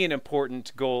money an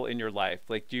important goal in your life?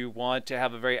 Like, do you want to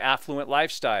have a very affluent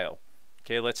lifestyle?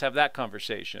 Okay, let's have that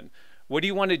conversation. What do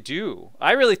you want to do?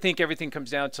 I really think everything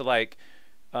comes down to like,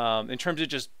 in terms of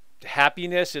just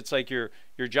happiness, it's like your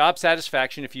job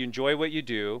satisfaction, if you enjoy what you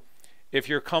do, if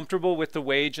you're comfortable with the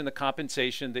wage and the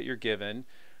compensation that you're given,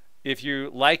 if you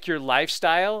like your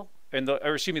lifestyle and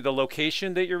the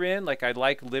location that you're in, like I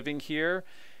like living here.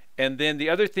 And then the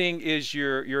other thing is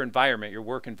your environment, your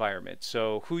work environment.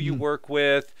 So who you work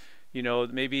with,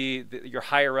 maybe your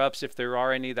higher ups, if there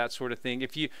are any, that sort of thing.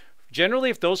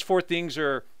 If those 4 things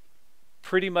are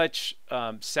pretty much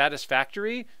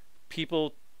satisfactory,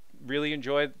 people really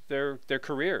enjoy their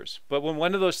careers. But when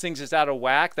one of those things is out of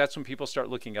whack, that's when people start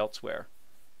looking elsewhere.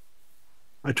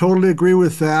 I totally agree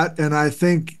with that. And I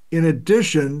think in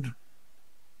addition,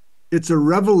 it's a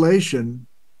revelation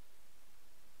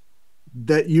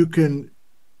that you can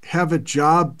have a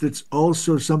job that's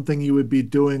also something you would be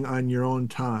doing on your own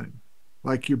time.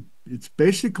 Like it's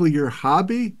basically your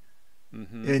hobby,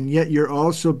 and yet you're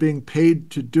also being paid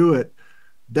to do it.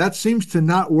 That seems to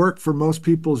not work for most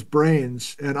people's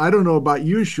brains. And I don't know about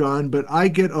you, Shawn, but I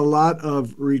get a lot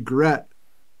of regret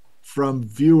from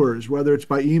viewers, whether it's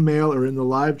by email or in the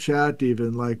live chat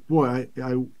even, like, boy,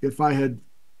 if I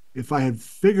had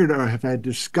figured or if I had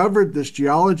discovered this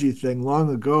geology thing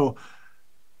long ago,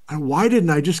 why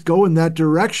didn't I just go in that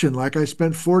direction? Like, I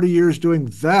spent 40 years doing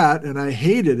that and I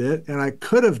hated it, and I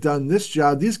could have done this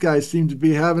job. These guys seem to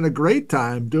be having a great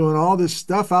time doing all this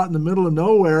stuff out in the middle of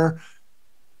nowhere.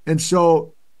 And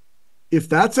so if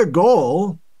that's a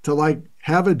goal, to like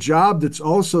have a job that's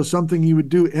also something you would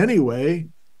do anyway,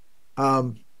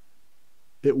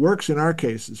 it works in our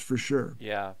cases for sure.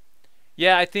 Yeah.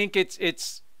 Yeah, I think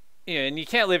it's and you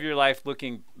can't live your life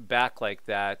looking back like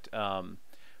that. And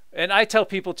I tell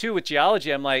people too with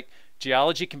geology, I'm like,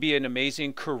 geology can be an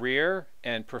amazing career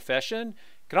and profession.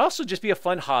 It can also just be a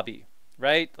fun hobby,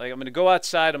 right? Like, I'm going to go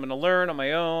outside, I'm going to learn on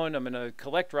my own, I'm going to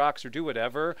collect rocks or do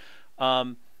whatever.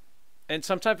 And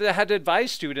sometimes I had to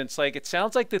advise students, like, it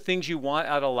sounds like the things you want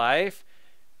out of life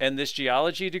and this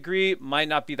geology degree might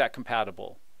not be that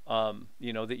compatible.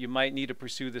 That you might need to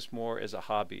pursue this more as a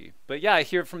hobby. But yeah, I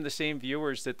hear from the same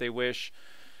viewers that they wish,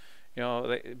 You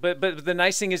know, but the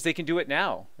nice thing is they can do it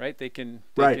now, right?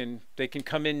 Right. They can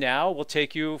come in now. We'll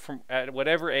take you from at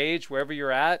whatever age, wherever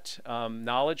you're at,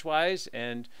 knowledge wise,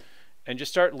 and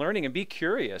just start learning and be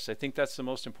curious. I think that's the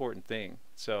most important thing.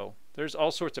 So there's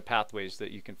all sorts of pathways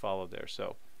that you can follow there.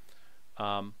 So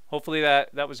hopefully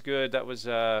that was good. That was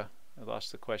I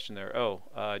lost the question there. Oh,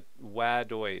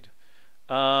 Wadoid.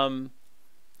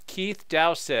 Keith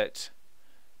Dowsett,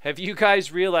 have you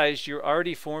guys realized you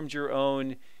already formed your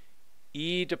own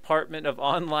Department of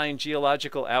Online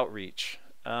Geological Outreach?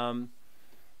 I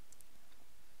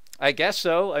guess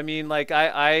so. I mean, like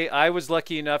I was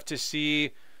lucky enough to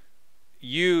see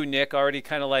you, Nick, already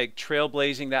kind of like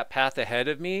trailblazing that path ahead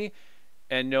of me,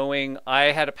 and knowing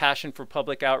I had a passion for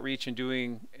public outreach and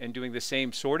doing the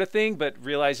same sort of thing, but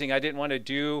realizing I don't want to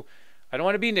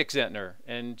be Nick Zentner,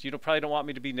 and you probably don't want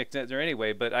me to be Nick Zentner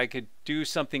anyway, but I could do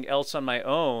something else on my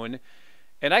own.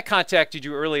 And I contacted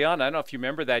you early on. I don't know if you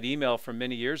remember that email from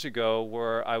many years ago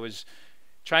where I was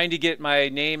trying to get my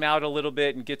name out a little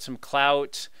bit and get some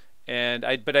clout,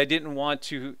 but I didn't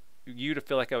want you to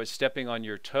feel like I was stepping on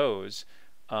your toes.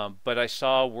 But I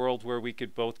saw a world where we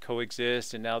could both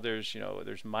coexist, and now there's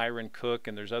Myron Cook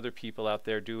and there's other people out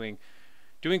there doing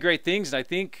great things, and I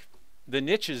think the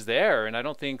niche is there, and I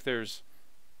don't think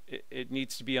it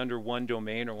needs to be under one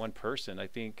domain or one person. I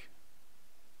think.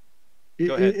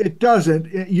 Go ahead. It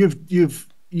doesn't.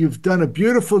 You've done a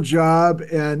beautiful job,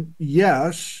 and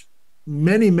yes,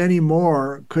 many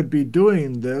more could be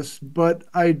doing this, but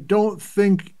I don't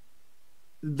think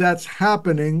that's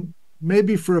happening.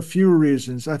 Maybe for a few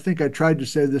reasons. I think I tried to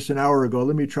say this an hour ago.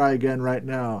 Let me try again right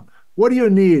now. What do you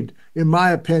need, in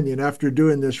my opinion, after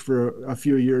doing this for a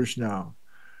few years now?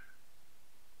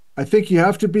 I think you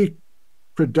have to be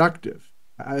productive.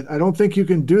 I don't think you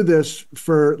can do this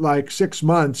for like 6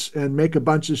 months and make a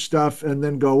bunch of stuff and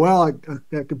then go, well, I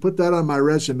can put that on my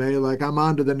resume, like I'm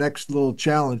on to the next little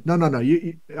challenge. No.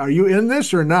 Are you in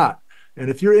this or not? And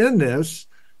if you're in this,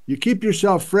 you keep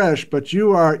yourself fresh, but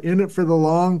you are in it for the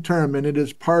long term, and it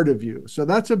is part of you. So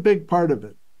that's a big part of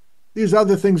it. These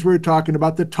other things we were talking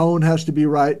about, the tone has to be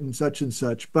right and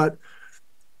such, but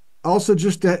also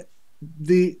just I've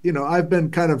been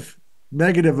kind of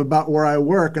negative about where I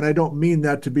work, and I don't mean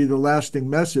that to be the lasting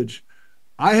message.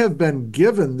 I have been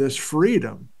given this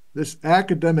freedom, this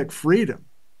academic freedom,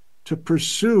 to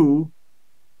pursue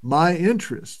my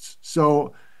interests.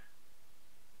 So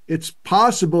it's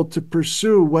possible to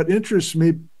pursue what interests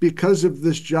me because of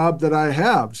this job that I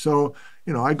have. So,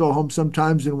 I go home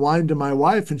sometimes and whine to my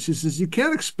wife, and she says, you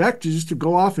can't expect you just to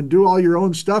go off and do all your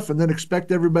own stuff and then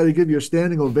expect everybody to give you a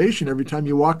standing ovation every time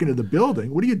you walk into the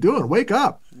building. What are you doing? Wake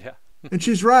up. Yeah. And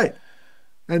she's right.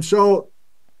 And so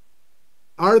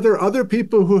are there other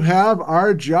people who have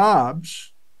our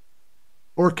jobs,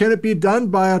 or can it be done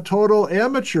by a total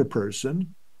amateur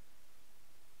person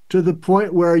to the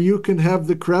point where you can have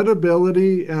the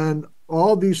credibility and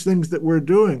all these things that we're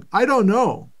doing? I don't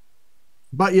know.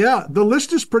 But yeah, the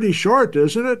list is pretty short,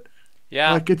 isn't it?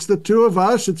 Yeah. Like it's the two of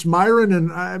us, it's Myron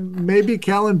and maybe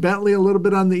Callan Bentley a little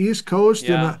bit on the East Coast.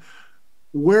 Yeah. And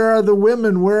where are the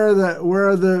women? Where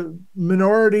are the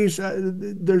minorities?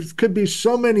 There could be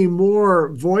so many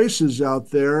more voices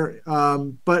out there.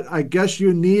 But I guess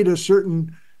you need a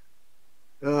certain.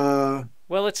 Well,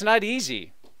 it's not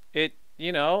easy.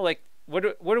 Like what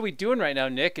are we doing right now,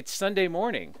 Nick? It's Sunday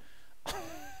morning.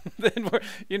 Then what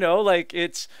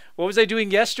was I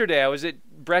doing yesterday? I was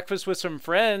at breakfast with some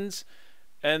friends,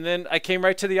 and then I came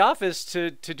right to the office to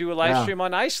do a live stream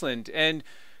on Iceland. And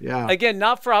again,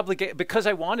 not for obligation, because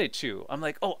I wanted to. I'm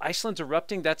like, oh, Iceland's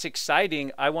erupting. That's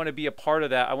exciting. I want to be a part of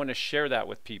that. I want to share that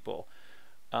with people.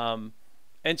 And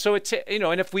so and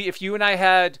if you and I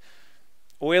had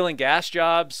oil and gas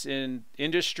jobs in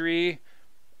industry,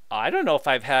 I don't know if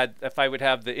I would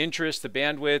have the interest, the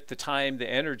bandwidth, the time, the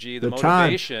energy, the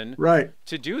motivation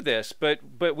to do this. But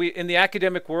we, in the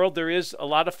academic world, there is a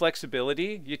lot of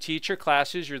flexibility. You teach your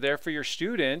classes, you're there for your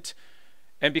student.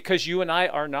 And because you and I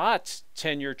are not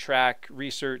tenure track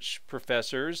research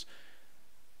professors,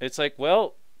 it's like,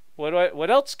 well, what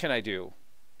else can I do?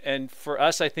 And for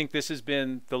us, I think this has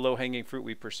been the low-hanging fruit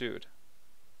we pursued.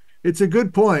 It's a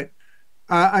good point.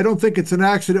 I don't think it's an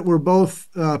accident we're both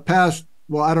past.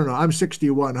 Well, I don't know. I'm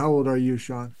 61. How old are you,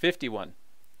 Shawn? 51.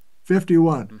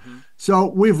 51. Mm-hmm. So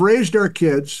we've raised our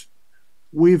kids.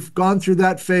 We've gone through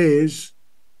that phase.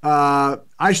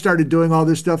 I started doing all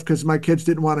this stuff because my kids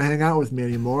didn't want to hang out with me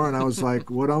anymore, and I was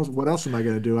like, "What else am I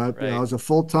going to do?" I was a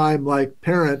full-time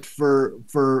parent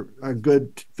for a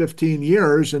good 15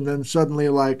 years, and then suddenly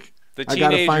I got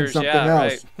to find something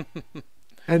else. Right.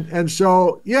 and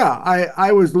so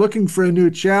I was looking for a new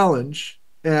challenge.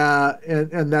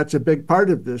 And that's a big part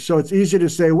of this. So it's easy to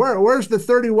say, where's the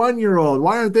 31-year-old?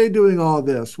 Why aren't they doing all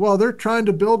this? Well, they're trying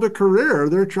to build a career.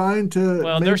 They're trying to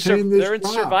Well, maintain this they're in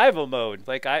job. survival mode.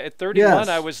 Like at 31,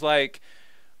 I Yes, was like,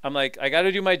 I'm like, I got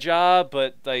to do my job,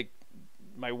 but like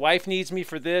my wife needs me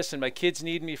for this and my kids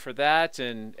need me for that,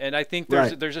 and I think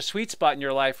right. there's a sweet spot in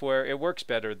your life where it works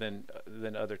better than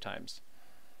other times.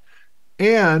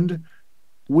 And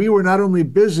we were not only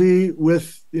busy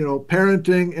with,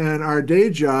 parenting and our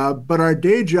day job, but our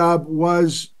day job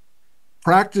was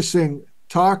practicing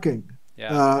talking,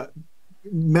 Yeah. uh,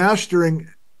 mastering,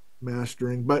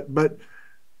 but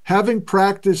having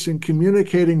practice in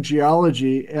communicating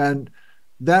geology. And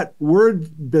that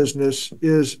word business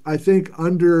is, I think,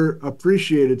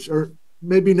 underappreciated or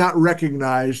maybe not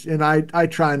recognized. And I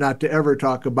try not to ever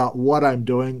talk about what I'm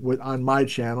doing on my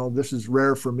channel. This is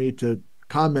rare for me to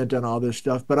comment on all this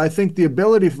stuff, but I think the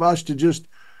ability for us to just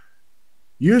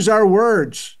use our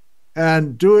words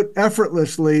and do it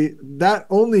effortlessly, that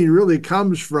only really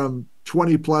comes from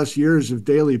 20 plus years of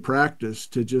daily practice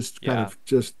to just kind Yeah. of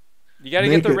just You got to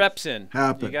get make the it reps in. You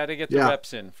happen. got to get the Yeah.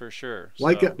 reps in for sure.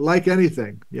 Like So, it, like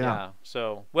anything. Yeah. yeah.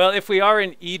 So, well, if we are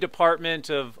an E department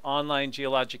of online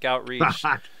geologic outreach,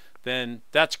 then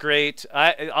that's great.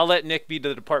 I'll let Nick be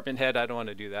the department head. I don't want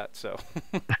to do that. So,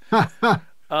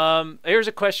 here's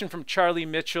a question from Charlie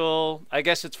Mitchell. I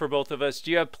guess it's for both of us. Do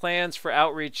you have plans for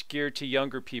outreach geared to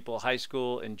younger people, high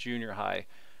school and junior high?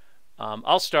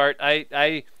 I'll start.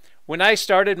 When I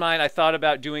started mine, I thought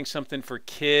about doing something for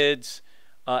kids.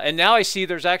 And now I see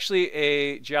there's actually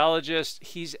a geologist.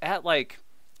 He's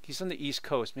on the East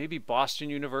Coast, maybe Boston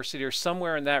University or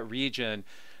somewhere in that region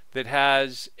that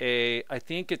has I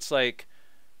think it's like,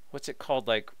 what's it called?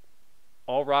 Like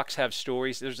All Rocks Have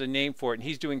Stories. There's a name for it. And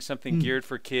he's doing something geared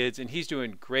for kids and he's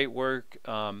doing great work.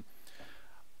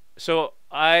 So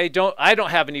I don't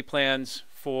have any plans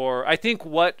I think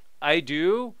what I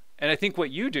do and I think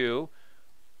what you do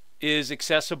is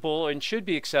accessible and should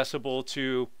be accessible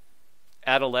to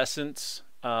adolescents.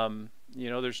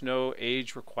 There's no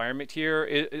age requirement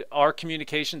here. Our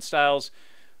communication styles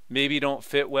maybe don't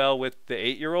fit well with the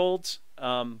 8-year-olds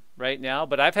right now,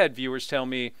 but I've had viewers tell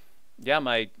me, yeah,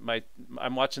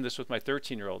 I'm watching this with my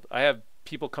 13-year-old. I have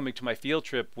people coming to my field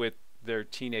trip with their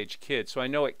teenage kids, so I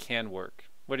know it can work.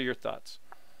 What are your thoughts?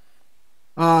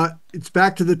 It's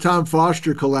back to the Tom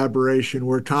Foster collaboration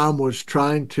where Tom was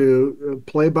trying to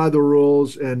play by the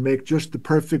rules and make just the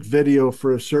perfect video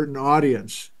for a certain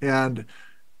audience. And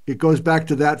it goes back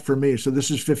to that for me. So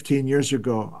this is 15 years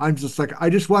ago. I'm just like, I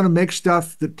just want to make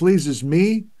stuff that pleases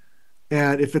me.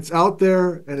 And if it's out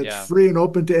there and it's Yeah. free and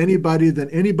open to anybody, then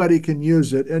anybody can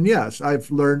use it. And yes, I've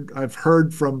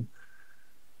heard from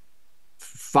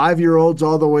 5-year-olds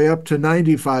all the way up to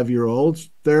 95-year-olds.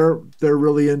 They're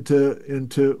really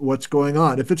into what's going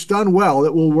on. If it's done well,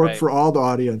 it will work Right. for all the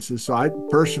audiences. So I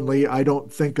personally, I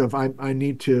don't think of I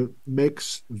need to make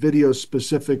videos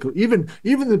specifically. Even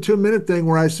the 2-minute thing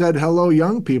where I said hello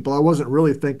young people, I wasn't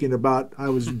really thinking about I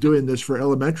was doing this for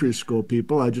elementary school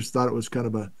people. I just thought it was kind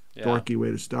of a dorky way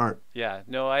to start. Yeah,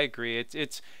 no, I agree.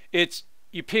 It's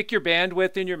you pick your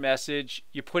bandwidth in your message,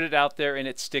 you put it out there, and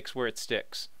it sticks where it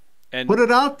sticks. And put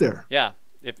it out there. Yeah,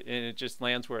 and it just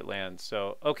lands where it lands.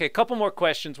 So, okay, a couple more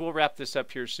questions. We'll wrap this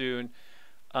up here soon.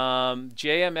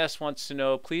 JMS wants to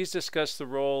know, please discuss the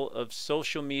role of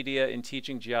social media in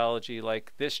teaching geology,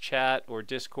 like this chat or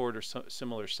Discord or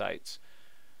similar sites.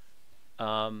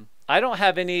 I don't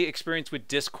have any experience with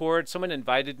Discord. Someone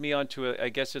invited me onto I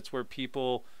guess it's where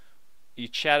you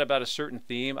chat about a certain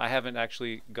theme. I haven't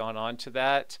actually gone on to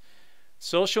that.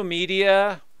 Social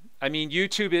media, I mean,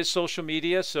 YouTube is social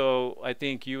media, so I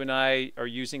think you and I are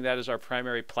using that as our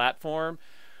primary platform.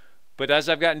 But as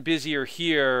I've gotten busier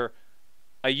here,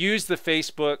 I use the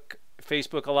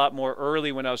Facebook a lot more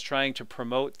early when I was trying to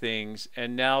promote things,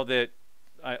 and now that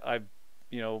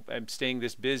I'm staying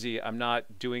this busy, I'm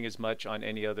not doing as much on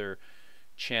any other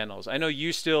channels. I know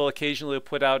you still occasionally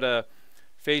put out a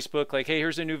Facebook like, hey,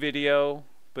 here's a new video,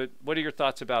 but what are your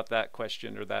thoughts about that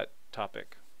question or that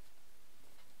topic?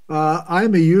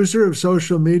 I'm a user of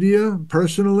social media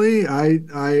personally.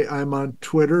 I'm on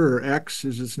Twitter or X,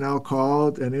 as it's now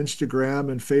called, and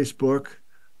Instagram and Facebook.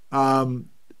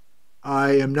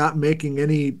 I am not making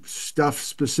any stuff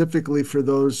specifically for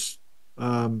those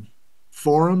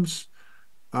forums.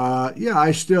 Yeah,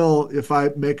 I still, if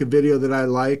I make a video that I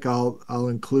like, I'll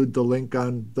include the link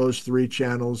on those 3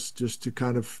 channels just to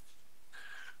kind of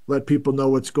let people know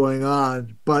what's going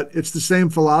on. But it's the same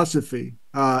philosophy.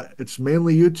 It's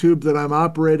mainly YouTube that I'm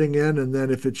operating in, and then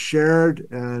if it's shared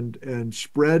and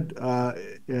spread, and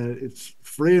it's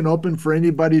free and open for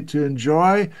anybody to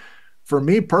enjoy. for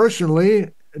me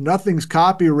personally, nothing's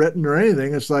copywritten or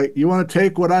anything. It's like, you want to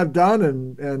take what I've done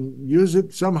and use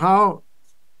it somehow,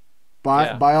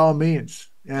 Yeah. by all means.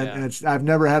 Yeah. And I've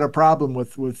never had a problem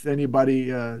with anybody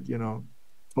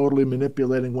totally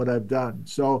manipulating what I've done.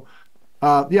 So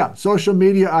yeah, social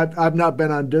media. I've not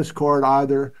been on Discord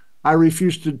either. I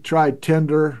refuse to try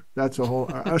Tinder. That's a whole.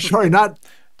 Sorry, not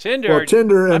Tinder. well,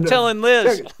 Tinder. I'm And telling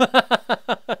Liz.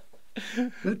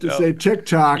 meant to say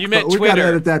TikTok. You meant but we got to Twitter.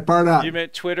 edit that part out. You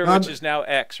meant Twitter, which is now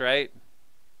X, right?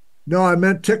 No, I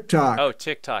meant TikTok. Oh,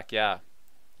 TikTok. Yeah.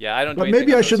 Yeah, I don't. But do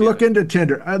maybe I should either. look into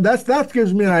Tinder. That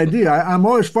gives me an idea. I'm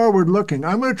always forward looking.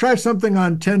 I'm going to try something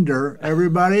on Tinder,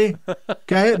 everybody.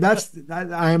 Okay,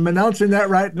 I am announcing that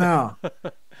right now.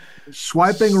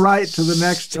 Swiping right to the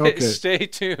next. Okay. Stay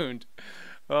tuned.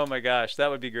 Oh my gosh, that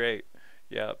would be great.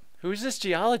 Yeah. Who's this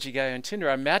geology guy on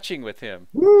Tinder? I'm matching with him.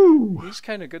 Woo! He's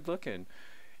kind of good looking.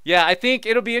 Yeah, I think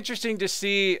it'll be interesting to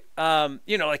see,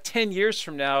 like 10 years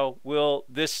from now, will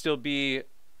this still be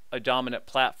a dominant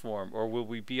platform, or will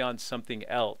we be on something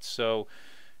else? So,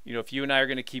 if you and I are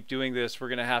going to keep doing this, we're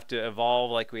going to have to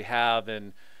evolve like we have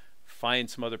and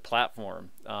find some other platform.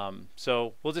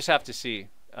 So we'll just have to see.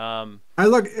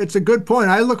 It's a good point.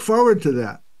 I look forward to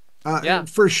that. Yeah,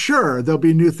 for sure. There'll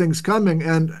be new things coming.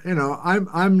 And,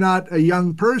 I'm not a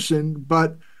young person,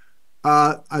 but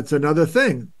it's another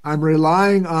thing. I'm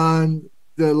relying on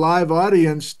the live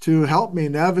audience to help me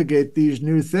navigate these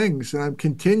new things. And I'm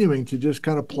continuing to just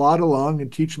kind of plod along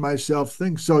and teach myself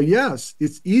things. So yes,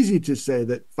 it's easy to say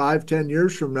that 5-10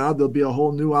 years from now, there'll be a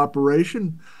whole new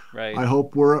operation. right. I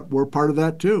hope we're part of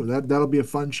that too. That'll be a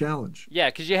fun challenge. Yeah,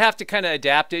 because you have to kind of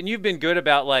adapt it. And you've been good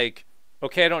about like,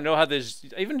 okay, I don't know how this,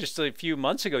 even just a few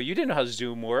months ago, you didn't know how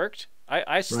Zoom worked.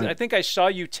 I think I saw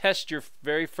you test your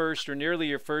very first or nearly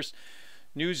your first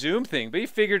new Zoom thing, but you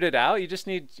figured it out. You just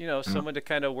need, someone to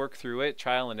kind of work through it,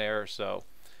 trial and error. So,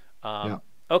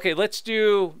 okay, let's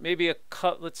do maybe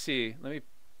let's see. Let me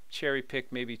cherry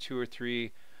pick maybe 2 or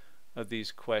 3 of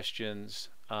these questions.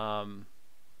 Do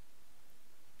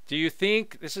you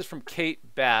think, this is from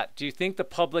Kate Batt, do you think the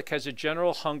public has a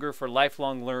general hunger for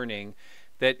lifelong learning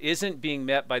that isn't being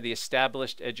met by the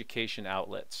established education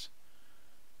outlets?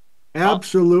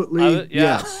 Absolutely,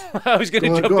 yes. I was going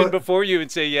to jump in before you and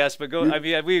say yes, but go. I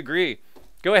mean, we agree.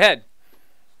 Go ahead.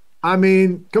 I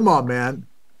mean, come on, man.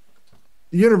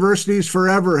 Universities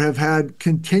forever have had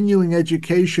continuing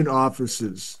education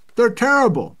offices. They're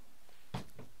terrible.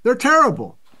 They're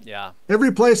terrible. Yeah.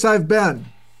 Every place I've been,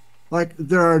 like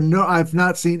I've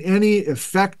not seen any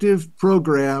effective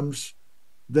programs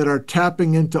that are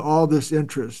tapping into all this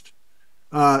interest.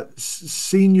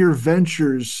 Senior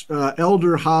ventures,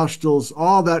 elder hostels,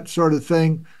 all that sort of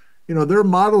thing. There are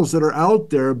models that are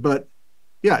out there, but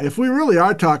yeah, if we really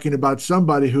are talking about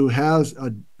somebody who has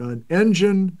an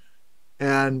engine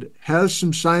and has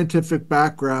some scientific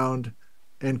background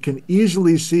and can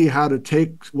easily see how to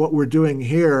take what we're doing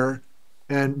here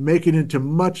and make it into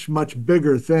much, much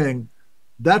bigger thing,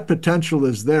 that potential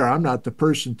is there. I'm not the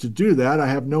person to do that. I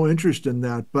have no interest in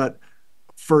that, but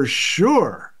for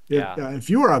sure, if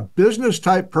you are a business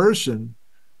type person,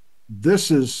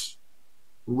 this is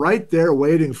right there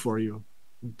waiting for you.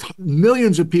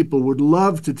 Millions of people would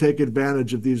love to take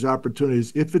advantage of these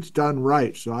opportunities if it's done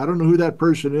right. So I don't know who that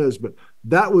person is, but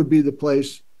that would be the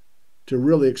place to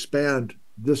really expand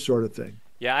this sort of thing.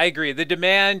 Yeah, I agree. The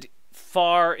demand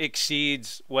far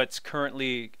exceeds what's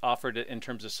currently offered in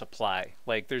terms of supply.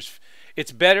 Like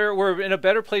it's better. We're in a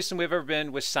better place than we've ever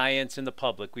been with science in the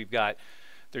public.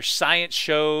 There's science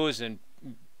shows and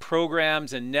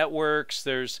programs and networks.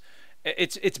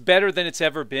 It's better than it's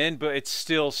ever been, but it's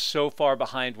still so far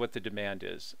behind what the demand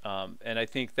is. And I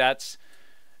think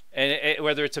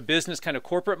whether it's a business kind of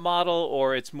corporate model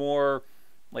or it's more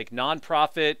like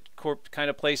nonprofit kind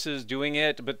of places doing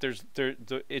it, but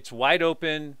it's wide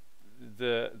open.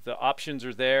 The options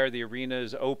are there. The arena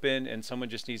is open, and someone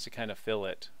just needs to kind of fill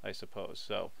it, I suppose.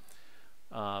 So,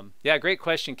 yeah, great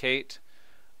question, Kate.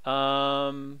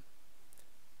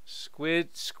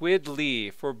 Squid Lee,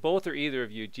 for both or either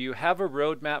of you, do you have a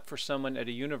roadmap for someone at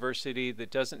a university that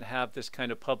doesn't have this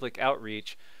kind of public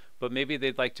outreach, but maybe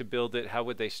they'd like to build it? How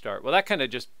would they start? Well, that kind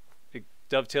of just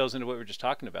dovetails into what we were just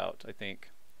talking about, I think.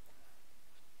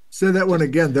 Say that one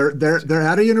again. They're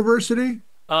at a university?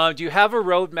 Do you have a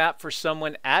roadmap for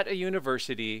someone at a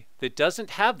university that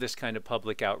doesn't have this kind of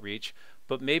public outreach,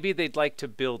 but maybe they'd like to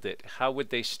build it? How would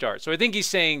they start? So I think he's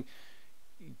saying,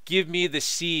 give me the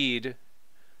seed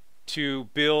to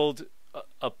build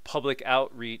a public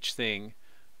outreach thing.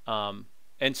 And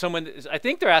I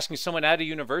think they're asking someone at a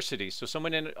university. So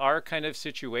someone in our kind of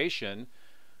situation.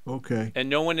 Okay. And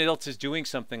no one else is doing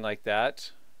something like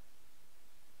that.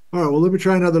 All right, well, let me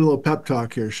try another little pep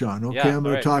talk here, Shawn. Okay, Yeah, I'm all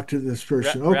going to right. talk to this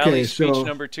person. Rally Okay, speech so,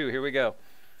 number 2. Here we go.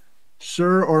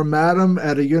 sir or madam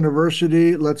at a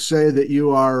university, let's say that you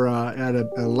are at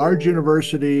a large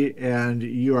university and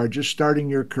you are just starting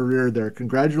your career there.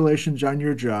 Congratulations on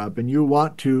your job, and you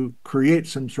want to create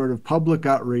some sort of public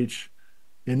outreach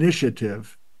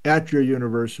initiative at your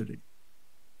university.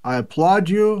 I applaud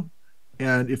you,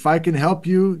 and if I can help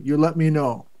you, you let me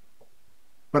know.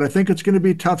 But I think it's going to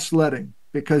be tough sledding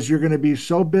because you're going to be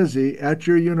so busy at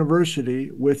your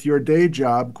university with your day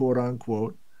job, quote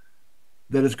unquote,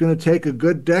 that it's going to take a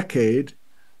good decade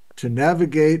to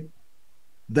navigate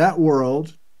that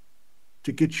world,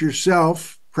 to get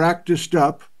yourself practiced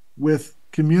up with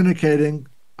communicating.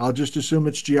 I'll just assume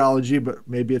it's geology, but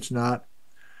maybe it's not.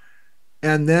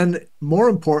 And then, more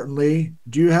importantly,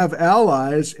 do you have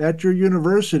allies at your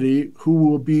university who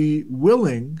will be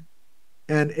willing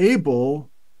and able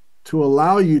to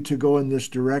allow you to go in this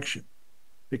direction?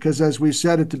 Because, as we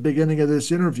said at the beginning of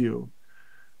this interview,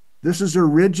 this is a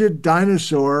rigid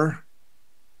dinosaur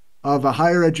of a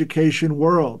higher education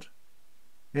world.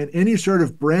 And any sort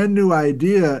of brand new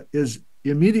idea is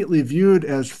immediately viewed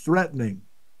as threatening.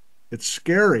 It's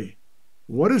scary.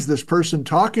 What is this person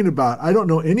talking about? I don't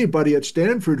know anybody at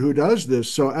Stanford who does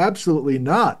this, so absolutely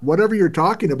not. Whatever you're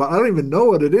talking about, I don't even know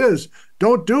what it is.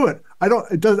 Don't do it.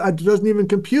 It doesn't even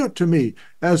compute to me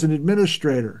as an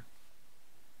administrator.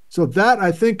 So that,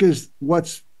 I think, is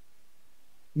what's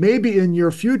maybe in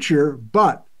your future.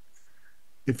 But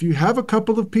if you have a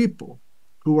couple of people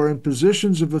who are in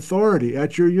positions of authority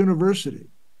at your university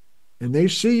and they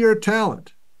see your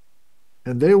talent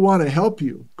and they want to help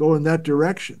you go in that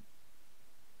direction,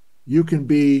 you can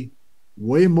be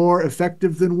way more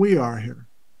effective than we are here.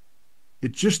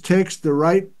 It just takes the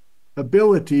right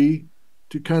ability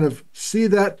to kind of see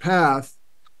that path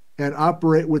and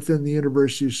operate within the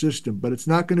university system. But it's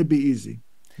not going to be easy.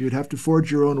 You'd have to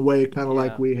forge your own way, kind of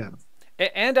like Yeah. we have.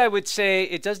 And I would say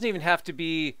it doesn't even have to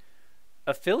be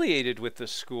affiliated with the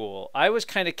school. I was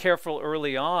kind of careful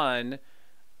early on.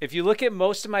 If you look at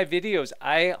most of my videos,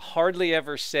 I hardly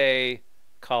ever say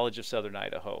College of Southern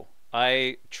Idaho.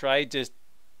 I tried to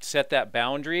set that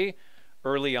boundary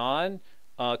early on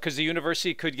because the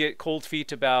university could get cold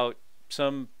feet about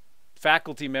some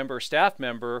faculty member or staff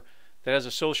member that has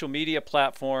a social media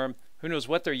platform. Who knows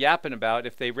what they're yapping about,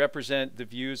 if they represent the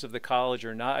views of the college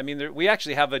or not. I mean, we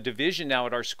actually have a division now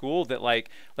at our school that like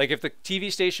if the TV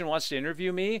station wants to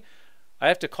interview me, I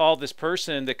have to call this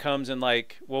person that comes and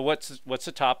like, well, what's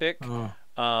the topic? Oh,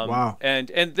 wow. And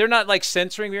they're not like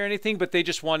censoring me or anything, but they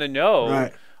just want to know.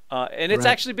 Right. And it's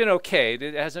Right. actually been okay.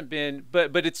 It hasn't been,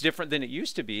 but it's different than it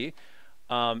used to be.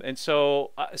 And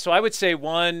so I would say,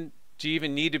 one, do you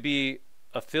even need to be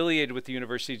affiliated with the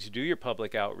university to do your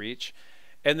public outreach?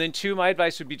 And then two, my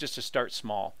advice would be just to start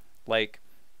small. Like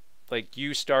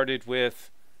you started with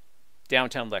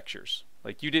downtown lectures.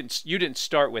 Like you didn't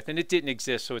start with, and it didn't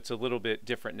exist, so it's a little bit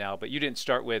different now, but you didn't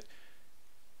start with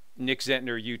Nick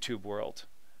Zentner YouTube world.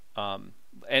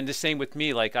 And the same with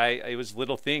me. Like it was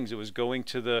little things. It was going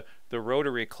to the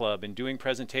Rotary Club and doing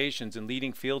presentations and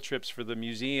leading field trips for the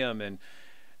museum and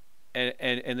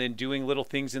then doing little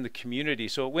things in the community.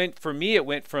 So it went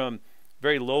from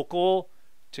very local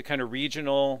to kind of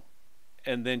regional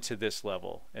and then to this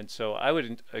level. And so I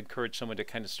would encourage someone to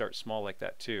kind of start small like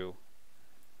that too.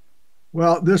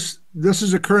 Well, this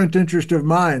is a current interest of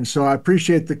mine, so I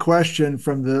appreciate the question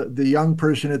from the young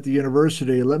person at the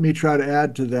university. Let me try to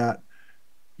add to that.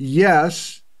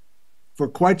 Yes, for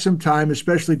quite some time,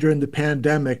 especially during the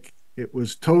pandemic, it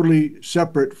was totally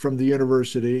separate from the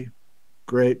university.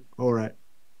 Great, all right.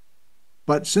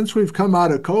 But since we've come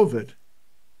out of COVID,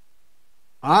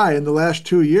 in the last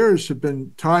 2 years, have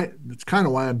been trying. It's kind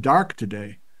of why I'm dark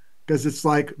today, because it's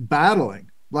like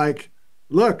battling. Like,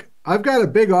 look, I've got a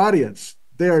big audience.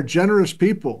 They are generous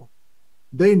people.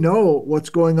 They know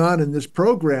what's going on in this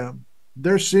program.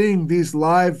 They're seeing these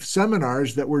live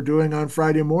seminars that we're doing on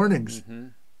Friday mornings. Mm-hmm.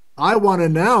 I want to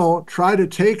now try to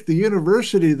take the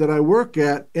university that I work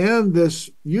at and this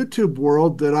YouTube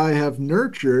world that I have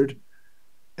nurtured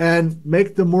and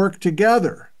make them work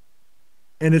together.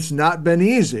 And it's not been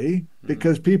easy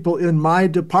because people in my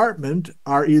department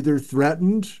are either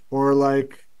threatened or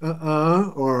like,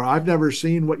 or I've never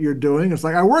seen what you're doing. It's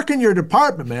like, I work in your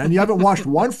department, man. You haven't watched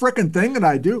one frickin' thing that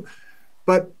I do.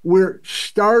 But we're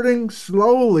starting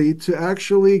slowly to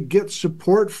actually get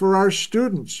support for our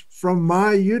students from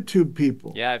my YouTube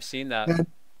people. Yeah, I've seen that.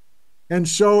 And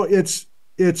so it's.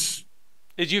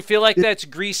 Did you feel like that's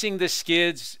greasing the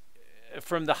skids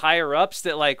from the higher ups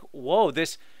that like, whoa,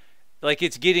 this, like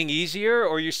it's getting easier,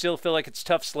 or you still feel like it's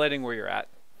tough sledding where you're at?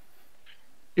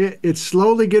 it's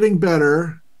slowly getting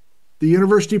better. The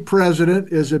university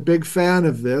president is a big fan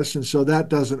of this, and so that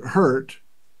doesn't hurt.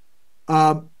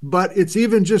 But it's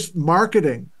even just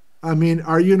marketing. I mean,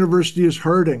 our university is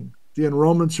hurting. The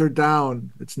enrollments are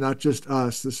down. It's not just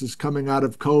us. This is coming out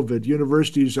of COVID.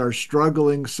 Universities are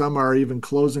struggling. Some are even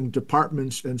closing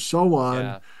departments and so on.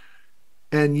 Yeah.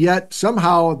 And yet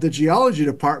somehow the geology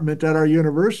department at our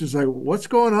university is like, what's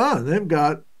going on? They've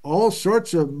got all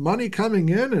sorts of money coming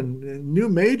in and new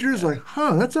majors. Yeah.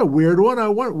 Like, that's a weird one. I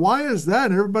wonder, why is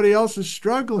that? And everybody else is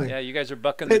struggling. Yeah, you guys are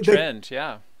bucking the trend.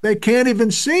 Yeah. They can't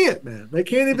even see it, man. They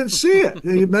can't even see it.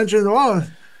 You mentioned,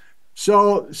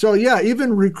 so yeah,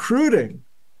 even recruiting,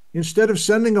 instead of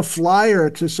sending a flyer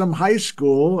to some high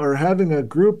school or having a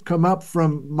group come up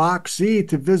from Moxie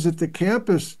to visit the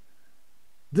campus,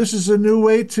 this is a new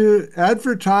way to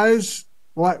advertise.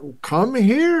 What, come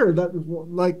here?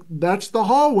 That's the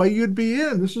hallway you'd be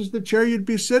in. This is the chair you'd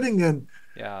be sitting in.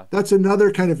 Yeah. That's another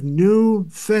kind of new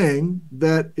thing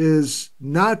that is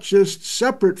not just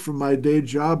separate from my day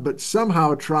job, but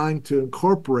somehow trying to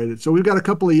incorporate it. So we've got a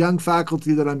couple of young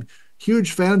faculty that I'm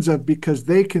huge fans of because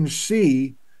they can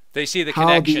see. They see the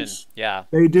connection. Yeah.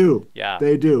 They do. Yeah.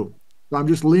 They do. So I'm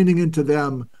just leaning into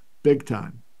them big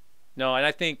time. No, and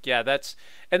I think, yeah,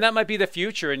 and that might be the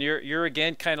future. And you're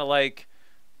again kind of like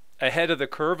ahead of the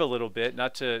curve a little bit,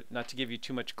 not to give you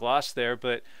too much gloss there,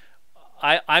 but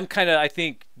I'm kind of, I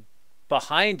think,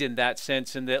 behind in that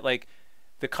sense, in that like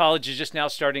the college is just now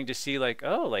starting to see like,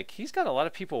 oh, like he's got a lot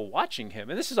of people watching him.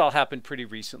 And this has all happened pretty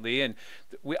recently. And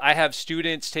I have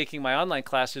students taking my online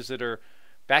classes that are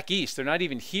back east. They're not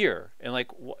even here. And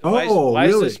like, why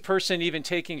is this person even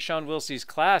taking Shawn Willsey's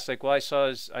class? Like, well,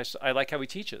 I like how he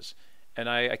teaches, and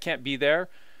I can't be there.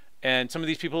 And some of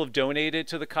these people have donated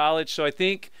to the college. So I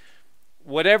think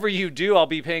whatever you do, I'll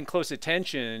be paying close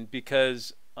attention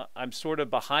because I'm sort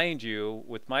of behind you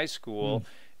with my school.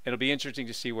 It'll be interesting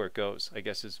to see where it goes, I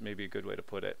guess is maybe a good way to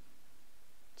put it.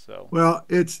 So, well,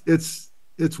 it's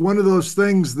one of those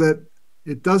things that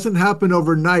it doesn't happen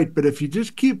overnight, but if you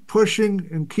just keep pushing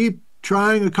and keep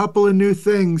trying a couple of new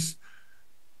things,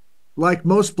 like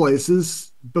most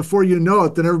places, before you know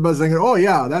it, then everybody's thinking, oh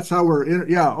yeah, that's how we're in.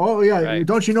 Yeah. Oh yeah. Right.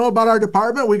 Don't you know about our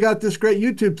department? We got this great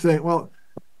YouTube thing. Well,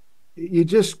 you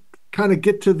just kind of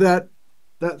get to that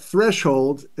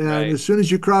threshold, and as soon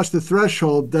as you cross the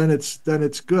threshold, then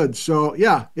it's good. So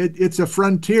yeah, it's a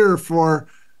frontier for,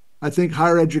 I think,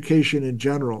 higher education in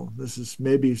general. This is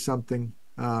maybe something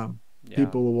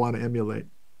people will want to emulate.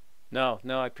 No,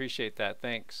 I appreciate that.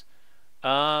 Thanks.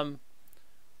 Well,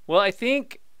 I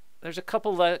think there's a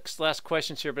couple last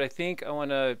questions here, but I think I want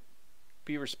to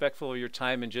be respectful of your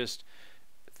time and just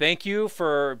thank you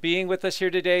for being with us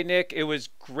here today, Nick. It was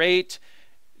great.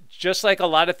 Just like a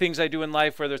lot of things I do in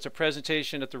life, whether it's a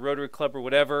presentation at the Rotary Club or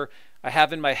whatever, I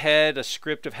have in my head a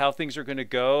script of how things are going to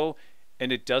go,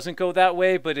 and it doesn't go that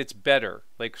way, but it's better.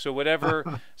 Like, so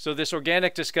whatever. So this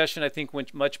organic discussion, I think,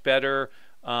 went much better.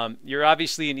 You're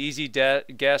obviously an easy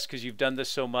guest because you've done this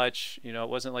so much. You know, it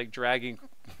wasn't like dragging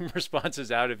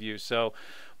responses out of you. So,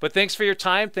 but thanks for your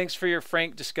time. Thanks for your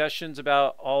frank discussions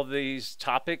about all these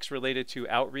topics related to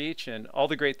outreach and all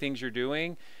the great things you're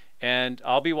doing. And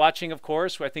I'll be watching, of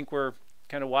course. I think we're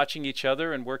kind of watching each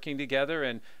other and working together.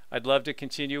 And I'd love to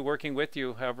continue working with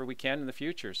you however we can in the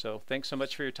future. So thanks so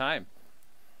much for your time.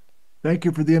 Thank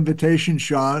you for the invitation,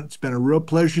 Shawn. It's been a real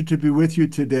pleasure to be with you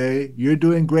today. You're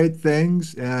doing great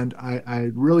things. And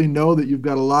I really know that you've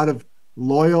got a lot of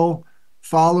loyal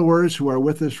followers who are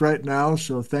with us right now.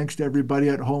 So thanks to everybody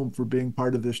at home for being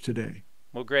part of this today.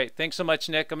 Well, great. Thanks so much,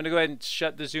 Nick. I'm going to go ahead and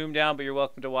shut the Zoom down, but you're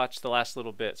welcome to watch the last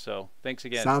little bit. So thanks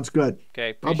again. Sounds good. Okay.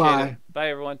 Appreciate it. Bye,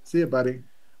 everyone. See you, buddy.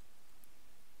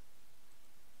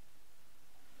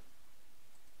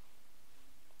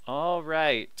 All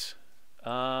right.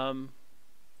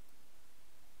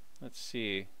 Let's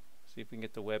see if we can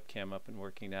get the webcam up and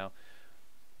working now.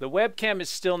 The webcam is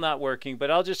still not working, but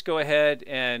I'll just go ahead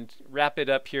and wrap it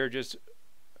up here just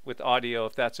with audio,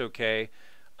 if that's okay.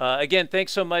 Again,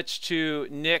 thanks so much to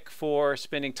Nick for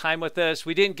spending time with us.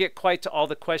 We didn't get quite to all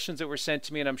the questions that were sent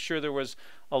to me, and I'm sure there was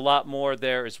a lot more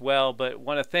there as well, but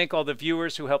want to thank all the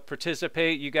viewers who helped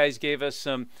participate. You guys gave us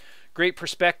some great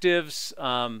perspectives,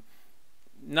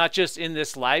 not just in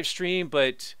this live stream,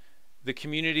 but the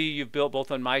community you've built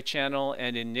both on my channel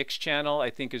and in Nick's channel,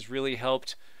 I think has really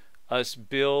helped us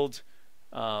build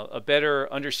a better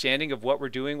understanding of what we're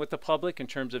doing with the public in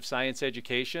terms of science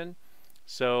education.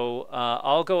 So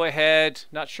I'll go ahead.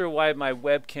 Not sure why my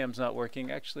webcam's not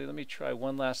working. Actually, let me try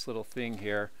one last little thing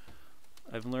here.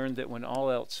 I've learned that when all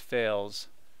else fails,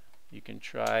 you can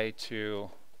try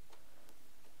to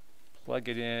plug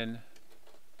it in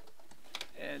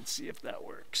and see if that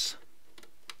works.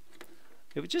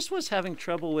 It just was having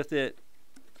trouble with it.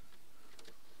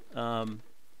 The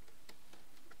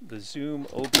Zoom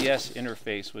OBS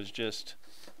interface was just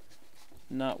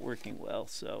not working well.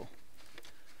 So,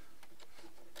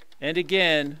 and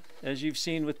again, as you've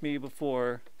seen with me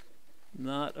before,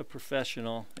 not a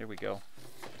professional. There we go.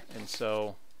 And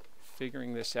so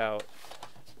figuring this out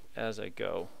as I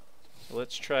go. So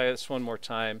let's try this one more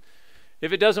time.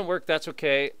 If it doesn't work, that's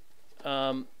okay.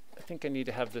 I think I need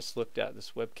to have this looked at.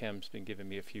 This webcam's been giving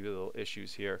me a few little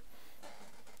issues here.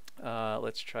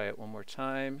 Let's try it one more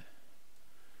time.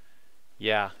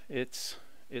 Yeah, it's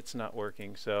not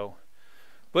working. So,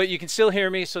 but you can still hear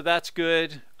me, so that's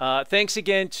good. Thanks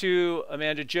again to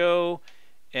Amanda Jo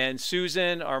and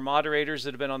Susan, our moderators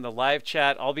that have been on the live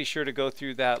chat. I'll be sure to go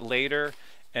through that later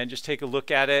and just take a look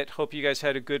at it. Hope you guys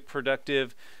had a good,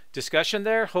 productive discussion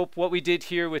there. Hope what we did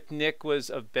here with Nick was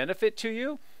of benefit to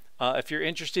you. If you're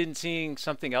interested in seeing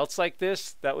something else like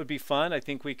this, that would be fun. I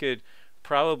think we could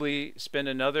probably spend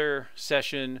another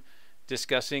session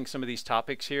discussing some of these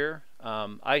topics here.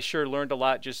 I sure learned a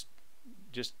lot just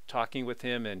talking with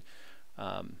him and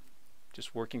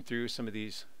just working through some of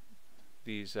these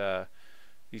kind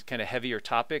of heavier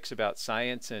topics about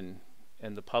science and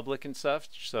the public and stuff.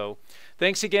 So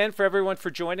thanks again for everyone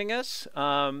for joining us.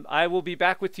 I will be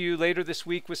back with you later this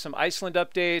week with some Iceland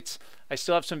updates. I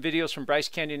still have some videos from Bryce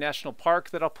Canyon National Park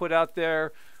that I'll put out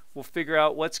there. We'll figure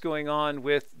out what's going on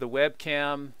with the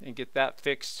webcam and get that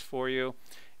fixed for you.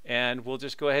 And we'll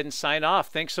just go ahead and sign off.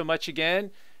 Thanks so much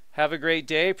again. Have a great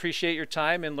day. Appreciate your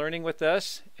time and learning with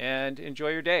us, and enjoy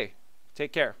your day.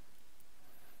 Take care.